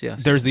 Yes.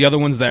 There's the other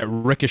ones that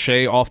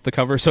ricochet off the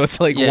cover, so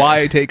it's like,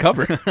 why take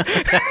cover?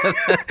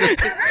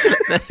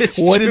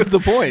 What is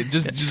the point?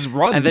 Just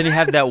run. And then you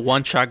have that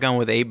one shotgun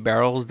with 8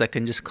 barrels that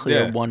can just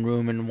clear one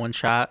room in one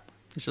shot.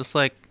 It's just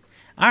like,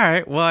 all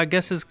right, well, I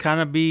guess it's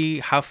kind of be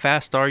how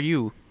fast are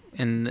you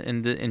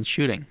in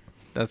shooting?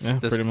 That's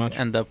pretty much.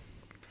 And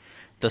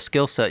the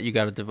skill set you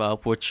got to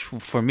develop, which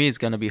for me is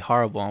going to be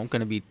horrible. I'm going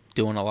to be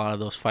doing a lot of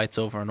those fights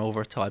over and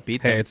over till I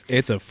beat them. Hey,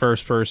 it's a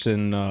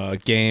first-person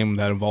game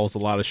that involves a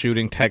lot of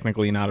shooting.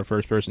 Technically, not a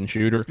first-person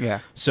shooter. Yeah.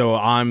 So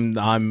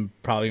I'm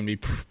probably gonna be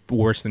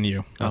worse than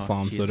you,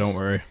 Aslam. So don't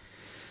worry.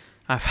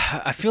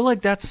 I feel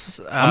like that's.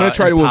 I'm gonna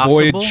try to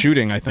avoid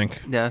shooting. I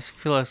think. Yeah, I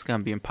feel like it's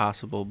gonna be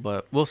impossible,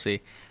 but we'll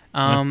see.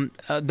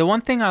 The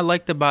one thing I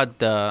liked about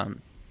the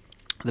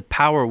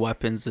power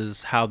weapons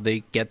is how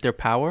they get their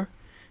power,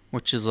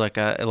 which is like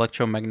a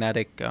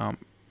electromagnetic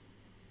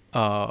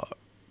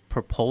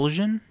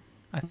propulsion,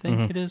 I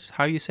think it is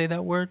how you say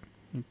that word.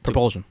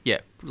 Propulsion.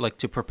 Like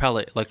to propel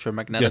it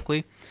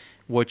electromagnetically,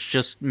 which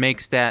just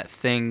makes that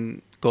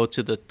thing go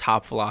to the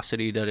top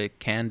velocity that it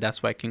can.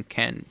 That's why it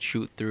can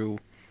shoot through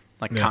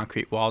like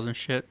concrete walls and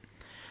shit.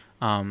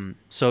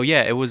 So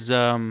yeah, it was.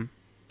 I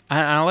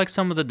like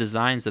some of the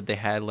designs that they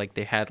had. Like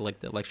they had like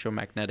the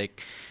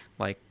electromagnetic,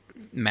 like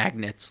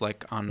magnets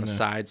like on the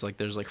sides. Like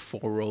there's like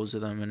 4 rows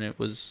of them, and it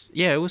was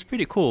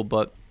pretty cool.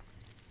 But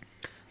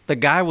the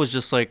guy was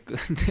just like,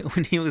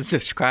 when he was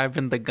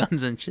describing the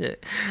guns and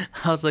shit,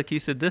 I was like, you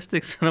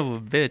sadistic son of a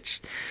bitch.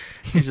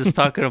 He's just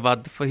talking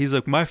about he's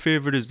like, my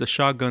favorite is the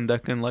shotgun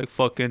that can like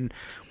fucking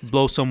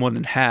blow someone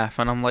in half.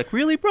 And I'm like,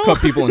 really, bro?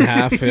 Cut people in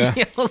half, yeah.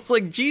 I was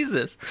like,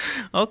 Jesus.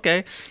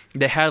 Okay.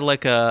 They had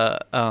like a,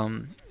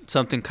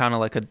 something kind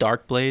of like a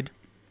dark blade.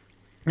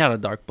 Not a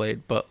dark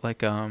blade, but like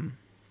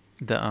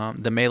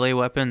the melee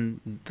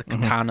weapon, the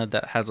katana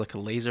that has like a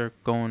laser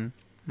going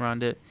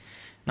around it.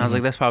 And I was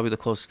like, that's probably the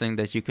closest thing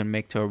that you can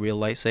make to a real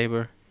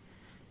lightsaber.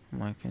 I'm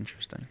like,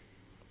 interesting.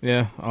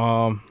 Yeah.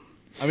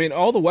 I mean,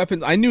 all the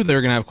weapons, I knew they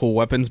were going to have cool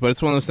weapons, but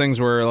it's one of those things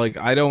where, like,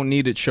 I don't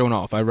need it shown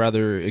off. I'd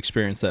rather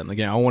experience that in the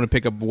game. I want to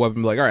pick up a weapon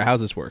and be like, all right,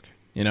 how's this work?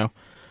 You know?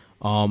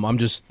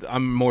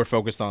 I'm more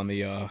focused on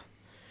the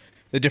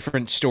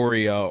different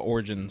story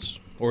origin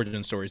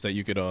stories that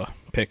you could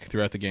pick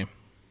throughout the game.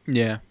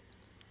 Yeah.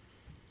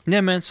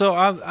 Yeah, man. So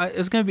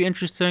it's going to be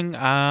interesting.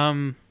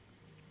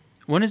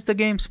 When is the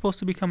game supposed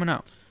to be coming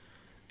out?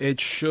 It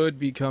should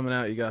be coming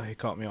out. You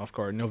caught me off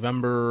guard.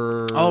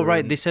 November. Oh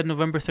right, they said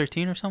November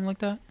 13 or something like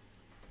that.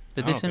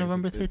 Did I they don't say think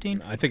November it's-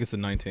 13? I think it's the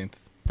 19th.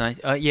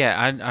 Yeah,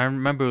 I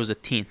remember it was a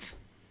 10th.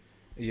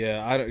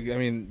 Yeah, I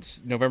mean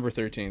November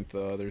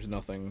 13th. There's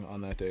nothing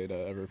on that day to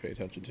ever pay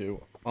attention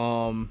to.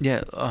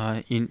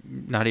 Yeah,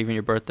 not even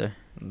your birthday.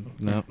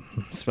 No,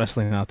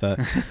 especially not that.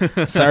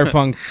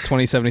 Cyberpunk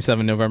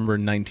 2077, November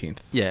 19th.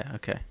 Yeah,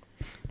 okay.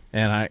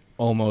 And I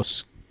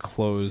almost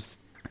closed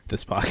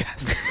this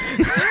podcast.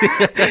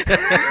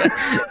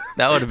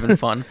 That would have been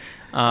fun.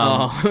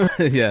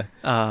 Yeah.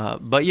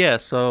 But yeah,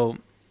 so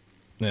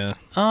Yeah.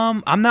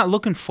 I'm not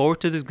looking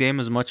forward to this game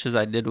as much as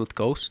I did with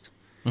Ghost,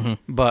 Mm-hmm.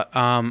 but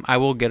I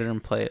will get it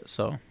and play it.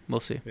 So we'll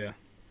see. Yeah.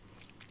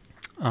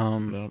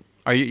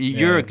 Are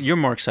Yeah. you're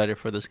more excited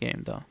for this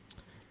game though?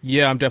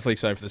 Yeah, I'm definitely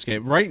excited for this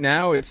game. Right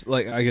now, it's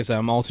like I guess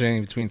I'm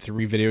alternating between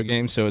 3 video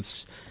games, so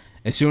it's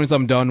as soon as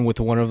I'm done with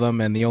one of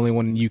them, and the only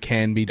one you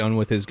can be done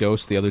with is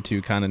Ghost. The other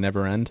 2 kind of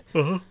never end.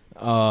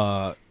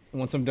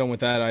 Once I'm done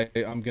with that,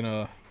 I'm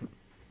gonna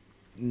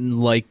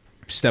like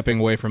stepping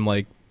away from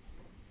like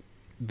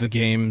the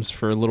games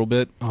for a little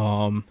bit.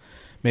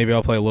 Maybe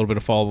I'll play a little bit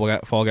of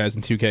Fall Guys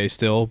and 2K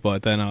still,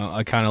 but then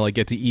I kind of like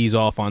get to ease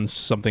off on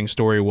something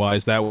story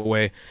wise. That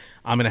way,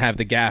 I'm gonna have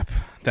the gap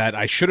that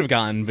I should have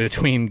gotten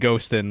between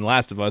Ghost and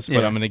Last of Us, but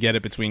Yeah. I'm gonna get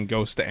it between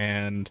Ghost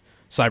and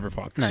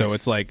Cyberpunk. Nice. So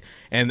it's like,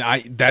 and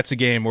that's a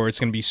game where it's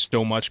gonna be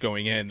so much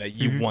going in that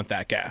you want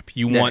that gap.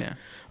 You Yeah, want, yeah.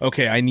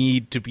 okay, I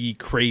need to be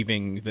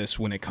craving this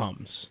when it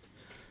comes.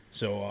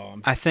 So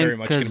I think very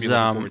much gonna be 'cause,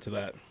 looking forward to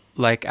that.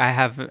 Like I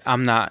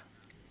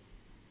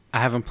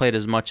haven't played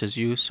as much as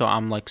you, so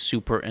I'm like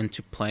super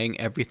into playing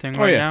everything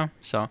right yeah. now.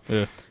 So,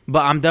 Yeah.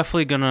 but I'm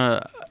definitely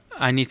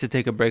I need to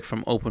take a break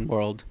from open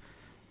world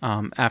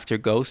after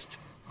Ghost.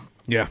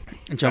 Yeah,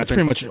 And that's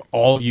pretty much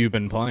all you've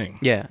been playing.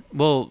 Yeah.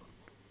 Well,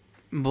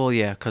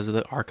 yeah, because of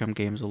the Arkham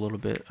games a little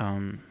bit,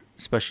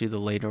 especially the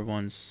later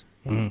ones.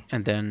 Mhm.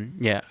 And then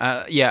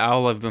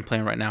all I've been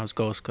playing right now is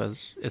Ghost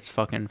because it's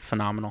fucking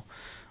phenomenal.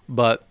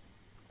 But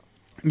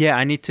yeah,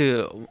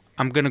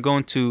 I'm gonna go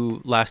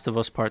into Last of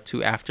Us Part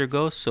 2 after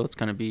Ghost, so it's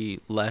gonna be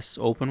less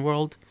open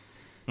world.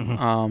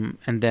 Mhm.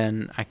 And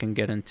then I can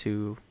get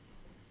into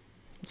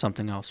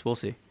something else. We'll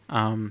see.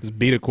 Just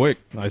beat it quick.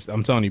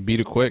 I'm telling you, beat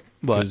it quick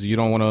What? because you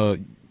don't want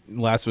to.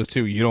 Last of Us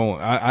 2. You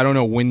don't. I don't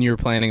know when you're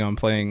planning on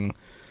playing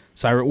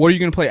Cyber. What are you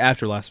going to play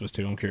after Last of Us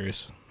 2? I'm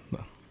curious.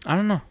 I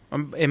don't know.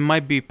 It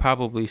might be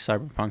probably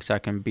Cyberpunk, so I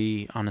can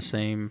be on the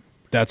same.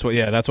 That's what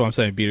I'm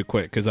saying. Beat it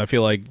quick because I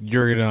feel like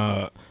you're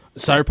gonna.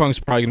 Cyberpunk's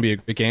probably gonna be a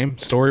good game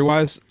story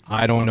wise.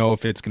 I don't know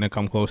if it's gonna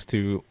come close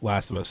to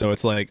Last of Us. So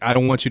it's like I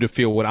don't want you to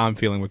feel what I'm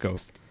feeling with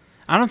Ghost.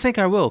 I don't think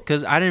I will,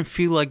 because I didn't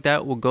feel like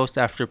that with Ghost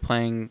after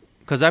playing.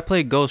 Because I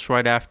played Ghost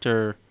right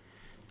after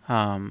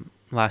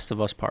Last of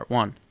Us Part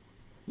 1.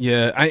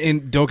 Yeah,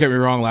 and don't get me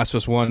wrong. Last of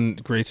Us 1,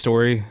 great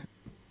story.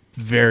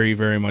 Very,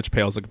 very much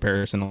pales in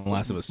comparison to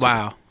Last of Us 2.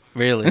 Wow,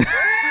 really?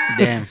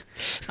 Damn.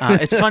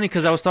 It's funny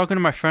because I was talking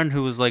to my friend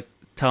who was like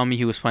telling me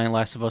he was playing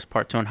Last of Us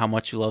Part 2 and how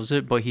much he loves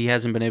it, but he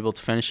hasn't been able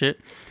to finish it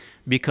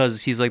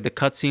because he's like the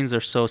cutscenes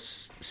are so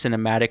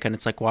cinematic and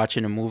it's like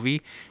watching a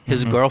movie.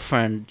 His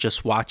girlfriend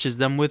just watches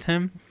them with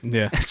him.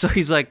 Yeah. So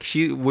he's like,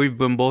 we've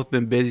both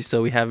been busy,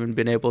 so we haven't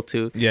been able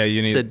to Yeah,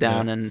 you need sit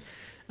down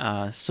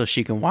and so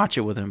she can watch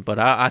it with him. But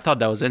I thought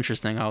that was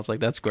interesting. I was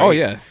like, that's great. Oh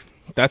yeah,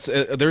 that's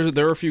there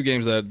are a few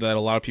games that a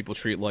lot of people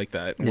treat like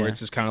that, where Yeah. it's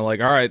just kind of like,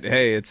 all right,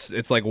 hey,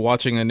 it's like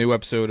watching a new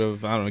episode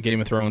of I don't know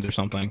Game of Thrones or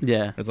something.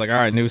 Yeah. It's like, all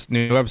right, new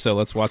episode,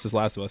 let's watch this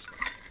Last of Us.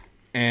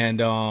 And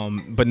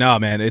but no,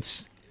 man,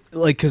 it's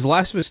like because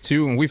Last of Us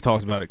 2, and we've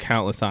talked about it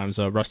countless times,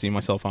 Rusty and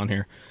myself on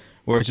here,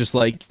 where it's just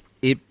like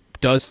it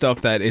does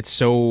stuff that it's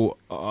so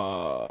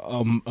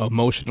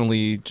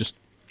emotionally just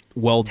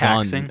well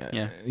Taxing,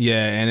 done.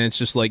 Yeah, and it's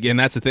just like, and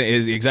that's the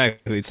thing,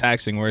 exactly, it's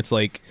taxing, where it's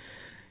like,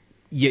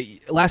 yeah,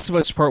 Last of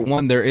Us Part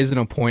 1, there isn't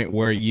a point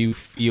where you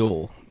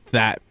feel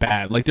that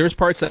bad. Like, there's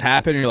parts that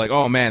happen, and you're like,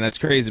 oh man, that's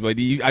crazy, but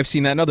I've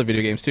seen that in other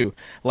video games too.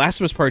 Last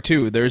of Us Part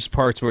 2, there's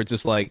parts where it's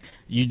just like,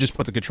 you just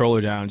put the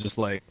controller down, just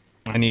like,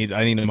 I need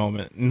a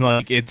moment. And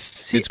like,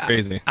 it's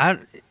crazy.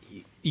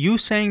 You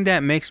saying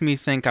that makes me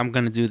think I'm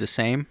gonna do the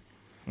same,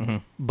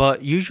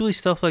 but usually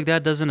stuff like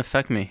that doesn't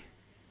affect me.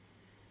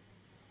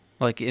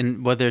 Like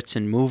whether it's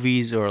in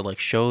movies or like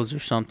shows or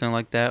something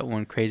like that,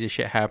 when crazy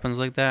shit happens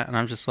like that, and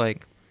I'm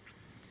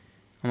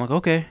like,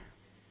 okay.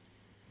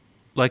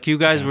 Like you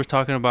guys were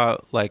talking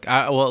about, like,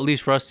 at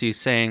least Rusty's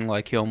saying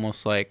like he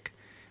almost like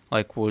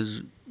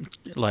was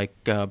like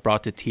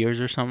brought to tears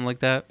or something like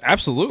that.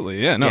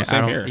 Absolutely, yeah, no,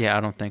 same here. Yeah, I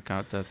don't think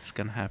that's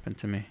gonna happen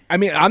to me. I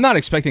mean, I'm not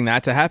expecting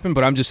that to happen,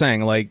 but I'm just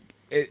saying, like,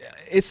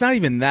 it's not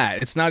even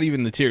that. It's not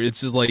even the tear.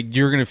 It's just like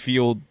you're gonna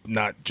feel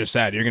not just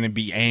sad. You're gonna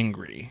be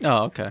angry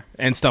Oh, okay.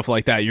 and stuff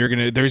like that.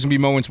 There's gonna be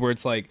moments where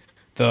it's like,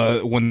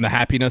 when the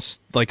happiness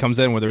like comes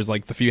in, where there's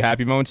like the few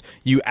happy moments,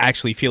 you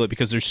actually feel it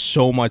because there's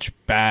so much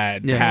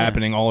bad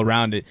happening all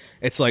around it.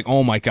 It's like,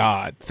 oh my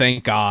god,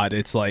 thank God.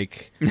 It's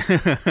like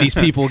these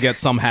people get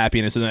some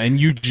happiness, and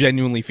you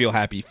genuinely feel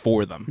happy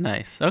for them.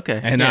 Nice. Okay.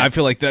 And I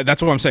feel like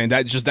that's what I'm saying.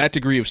 That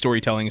degree of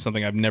storytelling is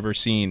something I've never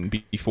seen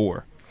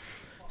before.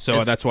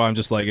 So that's why I'm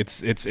just like,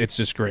 it's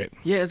just great.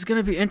 Yeah, it's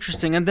gonna be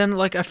interesting. And then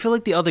like I feel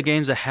like the other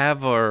games I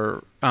have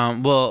are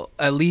well,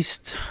 at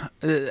least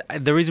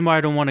the reason why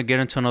I don't want to get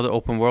into another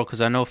open world, because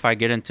I know if I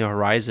get into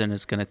Horizon,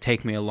 it's gonna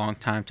take me a long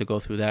time to go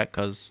through that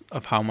because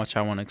of how much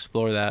I want to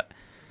explore that.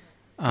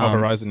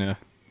 Horizon, yeah.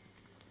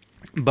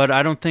 But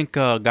I don't think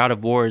God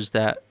of War is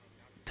that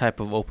type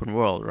of open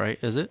world, right?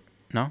 Is it?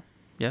 No?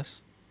 Yes?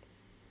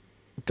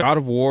 God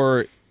of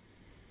War,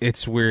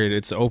 it's weird.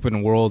 It's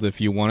open world if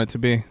you want it to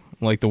be.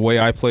 Like the way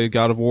I played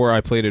God of War,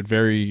 I played it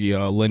very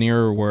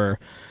linear where,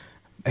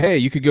 hey,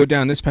 you could go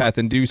down this path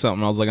and do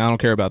something. I was like, I don't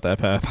care about that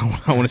path.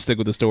 I want to stick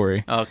with the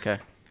story. Okay.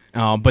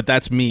 But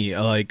that's me.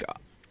 Like,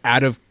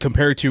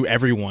 compared to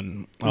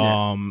everyone,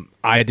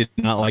 I did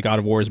not like God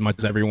of War as much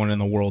as everyone in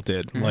the world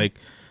did. Mm-hmm. Like,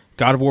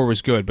 God of War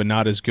was good, but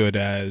not as good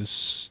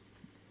as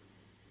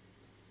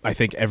I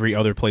think every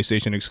other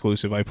PlayStation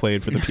exclusive I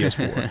played for the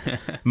PS4.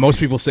 Most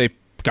people say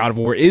God of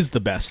War is the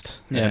best,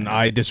 and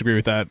I disagree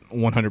with that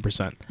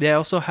 100%. They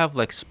also have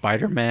like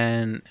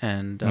Spider-Man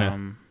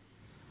and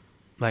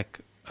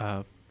like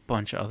a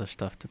bunch of other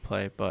stuff to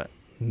play, but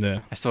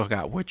I still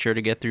got Witcher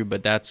to get through,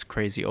 but that's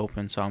crazy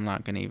open, so I'm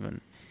not gonna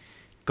even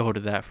go to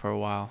that for a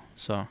while.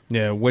 So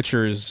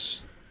Witcher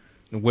is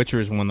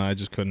one that I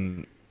just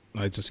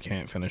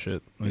can't finish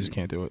it. I just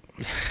can't do it.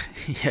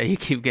 Yeah, you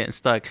keep getting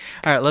stuck.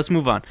 All right, let's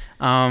move on.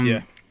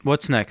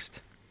 What's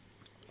next?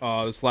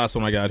 This last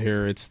one I got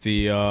here, it's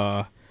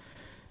the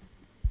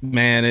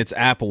it's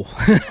Apple.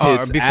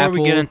 Before Apple.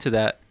 We get into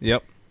that,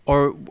 yep.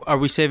 Or are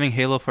we saving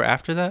Halo for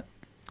after that?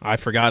 I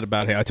forgot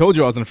about Halo. I told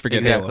you I was going to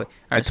forget Halo. Right,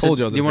 I told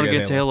you I was going to forget Halo. Do you want to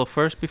get into Halo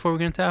first before we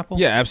get into Apple?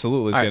 Yeah,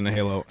 absolutely. Let's get into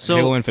Halo. So,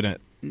 Halo Infinite.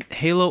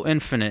 Halo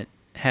Infinite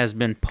has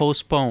been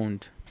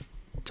postponed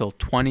till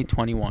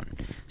 2021.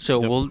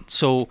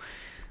 So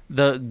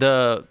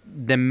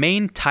the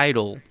main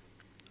title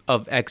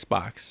of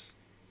Xbox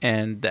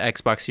and the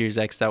Xbox Series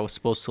X that was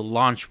supposed to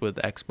launch with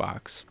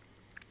Xbox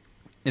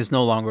is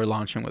no longer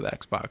launching with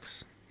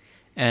Xbox,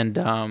 and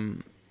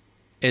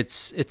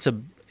it's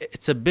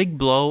a big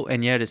blow,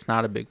 and yet it's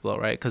not a big blow,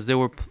 right? Because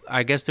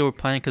I guess they were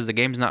planning, because the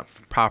game's not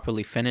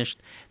properly finished.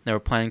 They were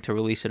planning to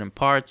release it in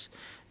parts,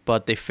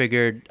 but they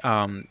figured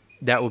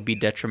that would be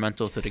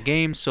detrimental to the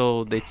game,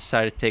 so they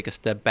decided to take a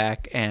step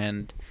back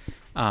and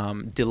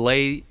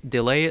delay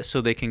it so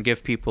they can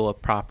give people a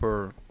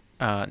proper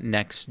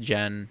next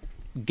gen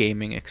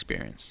gaming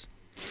experience.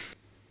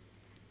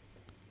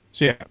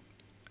 So yeah,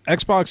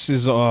 Xbox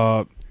is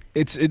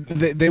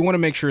they want to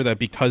make sure that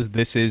because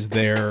this is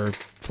their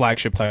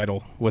flagship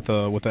title with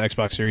the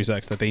Xbox Series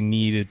X, that they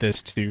needed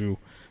this to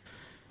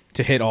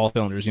hit all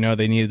cylinders. You know,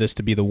 they needed this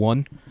to be the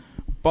one.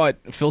 But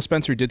Phil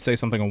Spencer did say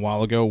something a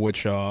while ago,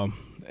 which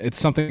it's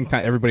something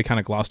everybody kind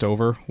of glossed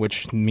over,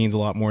 which means a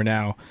lot more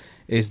now,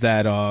 is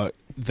that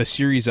the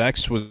Series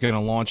X was going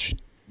to launch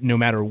no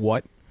matter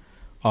what.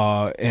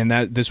 And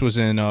that this was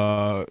in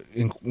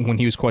when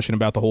he was questioned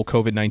about the whole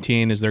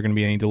COVID-19, is there going to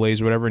be any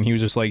delays or whatever, and he was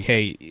just like,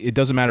 hey, it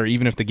doesn't matter,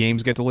 even if the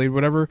games get delayed or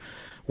whatever,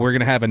 we're going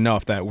to have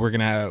enough that we're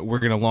going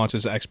to launch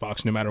this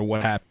Xbox no matter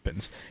what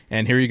happens.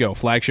 And here you go,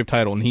 flagship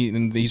title, and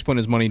he's putting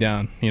his money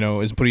down, you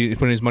know, is putting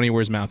his money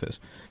where his mouth is.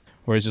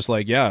 Where it's just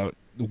like, yeah,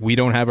 we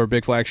don't have our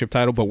big flagship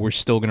title, but we're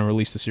still going to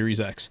release the Series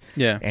X.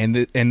 Yeah.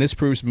 And this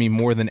proves to me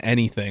more than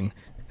anything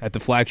that the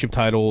flagship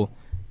title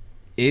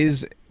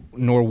is,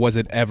 nor was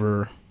it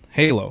ever,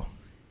 Halo.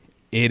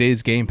 It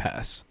is Game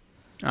Pass.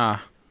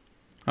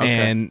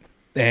 Okay.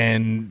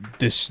 And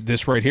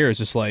this right here is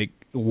just like,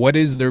 what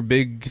is their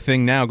big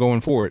thing now going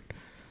forward?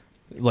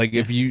 Like,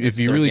 if you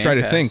really try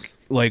to think,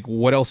 like,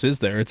 what else is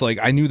there? It's like,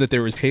 I knew that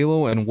there was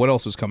Halo, and what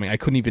else was coming? I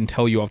couldn't even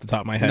tell you off the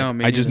top of my head. No,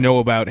 me I just neither. know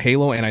about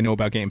Halo, and I know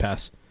about Game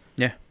Pass.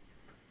 Yeah.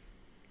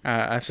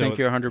 I think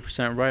you're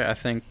 100% right. I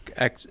think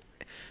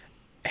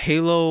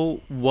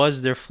Halo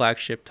was their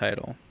flagship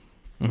title.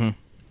 Mm-hmm.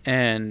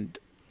 And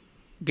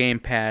Game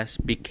Pass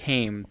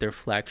became their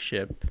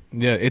flagship.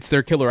 Yeah, it's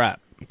their killer app,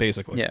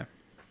 basically. Yeah.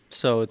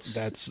 So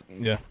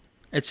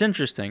it's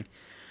interesting.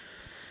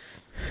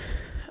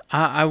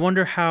 I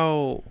wonder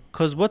how,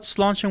 because what's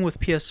launching with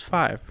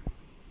PS5?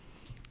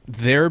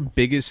 Their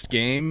biggest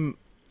game,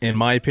 in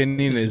my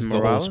opinion, is the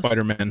whole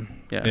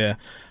Spider-Man. Yeah.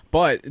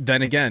 But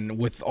then again,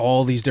 with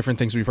all these different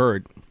things we've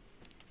heard,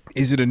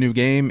 is it a new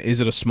game? Is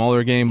it a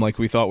smaller game like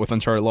we thought with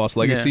Uncharted Lost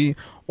Legacy? Yeah.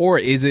 Or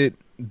is it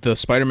the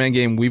Spider-Man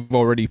game we've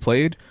already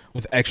played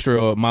with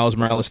extra Miles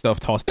Morales stuff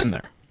tossed in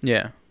there?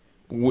 Yeah.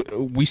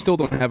 We still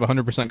don't have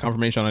 100%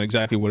 confirmation on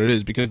exactly what it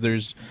is, because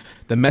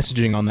the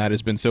messaging on that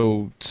has been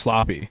so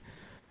sloppy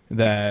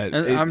that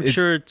I'm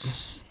sure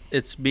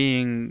it's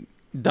being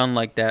done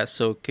like that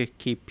so it could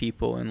keep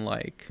people in,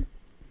 like,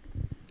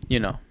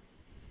 you know,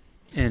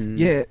 in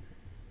yeah.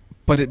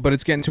 But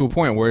it's getting to a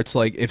point where it's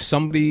like, if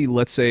somebody,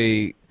 let's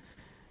say,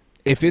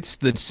 if it's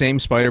the same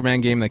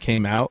Spider-Man game that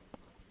came out,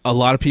 a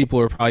lot of people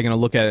are probably going to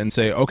look at it and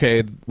say,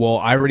 okay, well,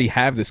 I already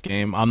have this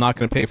game. I'm not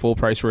going to pay full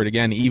price for it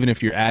again, even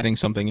if you're adding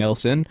something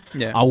else in.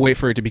 Yeah. I'll wait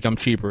for it to become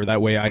cheaper.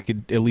 That way I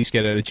could at least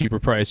get it at a cheaper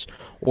price.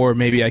 Or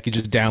maybe I could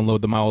just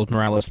download the Miles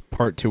Morales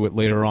part to it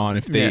later on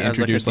if they Yeah, as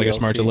introduce like like a a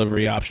smart DLC.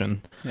 delivery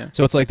option. Yeah.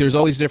 So it's like there's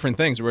all these different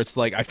things where it's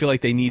like I feel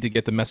like they need to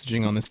get the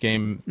messaging on this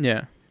game,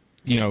 Yeah.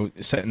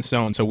 set in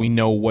stone so we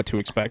know what to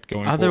expect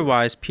going forward.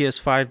 Otherwise,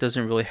 PS5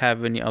 doesn't really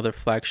have any other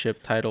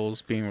flagship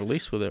titles being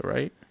released with it,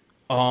 right?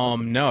 No,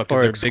 Or because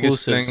their biggest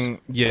exclusives.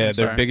 thing, I'm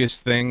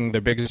sorry.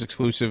 their biggest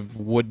exclusive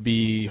would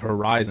be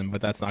Horizon,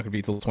 but that's not going to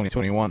be till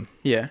 2021.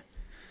 Yeah.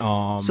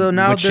 So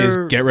now which is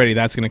they're- get ready,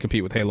 that's going to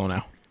compete with Halo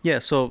now. Yeah.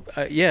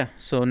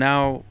 So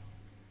now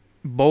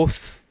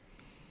both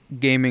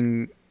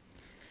gaming.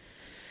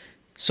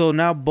 So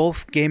now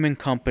both gaming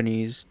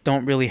companies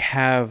don't really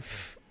have,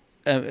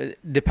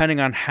 depending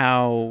on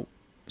how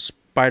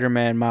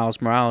Spider-Man Miles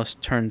Morales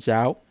turns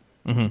out.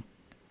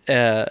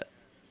 Mm-hmm.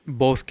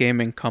 Both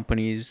gaming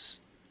companies'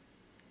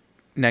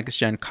 next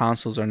gen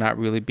consoles are not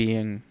really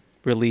being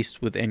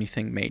released with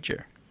anything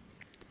major.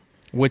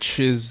 Which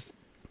is,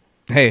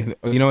 hey,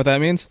 you know what that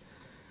means?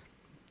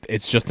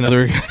 It's just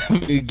another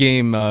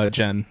game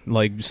gen,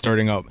 like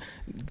starting up.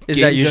 Is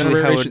Game that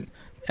usually how it generation-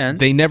 ends?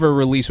 They never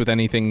release with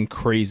anything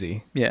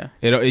crazy. Yeah.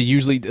 It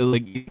usually,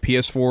 like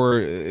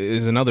PS4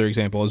 is another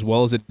example. As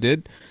well as it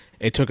did,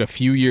 it took a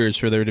few years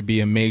for there to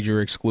be a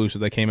major exclusive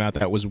that came out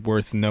that was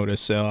worth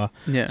notice.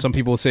 Yeah. Some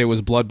people say it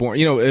was Bloodborne.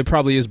 It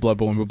probably is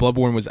Bloodborne, but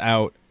Bloodborne was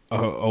out,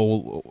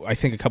 I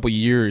think, a couple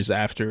years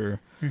after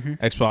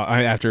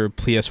after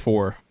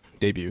PS4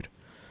 debuted.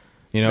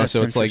 That's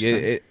So it's like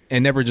interesting. it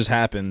never just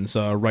happens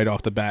right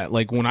off the bat.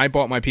 Like when I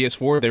bought my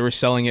PS4, they were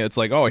selling it. It's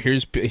like, oh,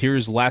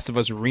 here's Last of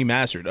Us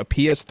remastered, a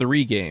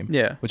PS3 game,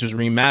 Yeah. which was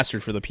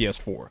remastered for the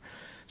PS4.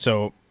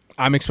 So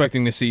I'm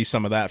expecting to see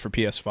some of that for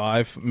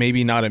PS5.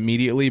 Maybe not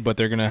immediately, but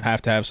they're gonna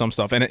have to have some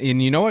stuff. And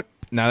you know what?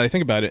 Now that I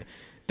think about it,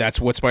 that's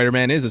what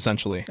Spider-Man is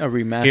essentially. A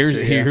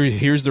remaster.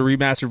 Here's the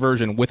remastered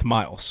version with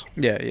Miles.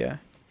 Yeah.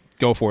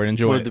 Go for it,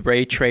 enjoy With it.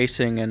 ray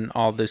tracing and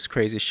all this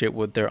crazy shit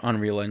with their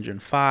Unreal Engine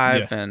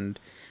 5 Yeah. and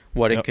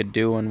what Yep. it could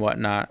do and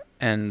whatnot.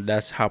 And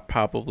that's how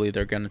probably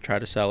they're going to try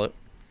to sell it.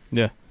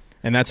 Yeah,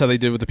 and that's how they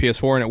did with the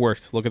PS4, and it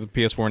worked. Look at the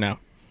PS4 now.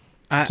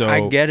 I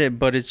So- get it,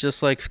 but it's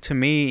just like, to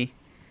me,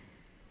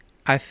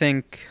 I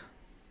think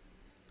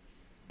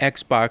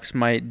Xbox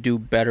might do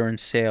better in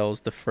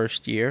sales the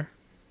first year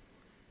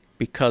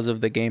because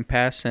of the Game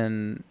Pass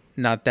and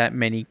not that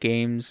many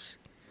games.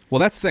 Well,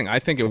 that's the thing. I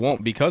think it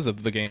won't because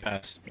of the Game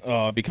Pass.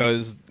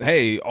 Because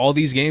hey, all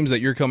these games that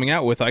you're coming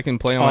out with, I can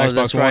play on Xbox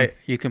That's One. right.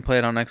 You can play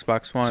it on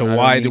Xbox One. So I don't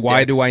why need do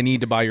Dex. I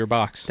need to buy your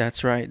box?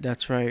 That's right.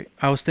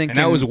 I was thinking.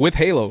 And that was with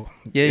Halo.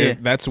 Yeah.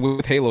 That's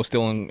with Halo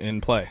still in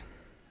play.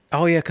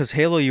 Oh yeah, because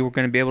Halo, you were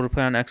going to be able to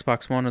play on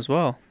Xbox One as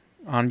well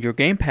on your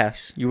Game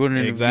Pass. You wouldn't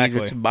even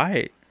Exactly. need to buy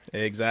it.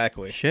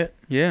 Exactly. Shit.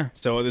 Yeah.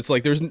 So it's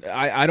like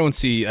I don't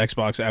see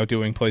Xbox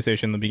outdoing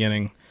PlayStation in the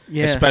beginning,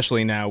 Yeah.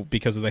 especially now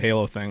because of the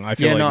Halo thing. I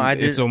feel Yeah, like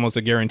no, it's almost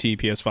a guarantee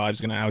PS5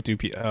 is going to outdo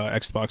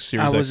Xbox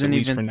Series I X at wasn't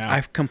least even. for now. I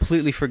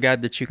completely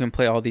forgot that you can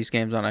play all these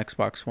games on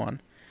Xbox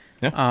One.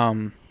 Yeah.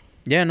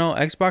 Yeah. No,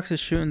 Xbox is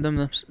shooting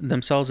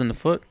themselves in the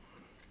foot.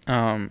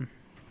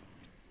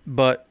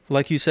 But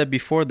like you said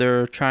before,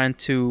 they're trying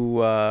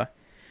to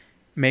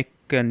make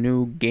a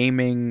new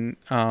gaming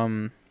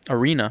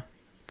arena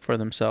for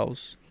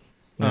themselves.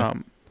 Yeah.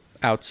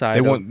 Outside.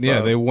 They want,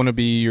 of, they want to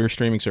be your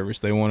streaming service.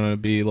 They want to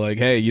be like,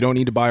 hey, you don't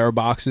need to buy our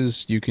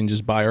boxes. You can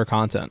just buy our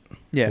content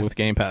Yeah. with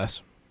Game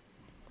Pass.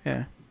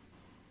 Yeah.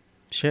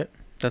 Shit.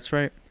 That's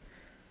right.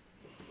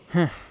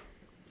 Huh.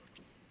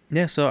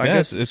 Yeah, so I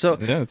guess so.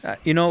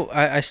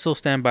 I still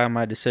stand by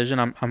my decision.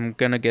 I'm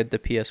gonna get the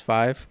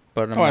PS5,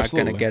 but I'm not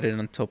absolutely. gonna get it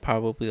until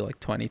probably like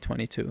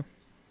 2022.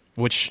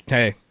 Which,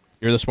 hey,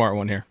 you're the smart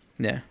one here.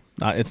 Yeah.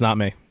 It's not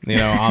me.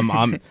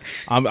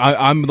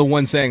 I'm the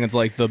one saying it's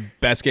like the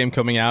best game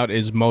coming out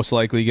is most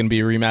likely going to be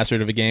a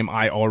remastered of a game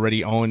I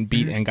already own,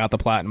 beat, and got the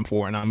platinum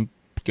for, and I'm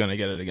gonna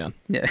get it again.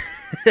 Yeah.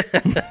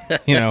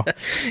 Yeah.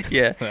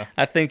 Yeah.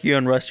 I think you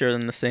and Rusty are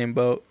in the same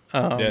boat.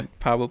 Yeah.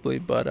 Probably,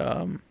 but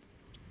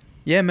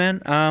yeah,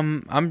 man.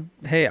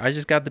 I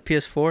just got the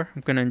PS4.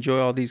 I'm gonna enjoy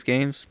all these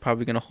games.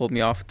 Probably gonna hold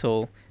me off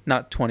till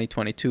not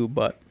 2022,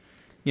 but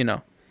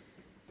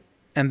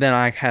and then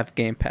I have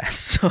Game Pass,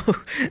 so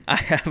I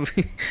have.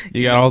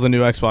 You got all the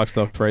new Xbox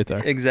stuff right there.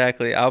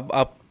 Exactly.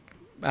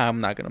 I'm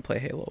not gonna play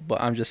Halo,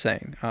 but I'm just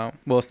saying.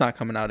 Well, it's not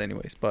coming out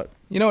anyways. But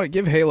You know what?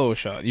 Give Halo a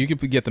shot. You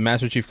could get the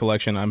Master Chief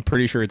Collection. I'm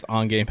pretty sure it's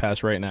on Game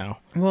Pass right now.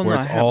 Well, where no,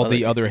 it's I have all other-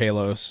 the other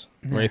Halos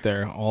right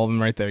there. All of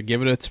them right there.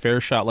 Give it its fair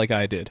shot like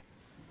I did.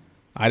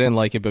 I didn't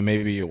like it, but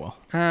maybe you will.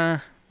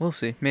 we'll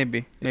see.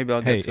 Maybe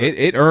I'll Hey, get to it.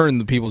 it earned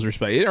the people's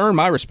respect. It earned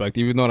my respect,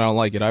 even though I don't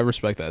like it. I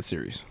respect that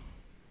series.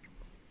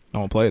 I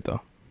won't play it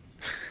though.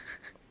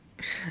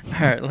 All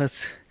right,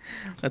 let's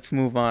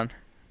move on.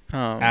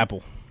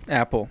 Apple.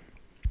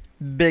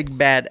 Big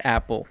bad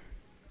Apple.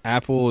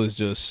 Apple is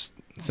just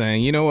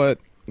saying, you know what,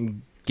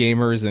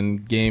 gamers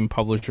and game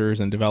publishers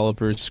and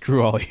developers,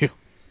 screw all you.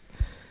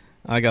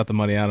 I got the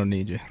money. I don't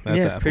need you. That's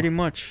yeah, Apple. pretty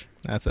much.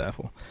 That's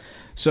Apple.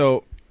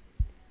 So,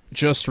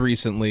 just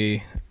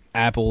recently,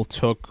 Apple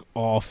took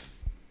off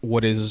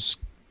what is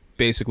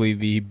basically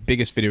the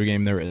biggest video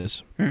game there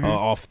is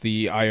off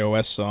the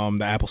iOS,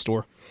 the Apple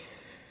Store.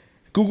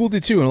 Google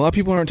did too, and a lot of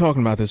people aren't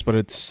talking about this, but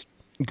it's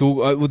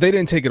Google. Well, they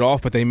didn't take it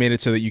off, but they made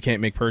it so that you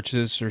can't make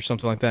purchases or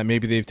something like that.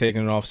 Maybe they've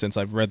taken it off since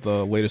I've read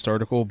the latest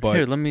article, but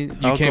Here, you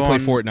you can't play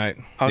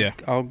Fortnite.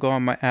 I'll go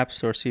on my App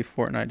Store, see if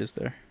Fortnite is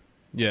there.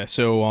 Yeah,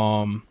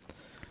 so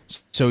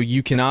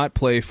you cannot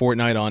play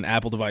Fortnite on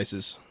Apple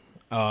devices.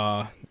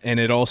 And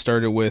it all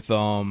started with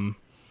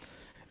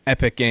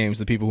Epic Games,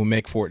 the people who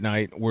make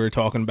Fortnite, were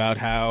talking about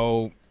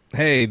how,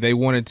 hey, they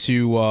wanted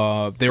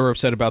to, they were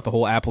upset about the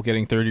whole Apple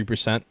getting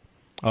 30%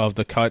 of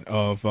the cut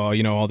of,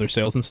 all their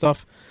sales and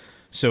stuff.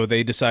 So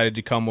they decided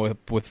to come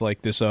with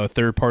like this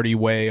third-party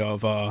way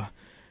of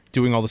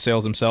doing all the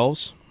sales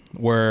themselves,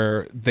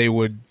 where they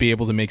would be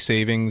able to make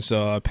savings,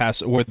 or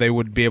they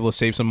would be able to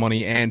save some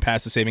money and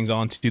pass the savings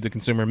on to the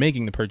consumer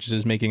making the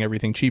purchases, making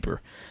everything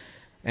cheaper.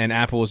 And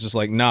Apple was just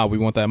like, nah, we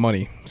want that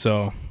money.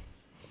 So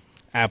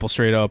Apple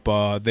straight up,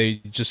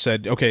 they just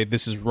said, okay,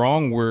 this is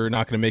wrong. We're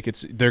not going to make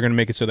it. They're going to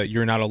make it so that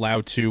you're not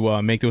allowed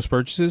to make those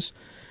purchases.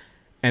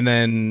 And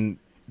then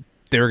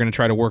they were going to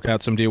try to work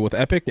out some deal with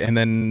Epic. And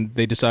then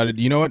they decided,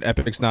 you know what?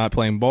 Epic's not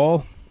playing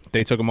ball.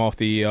 They took them off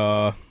the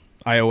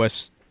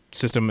iOS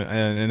system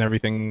and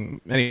everything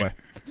anyway.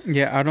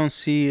 Yeah, I don't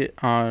see it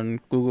on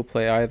Google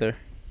Play either.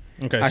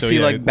 Okay, I so see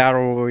yeah, like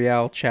Battle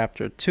Royale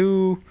Chapter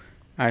 2.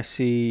 I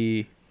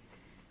see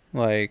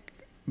like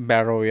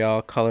Battle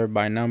Royale color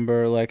by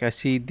number. Like I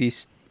see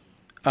these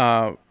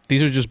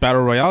these are just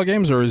Battle Royale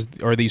games, or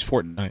are these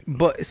Fortnite?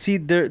 but see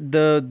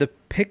the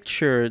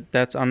picture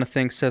that's on the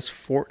thing says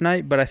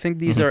Fortnite, but I think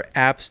these are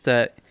apps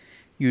that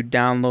you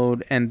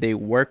download and they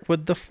work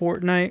with the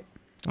Fortnite.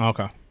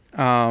 Okay.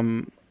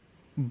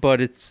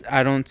 But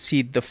I don't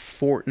see the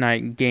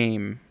Fortnite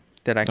game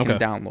that I can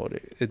download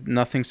it.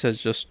 Nothing says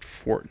just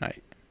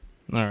Fortnite.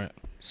 All right.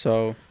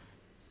 So,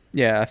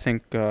 yeah, I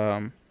think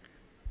Google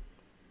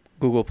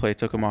Play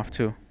took them off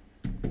too.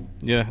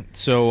 Yeah.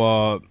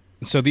 So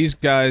these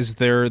guys,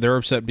 they're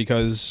upset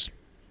because,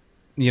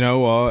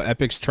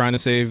 Epic's trying to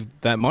save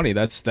that money.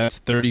 That's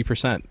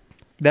 30%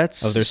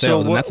 That's of their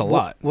sales, and that's a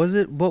lot.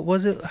 What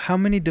was it? How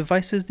many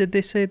devices did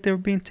they say they were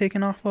being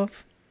taken off of?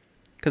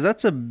 Because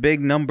that's a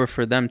big number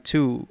for them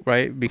too,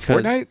 right?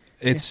 Because Fortnite,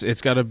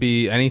 it's got to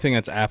be anything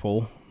that's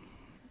Apple.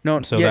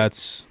 No, so yeah,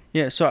 that's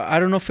So I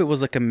don't know if it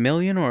was like 1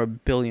 million or 1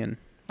 billion.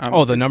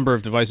 The number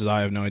of devices, I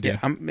have no idea.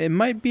 Yeah, it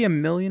might be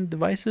 1 million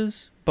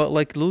devices, but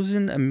like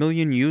losing 1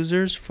 million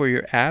users for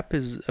your app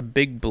is a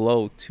big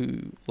blow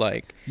to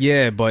like.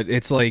 Yeah, but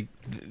it's like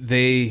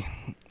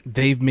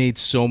they've made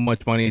so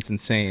much money, it's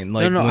insane.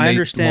 Like, no, when I they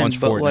understand,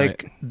 launched but Fortnite,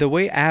 like the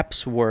way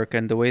apps work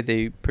and the way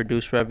they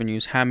produce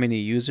revenues, how many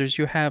users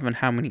you have and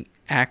how many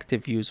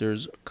active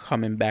users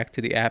coming back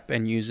to the app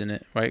and using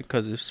it, right?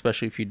 Because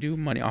especially if you do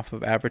money off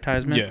of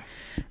advertisement. Yeah.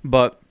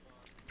 But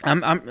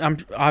I'm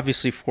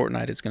obviously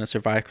Fortnite is going to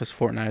survive because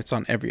Fortnite's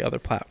on every other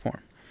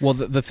platform. Well,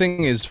 the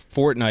thing is,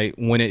 Fortnite,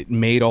 when it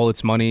made all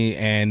its money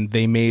and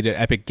they made an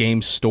Epic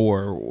Games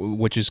Store,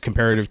 which is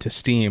comparative to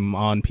Steam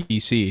on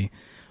PC,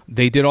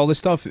 they did all this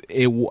stuff.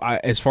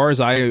 As far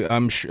as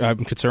I'm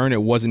concerned,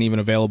 it wasn't even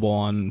available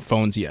on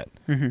phones yet.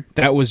 Mm-hmm.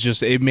 That was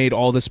just, it made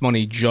all this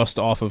money just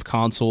off of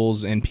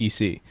consoles and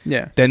PC.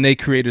 Yeah. Then they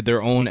created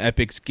their own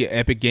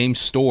Epic Games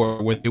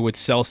Store where they would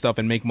sell stuff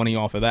and make money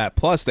off of that.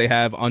 Plus, they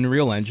have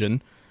Unreal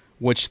Engine,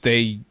 which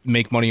they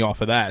make money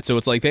off of that. So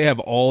it's like they have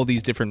all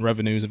these different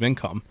revenues of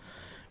income,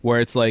 where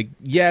it's like,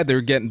 yeah,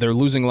 they're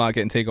losing a lot,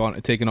 getting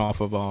taken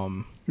off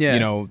of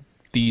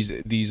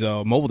these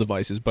mobile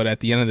devices, but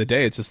at the end of the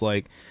day, it's just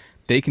like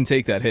they can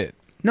take that hit.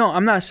 No,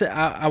 I'm not saying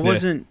I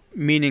wasn't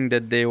meaning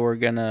that they were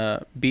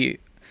gonna be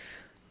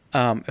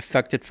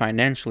affected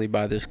financially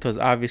by this, because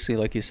obviously,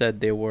 like you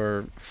said, they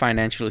were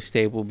financially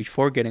stable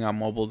before getting on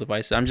mobile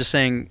devices. I'm just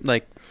saying,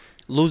 like,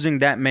 losing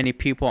that many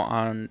people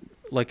on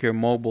like your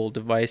mobile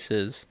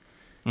devices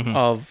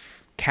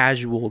of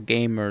casual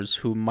gamers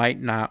who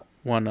might not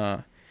want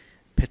to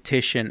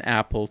petition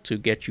Apple to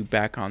get you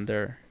back on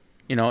their,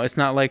 it's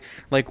not like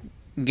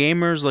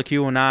gamers like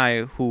you and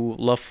I who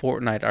love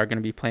Fortnite are going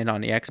to be playing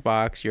on the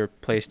Xbox, your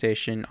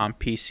PlayStation, on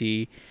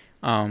PC,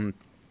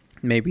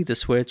 maybe the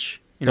Switch.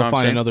 They'll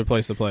find another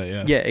place to play,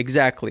 yeah. Yeah,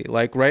 exactly.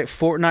 Like, right,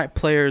 Fortnite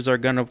players are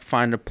going to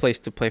find a place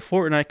to play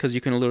Fortnite because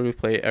you can literally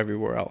play it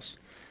everywhere else.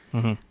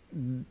 Mm-hmm.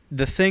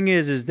 The thing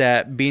is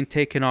that being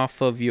taken off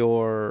of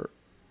your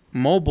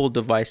mobile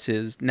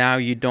devices, now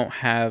you don't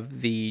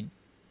have the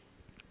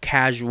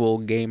casual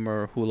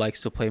gamer who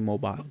likes to play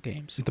mobile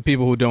games. The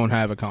people who don't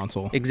have a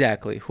console.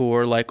 Exactly. Who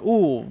are like,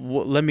 ooh,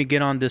 let me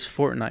get on this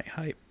Fortnite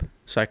hype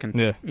so I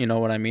can, you know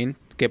what I mean?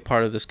 Get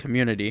part of this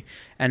community.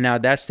 And now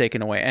that's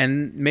taken away.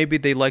 And maybe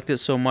they liked it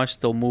so much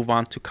they'll move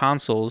on to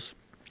consoles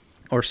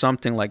or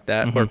something like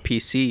that, or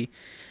PC.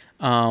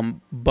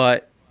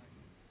 But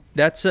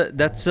that's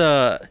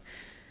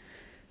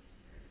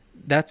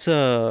that's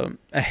a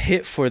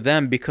hit for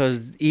them,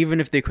 because even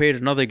if they create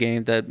another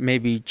game that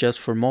maybe just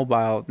for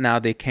mobile, now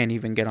they can't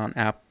even get on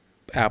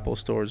Apple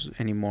stores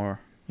anymore,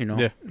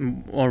 Yeah.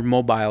 or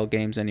mobile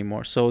games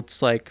anymore. So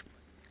it's like,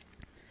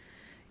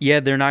 yeah,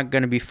 they're not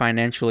going to be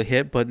financially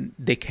hit, but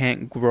they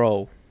can't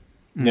grow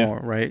more,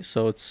 right?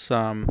 So it's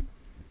an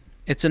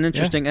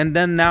interesting. And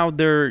then now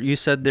you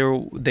said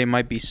they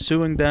might be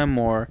suing them,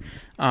 or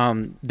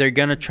they're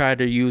gonna try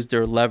to use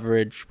their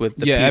leverage with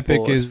the people.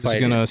 Epic is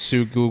fighting. gonna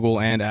sue Google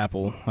and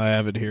Apple. I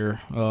have it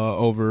here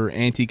over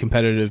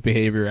anti-competitive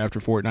behavior after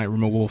Fortnite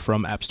removal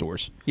from app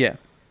stores. Yeah.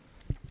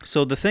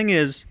 So the thing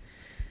is,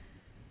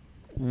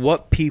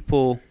 what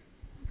people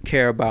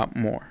care about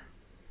more,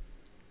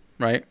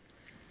 right?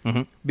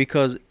 Mm-hmm.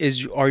 Because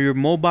are your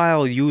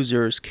mobile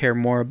users care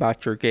more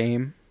about your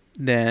game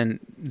than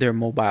their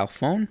mobile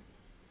phone?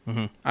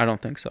 Mm-hmm. I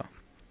don't think so.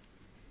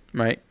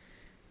 Right?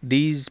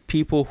 These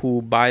people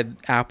who buy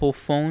Apple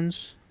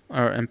phones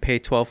and pay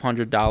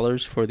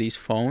 $1,200 for these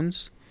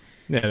phones.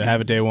 Yeah, to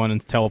have a day one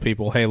and tell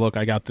people, hey, look,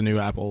 I got the new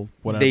Apple,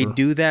 whatever. They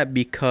do that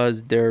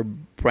because they're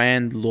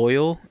brand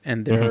loyal,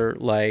 and they're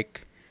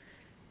like,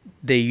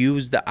 they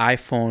use the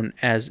iPhone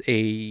as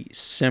a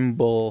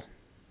symbol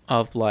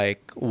of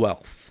like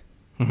wealth,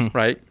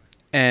 right?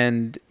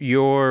 And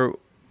your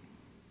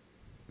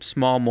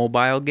small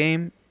mobile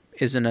game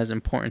isn't as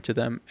important to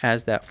them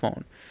as that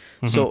phone.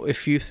 So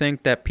if you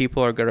think that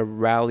people are going to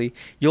rally,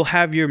 you'll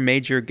have your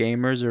major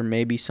gamers or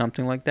maybe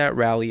something like that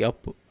rally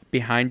up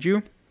behind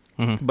you,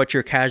 but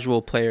your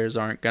casual players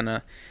aren't going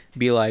to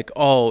be like,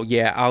 oh,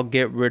 yeah, I'll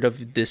get rid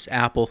of this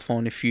Apple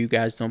phone if you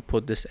guys don't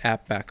put this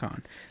app back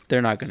on.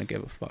 They're not going to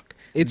give a fuck.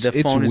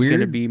 The phone is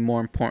going to be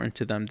more important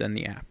to them than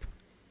the app.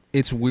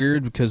 It's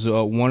weird because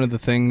one of the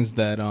things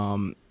that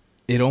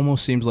it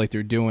almost seems like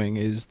they're doing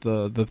is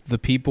the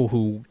people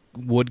who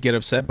would get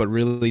upset but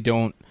really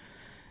don't.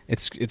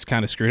 It's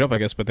kind of screwed up, I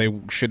guess, but they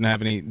shouldn't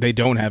have any. They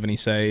don't have any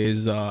say.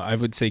 Is I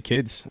would say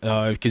kids,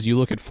 because you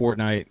look at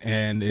Fortnite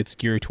and it's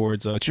geared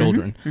towards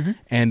children,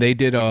 and they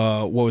did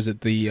what was it,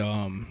 the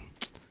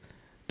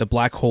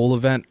black hole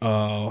event?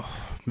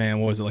 Man,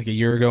 what was it, like a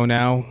year ago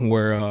now,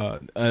 where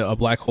a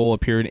black hole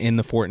appeared in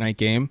the Fortnite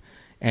game,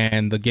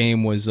 and the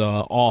game was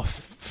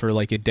off for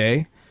like a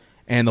day.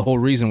 And the whole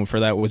reason for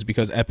that was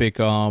because Epic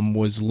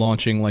was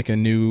launching like a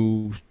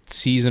new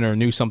season or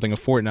new something of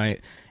Fortnite,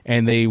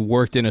 and they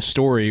worked in a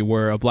story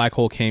where a black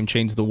hole came,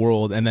 changed the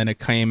world, and then it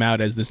came out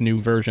as this new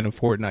version of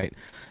Fortnite.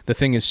 The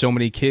thing is, so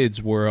many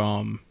kids were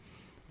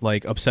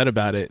like upset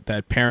about it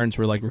that parents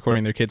were like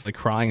recording their kids like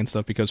crying and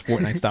stuff because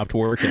Fortnite stopped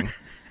working.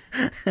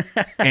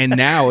 And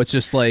now it's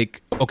just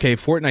like, okay,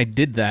 Fortnite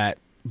did that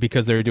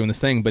because they were doing this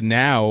thing, but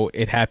now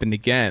it happened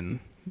again.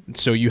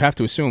 So you have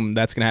to assume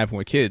that's going to happen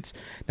with kids.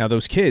 Now,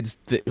 those kids,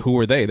 who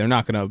are they? They're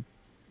not going to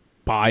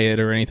buy it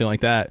or anything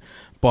like that.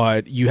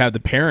 But you have the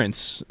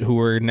parents who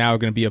are now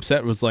going to be upset.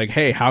 It was like,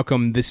 hey, how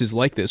come this is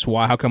like this?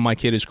 Why? How come my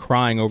kid is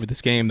crying over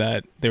this game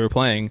that they were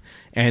playing?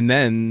 And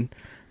then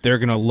they're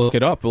going to look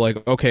it up.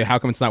 Like, okay, how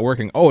come it's not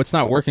working? Oh, it's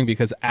not working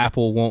because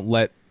Apple won't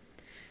let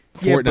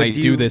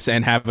Fortnite do this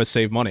and have us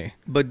save money.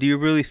 But do you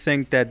really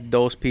think that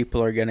those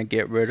people are going to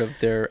get rid of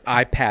their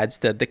iPads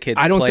that the kids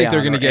I don't play think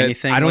they're on going to or get.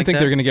 anything I don't like think that?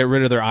 they're going to get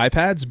rid of their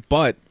iPads.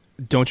 But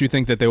don't you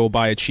think that they will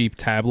buy a cheap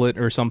tablet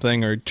or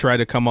something, or try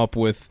to come up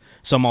with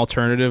some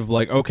alternative?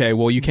 Like, okay,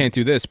 well, you can't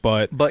do this,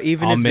 but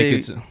even I'll if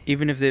make they, it.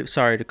 even if they,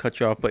 sorry to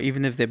cut you off, but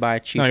even if they buy a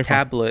cheap No, you're fine.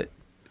 tablet,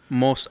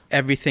 most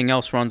everything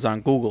else runs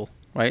on Google,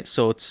 right?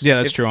 So it's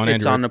That's true on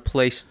it's Android. on the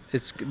Play.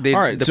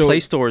 The so- Play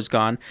Store is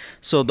gone.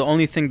 So the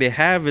only thing they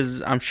have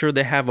is, I'm sure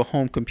they have a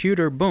home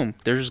computer. Boom,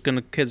 they're just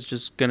gonna kids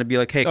just gonna be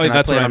like, hey, can I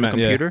that's play what it I on the meant,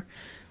 yeah. computer?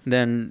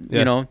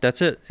 Then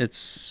that's it.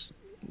 It's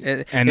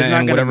not then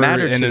gonna whatever-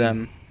 matter and to then-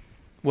 them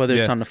whether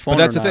it's Yeah. on the phone. But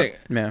that's or the not. thing.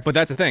 Yeah. But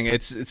that's the thing.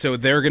 It's so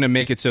they're going to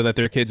make it so that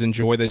their kids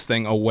enjoy this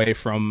thing away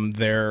from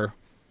their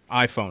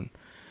iPhone.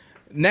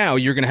 Now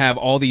you're going to have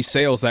all these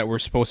sales that were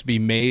supposed to be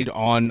made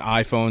on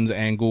iPhones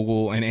and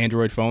Google and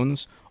Android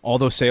phones. All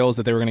those sales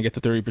that they were going to get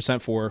the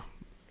 30% for,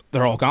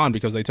 they're all gone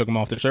because they took them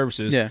off their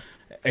services. Yeah.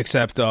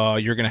 Except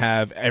you're going to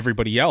have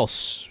everybody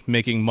else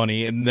making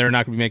money, and they're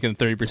not going to be making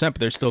the 30%, but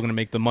they're still going to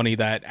make the money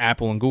that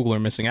Apple and Google are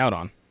missing out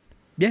on.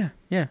 Yeah.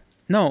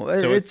 No,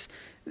 So it's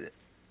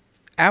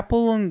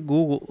Apple and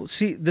Google.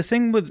 See, the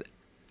thing with,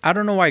 I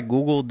don't know why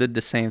Google did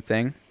the same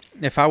thing.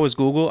 If I was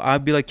Google,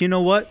 I'd be like, you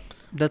know what?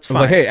 That's I'm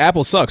fine. like, hey,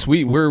 Apple sucks.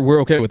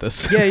 We're okay with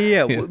this. Yeah.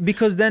 Yeah.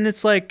 Because then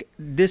it's like,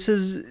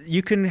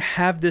 you can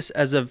have this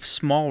as a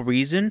small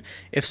reason.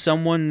 If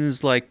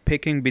someone's like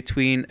picking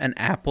between an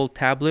Apple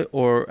tablet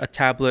or a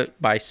tablet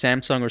by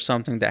Samsung or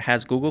something that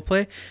has Google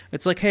Play,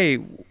 it's like, hey,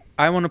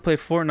 I want to play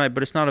Fortnite,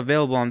 but it's not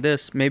available on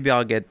this. Maybe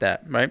I'll get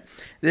that, right?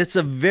 It's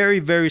a very,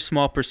 very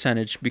small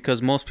percentage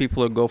because most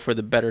people will go for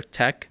the better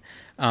tech,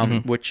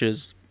 which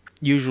is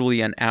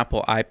usually an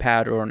Apple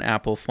iPad or an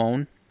Apple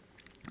phone.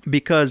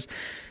 Because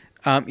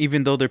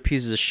even though they're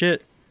pieces of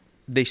shit,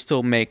 they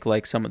still make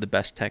like some of the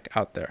best tech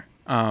out there.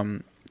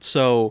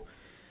 So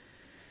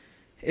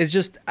it's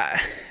just,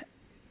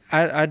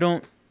 I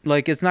don't,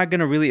 like, it's not going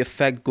to really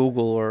affect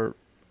Google or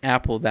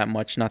Apple that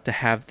much not to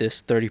have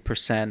this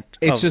 30%.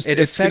 It's just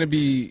it's going to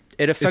be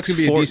it affects it's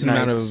gonna be a decent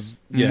amount of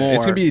more.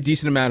 It's going to be a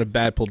decent amount of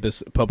bad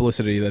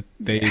publicity that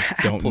they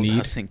don't Apple need.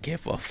 doesn't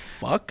give a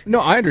fuck. No,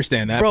 I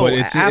understand that, Bro, but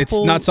it's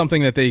not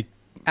something that they.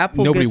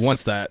 Nobody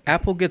wants that.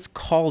 Apple gets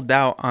called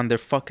out on their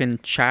fucking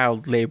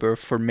child labor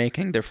for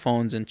making their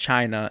phones in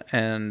China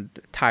and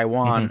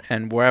Taiwan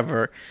and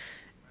wherever.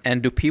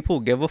 And do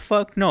people give a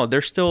fuck? No,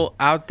 they're still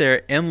out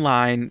there in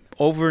line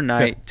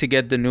overnight to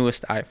get the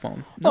newest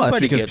iPhone. No, that's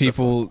because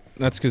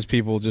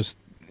people just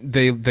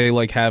they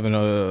like having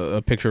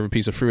a picture of a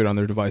piece of fruit on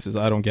their devices.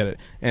 I don't get it.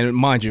 And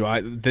mind you,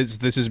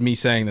 this is me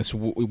saying this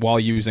while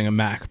using a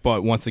Mac.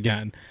 But once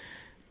again,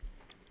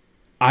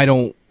 I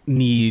don't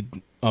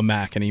need a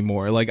Mac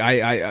anymore. Like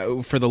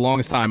I for the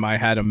longest time I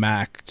had a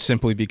Mac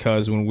simply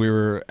because when we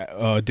were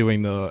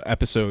doing the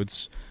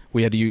episodes.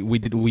 We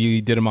did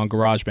them on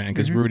GarageBand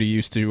because Rudy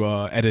used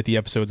to edit the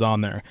episodes on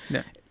there.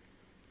 Yeah.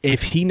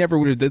 If he never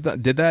would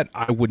have did that,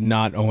 I would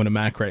not own a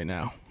Mac right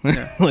now.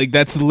 Yeah. Like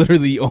that's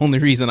literally the only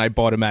reason I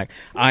bought a Mac.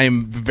 I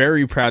am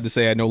very proud to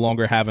say I no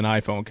longer have an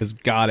iPhone because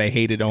God, I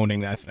hated owning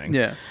that thing.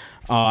 Yeah.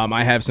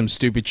 I have some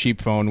stupid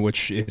cheap phone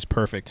which is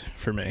perfect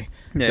for me.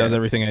 Yeah. Does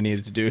everything I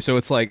needed to do. So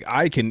it's like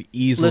I can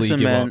easily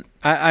give up.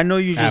 I know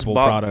you just Apple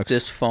bought products.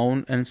 this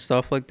phone and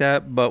stuff like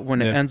that, but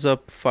when it ends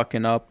up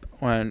fucking up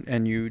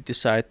and you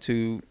decide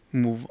to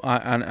move,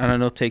 and I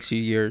know it takes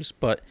you years,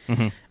 but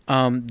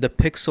the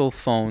Pixel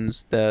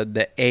phones,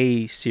 the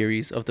A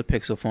series of the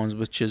Pixel phones,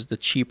 which is the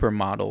cheaper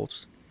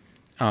models,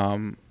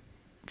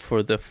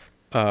 for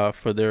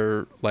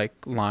their like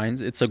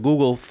lines, it's a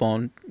Google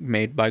phone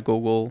made by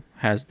Google,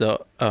 has the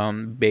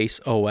base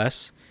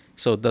OS.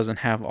 So it doesn't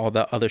have all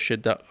the other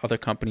shit that other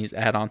companies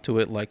add onto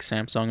it, like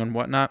Samsung and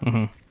whatnot.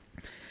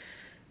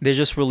 They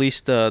just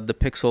released the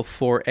Pixel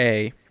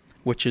 4a,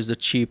 which is a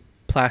cheap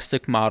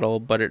plastic model,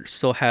 but it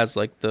still has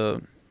like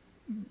the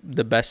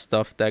best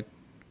stuff that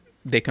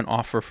they can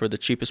offer for the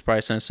cheapest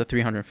price, and it's a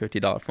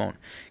 $350 phone.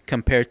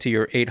 Compared to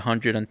your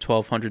 $800 and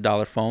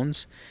 $1,200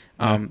 phones,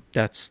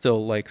 that's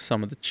still like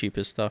some of the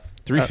cheapest stuff.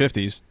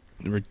 $350 is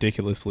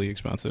ridiculously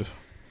expensive.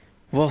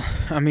 Well,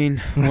 I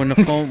mean, when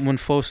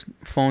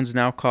phones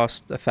now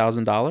cost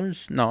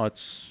 $1,000, no,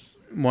 it's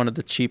one of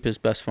the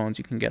cheapest, best phones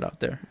you can get out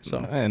there.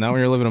 So, hey, now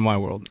you're living in my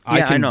world.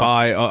 Yeah,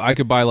 I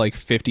could buy like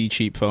 50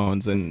 cheap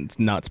phones and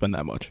not spend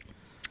that much.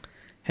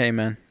 Hey,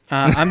 man,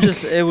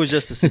 it was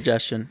just a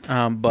suggestion.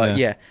 But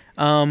yeah,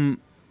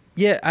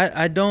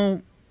 I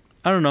don't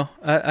know.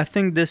 I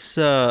think this.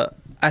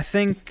 I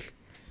think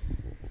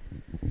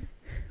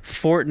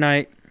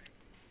Fortnite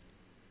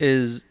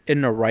is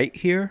in the right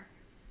here.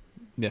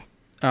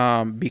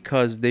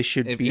 Because they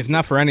should be. If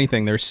not for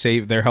anything,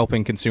 they're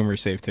helping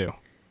consumers save too.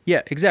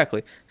 Yeah,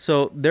 exactly.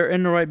 So they're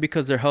in the right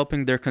because they're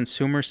helping their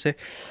consumers save.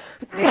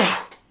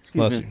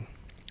 Bless you.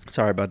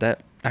 Sorry about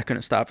that. I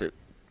couldn't stop it.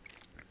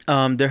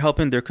 They're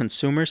helping their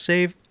consumers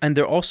save, and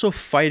they're also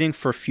fighting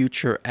for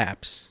future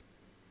apps,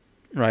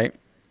 right?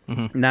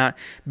 Not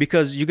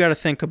because you got to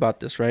think about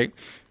this, right?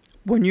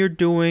 When you're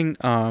doing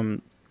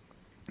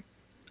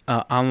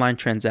online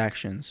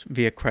transactions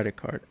via credit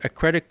card,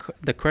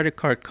 the credit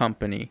card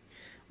company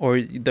or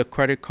the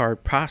credit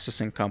card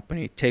processing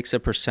company takes a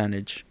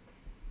percentage,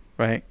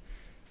 right?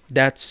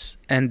 That's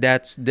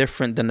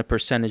different than the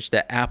percentage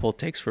that Apple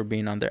takes for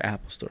being on their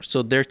Apple Store.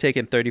 So they're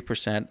taking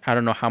 30%. I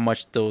don't know how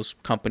much those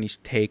companies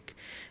take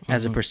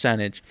as a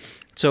percentage.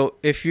 So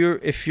if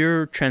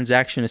your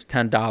transaction is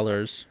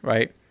 $10,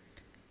 right?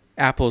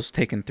 Apple's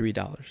taking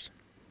 $3.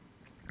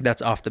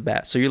 That's off the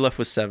bat. So you're left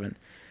with $7.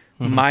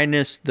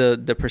 Minus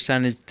the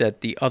percentage that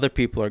the other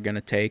people are going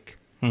to take,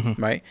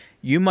 right?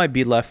 You might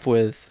be left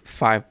with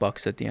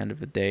 $5 at the end of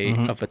the day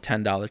of a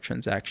 $10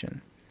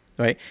 transaction,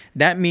 right?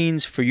 That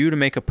means for you to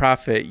make a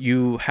profit,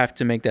 you have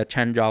to make that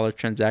 $10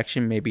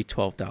 transaction maybe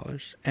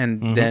 $12,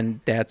 and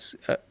then that's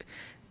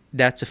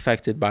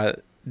affected by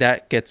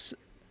that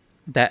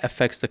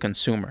affects the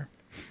consumer.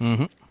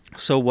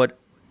 So what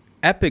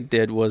Epic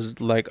did was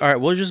like, all right,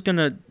 we're just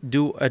gonna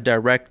do a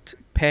direct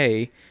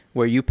pay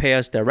where you pay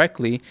us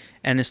directly,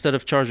 and instead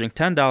of charging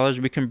 $10,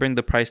 we can bring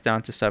the price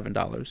down to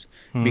 $7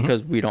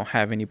 because we don't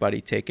have anybody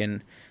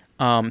taking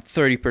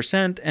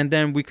 30%, and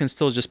then we can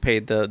still just pay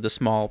the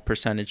small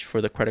percentage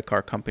for the credit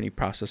card company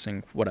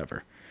processing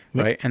whatever,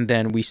 right? And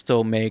then we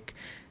still make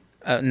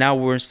now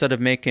we're instead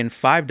of making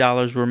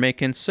 $5, we're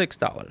making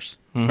 $6,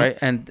 right?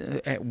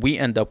 And we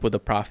end up with a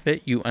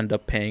profit. You end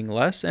up paying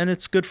less, and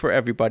it's good for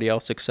everybody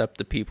else except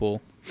the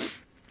people.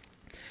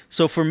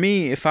 So for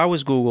me, if I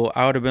was Google,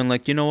 I would have been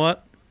like, you know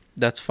what?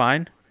 That's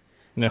fine.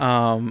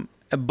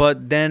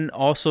 But then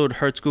also it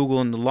hurts Google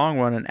in the long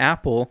run and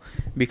Apple,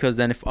 because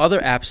then if other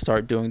apps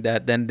start doing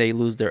that, then they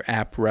lose their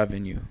app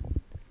revenue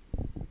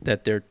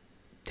that they're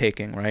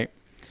taking, right?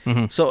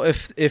 So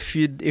if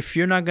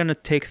you're not gonna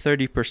take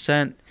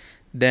 30%,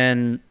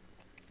 then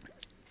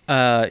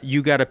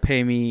you gotta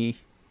pay me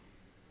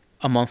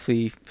a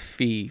monthly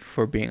fee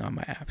for being on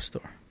my app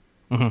store,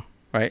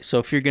 right? So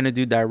if you're gonna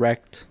do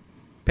direct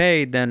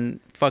pay,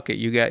 then fuck it.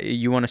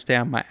 You want to stay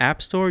on my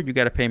app store, you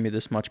got to pay me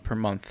this much per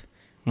month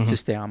to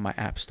stay on my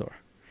app store,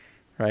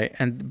 right?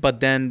 But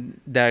then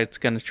that's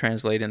going to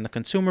translate into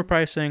consumer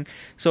pricing.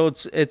 So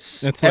it's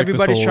like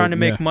everybody's this trying to whole-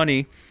 make yeah.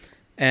 money,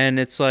 and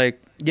it's like,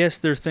 yes,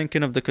 they're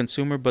thinking of the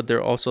consumer, but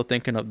they're also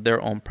thinking of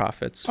their own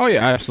profits. Oh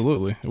yeah,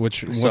 absolutely.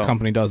 Which So- what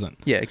company doesn't?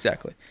 Yeah,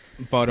 exactly.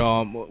 But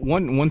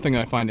one thing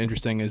I find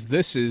interesting is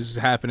this is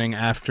happening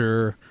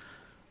after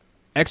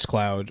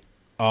xCloud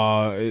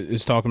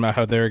is talking about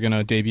how they're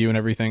gonna debut and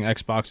everything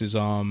Xbox's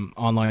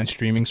online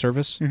streaming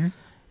service,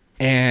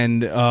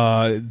 and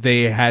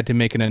they had to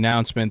make an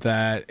announcement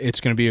that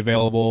it's going to be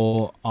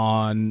available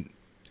on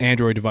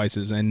Android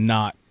devices and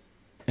not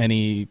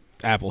any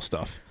Apple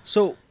stuff.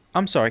 So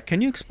I'm sorry.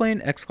 Can you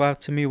explain xCloud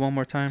to me one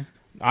more time?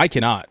 I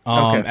cannot.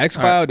 Okay,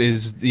 xCloud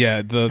is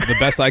the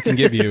best I can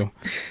give you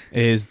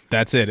is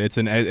that's it. It's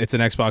an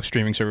Xbox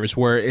streaming service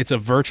where it's a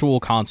virtual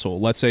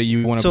console. Let's say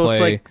you want to So play.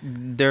 it's like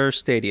their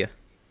Stadia.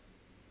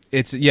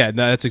 That's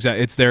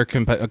exactly. It's their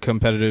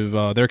competitive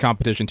their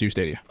competition to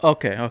Stadia.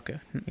 Okay. Yeah,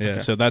 Okay.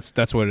 so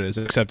that's what it is.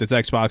 Except it's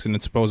Xbox and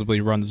it supposedly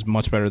runs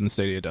much better than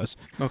Stadia does.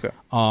 Okay.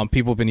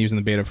 People have been using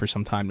the beta for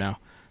some time now,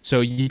 so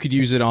you could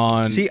use it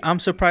on. See, I'm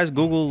surprised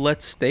Google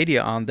lets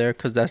Stadia on there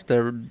because that's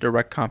their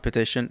direct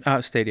competition.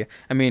 Stadia.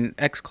 I mean,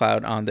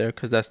 xCloud on there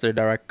because that's their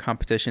direct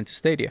competition to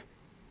Stadia.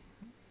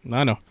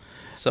 I know.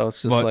 So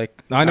it's just But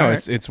like I know all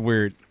right. it's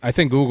weird. I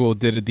think Google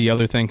did it the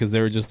other thing because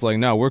they were just like,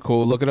 no, we're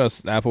cool. Look at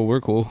us, Apple,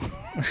 we're cool.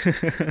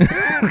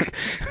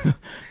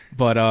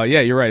 But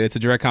yeah, you're right. It's a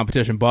direct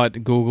competition.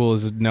 But Google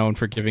is known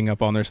for giving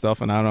up on their stuff,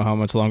 and I don't know how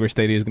much longer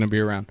Stadia is going to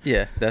be around.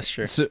 Yeah, that's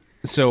true. So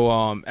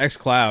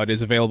xCloud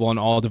is available on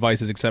all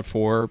devices except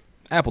for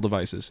Apple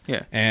devices.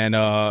 Yeah. And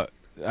I,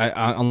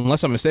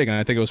 unless I'm mistaken,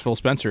 I think it was Phil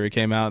Spencer who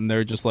came out and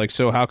they're just like,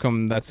 so how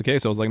come that's the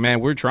case? I was like, man,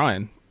 we're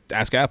trying.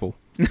 Ask Apple.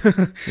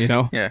 You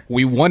know? Yeah.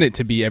 We want it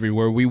to be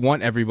everywhere. We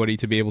want everybody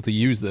to be able to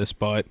use this,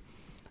 but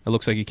it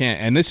looks like you can't.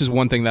 And this is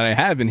one thing that I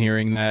have been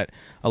hearing that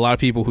a lot of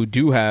people who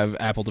do have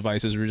Apple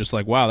devices were just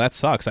like, wow, that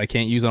sucks. I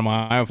can't use it on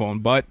my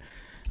iPhone, but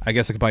I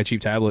guess I could buy a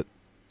cheap tablet.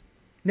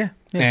 Yeah.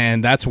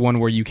 And that's one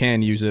where you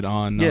can use it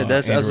on Yeah,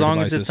 that's as Android long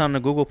as devices. it's on the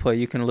Google Play,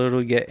 you can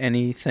literally get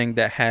anything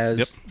that has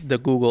Yep. the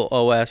Google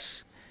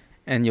OS,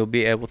 and you'll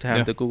be able to have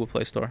Yeah. the Google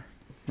Play Store.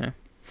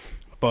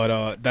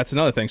 But that's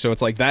another thing. So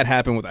it's like that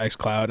happened with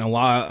xCloud, and a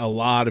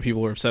lot of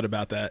people were upset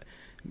about that.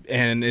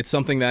 And it's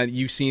something that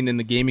you've seen in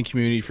the gaming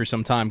community for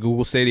some time.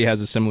 Google Stadia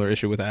has a similar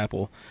issue with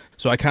Apple.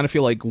 So I kind of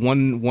feel like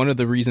one of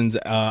the reasons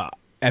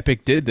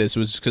Epic did this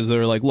was because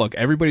they're like, look,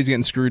 everybody's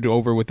getting screwed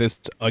over with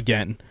this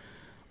again.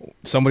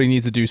 Somebody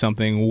needs to do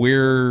something.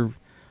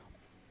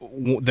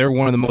 They're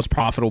one of the most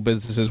profitable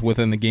businesses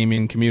within the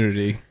gaming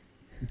community.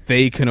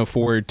 They can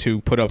afford to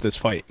put up this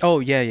fight. Oh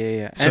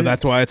yeah. So And-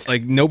 that's why it's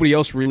like nobody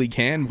else really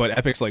can, but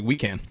Epic's like, we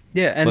can.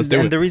 yeah, and Let's do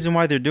it. the reason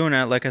why they're doing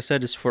that, like I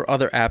said, is for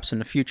other apps in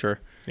the future.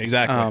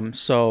 Exactly.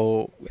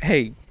 So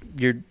hey,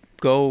 you're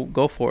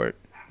go for it.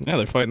 Yeah,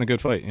 they're fighting the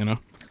good fight, you know?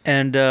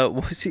 And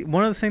see,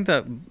 one of the things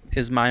that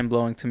is mind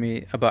blowing to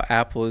me about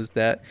Apple is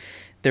that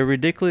they're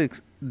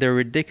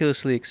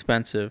ridiculously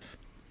expensive,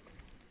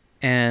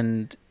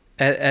 and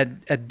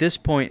at this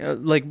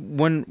point, like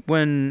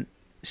when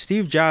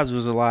Steve Jobs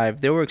was alive,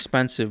 they were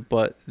expensive,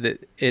 but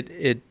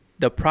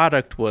the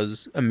product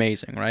was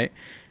amazing, right?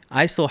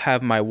 I still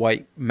have my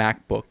white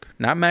MacBook,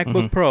 not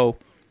MacBook Pro,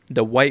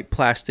 the white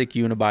plastic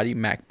unibody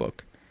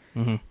MacBook.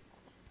 Mm-hmm.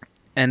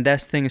 And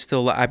that thing is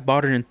still, I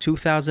bought it in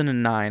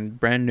 2009,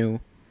 brand new,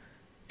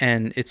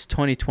 and it's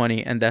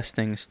 2020, and that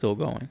thing is still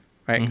going,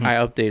 right? Mhm. I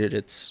updated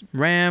its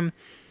RAM,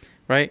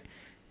 right?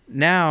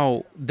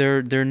 Now,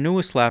 their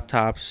newest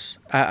laptops,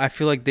 I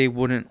feel like they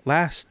wouldn't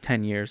last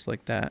 10 years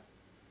like that,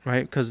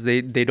 right? Because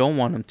they don't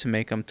want them to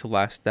make them to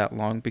last that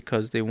long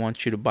because they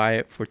want you to buy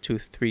it for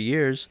 2-3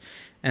 years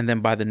and then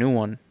buy the new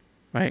one,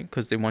 right?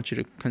 Because they want you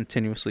to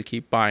continuously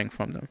keep buying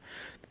from them.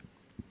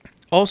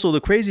 Also,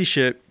 the crazy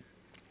shit,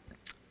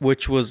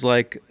 which was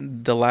like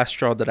the last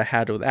straw that I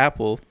had with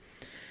Apple.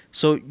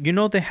 So,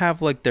 they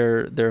have like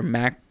their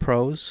Mac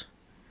Pros,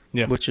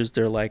 Yeah. which is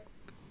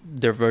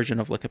their version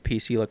of like a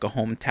PC, like a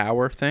home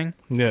tower thing.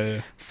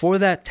 Yeah. For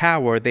that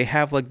tower, they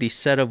have like these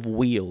set of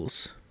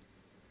wheels,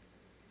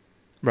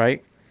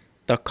 right?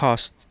 That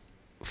cost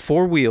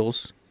 4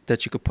 wheels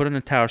that you could put in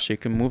a tower so you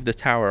can move the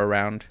tower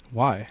around.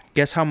 Why?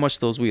 Guess how much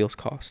those wheels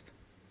cost?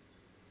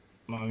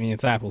 I mean,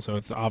 it's Apple, so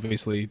it's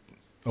obviously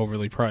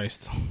overly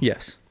priced.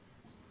 Yes.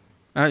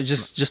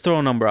 Just throw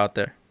a number out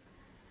there.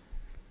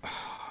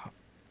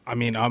 I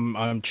mean,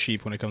 I'm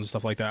cheap when it comes to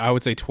stuff like that. I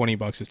would say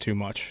 $20 is too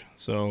much.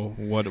 So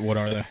what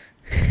are they?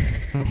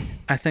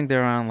 I think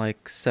they're around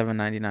like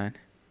 $7.99.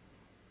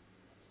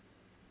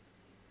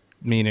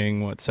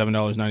 Meaning what?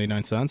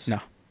 $7.99?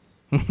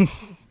 No.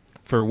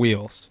 For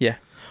wheels. Yeah.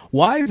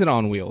 Why is it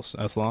on wheels,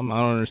 Aslam? I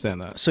don't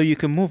understand that. So you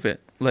can move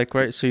it, like,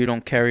 right? So you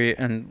don't carry it,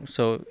 and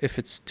so if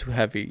it's too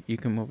heavy, you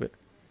can move it.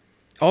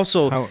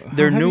 Also, How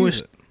their heavy is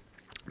newest it?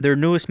 their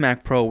newest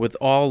Mac Pro with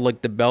all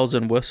like the bells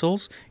and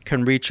whistles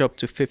can reach up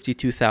to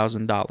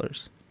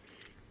 $52,000.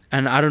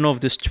 And I don't know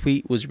if this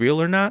tweet was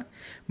real or not,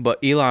 but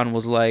Elon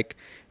was like,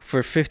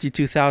 for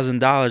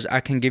 $52,000, I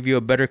can give you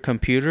a better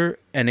computer,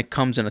 and it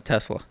comes in a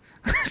Tesla.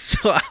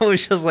 So I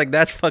was just like,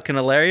 that's fucking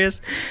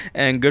hilarious,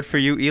 and good for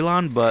you,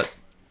 Elon. But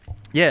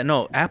yeah,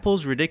 no,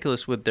 Apple's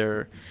ridiculous with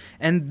their,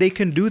 and they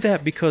can do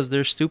that because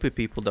they're stupid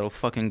people that'll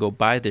fucking go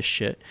buy this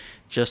shit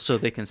just so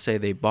they can say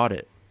they bought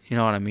it. You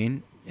know what I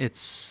mean?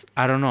 It's,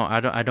 I don't know,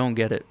 I don't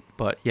get it,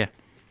 but yeah.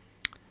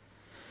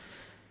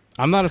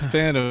 I'm not a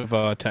fan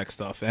of tech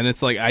stuff, and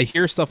it's like I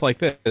hear stuff like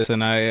this,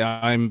 and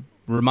I'm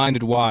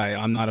reminded why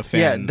I'm not a fan.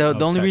 Yeah, the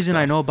of only tech reason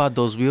I stuff. know about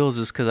those wheels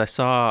is because I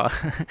saw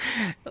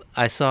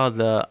I saw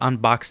the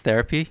Unbox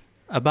Therapy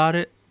about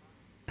it,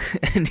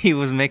 and he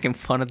was making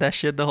fun of that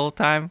shit the whole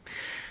time.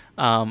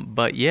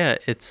 But yeah,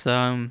 it's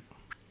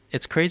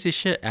crazy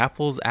shit.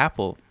 Apple's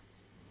Apple.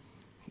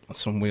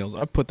 Some wheels.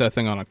 I put that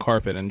thing on a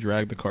carpet and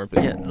drag the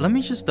carpet. Yeah, let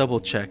me just double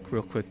check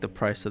real quick the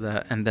price of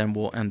that, and then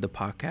we'll end the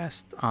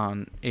podcast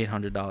on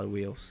 $800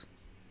 wheels.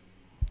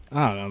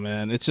 I don't know,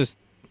 man. It's just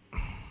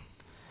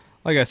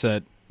like I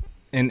said.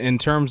 In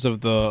terms of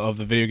the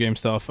video game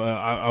stuff,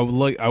 I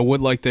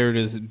would like there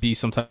to be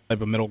some type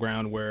of middle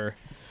ground where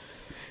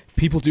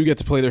people do get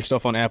to play their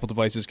stuff on Apple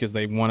devices because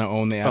they want to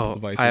own the Apple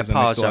devices and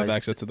they still have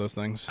access to those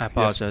things. I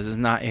apologize. It's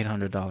not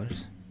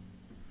 $800.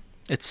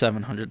 It's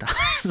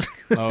 $700.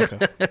 Oh, okay.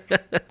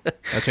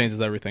 That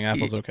changes everything.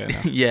 Apple's okay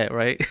now. Yeah,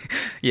 right?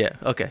 Yeah,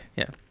 okay,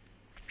 yeah.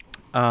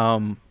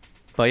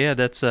 But yeah,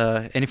 that's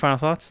any final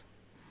thoughts?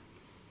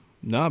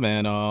 Nah,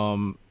 man.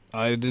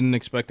 I didn't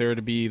expect there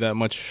to be that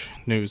much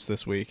news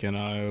this week, and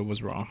I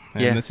was wrong.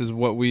 And this is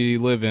what we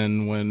live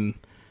in when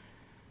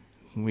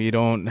we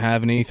don't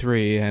have an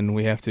E3 and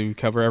we have to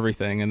cover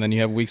everything. And then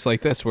you have weeks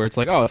like this where it's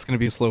like, oh, it's going to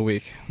be a slow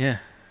week. Yeah.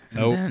 And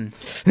Nope. then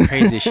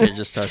crazy shit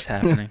just starts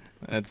happening.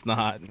 It's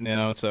not,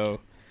 so.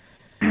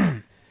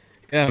 Yeah,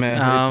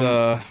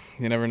 man. It's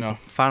you never know.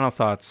 Final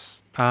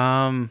thoughts.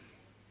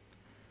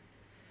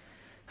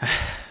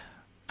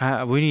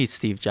 We need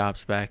Steve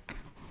Jobs back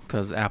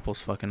because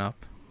Apple's fucking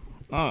up.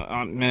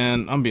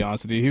 Man, I'm be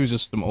honest with you. He was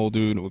just some old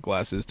dude with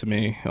glasses to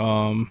me.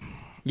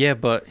 Yeah,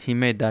 but he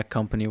made that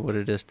company what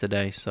it is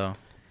today. So.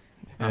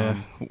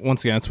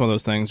 Once again, it's one of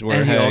those things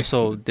where. And he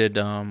also did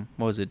what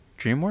was it?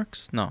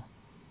 DreamWorks? No.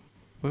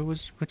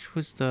 Which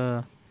was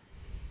the?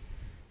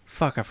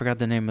 Fuck, I forgot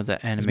the name of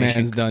the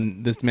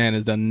animation. This man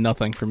has done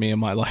nothing for me in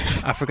my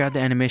life. I forgot the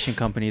animation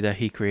company that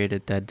he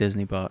created that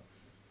Disney bought.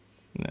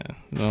 Yeah.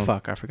 No,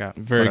 Fuck, I forgot.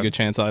 Very good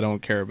chance I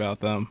don't care about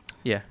them.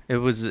 Yeah, it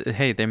was.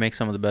 Hey, they make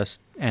some of the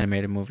best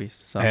animated movies.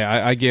 So. Hey,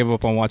 I gave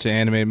up on watching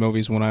animated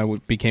movies when I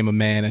became a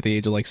man at the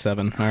age of like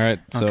 7. All right,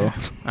 so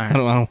Okay.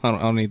 All right. I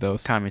don't need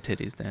those. Calm your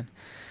titties, then.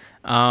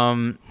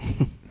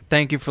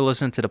 Thank you for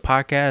listening to the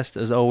podcast.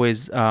 As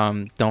always,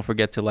 don't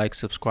forget to like,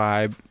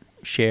 subscribe,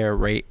 share,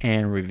 rate,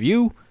 and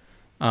review.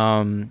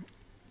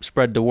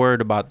 Spread the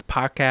word about the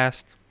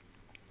podcast.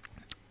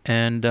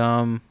 And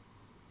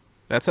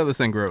that's how this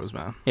thing grows,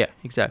 man. yeah,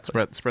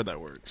 exactly. Spread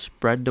that word.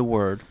 Spread the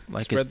word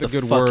like Spread it's the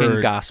the good fucking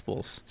word.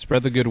 Gospels.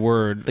 Spread the good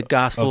word. The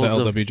Gospels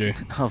of the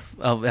LWG. of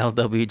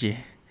LWG.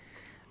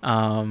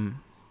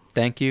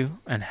 Thank you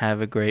and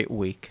have a great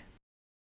week.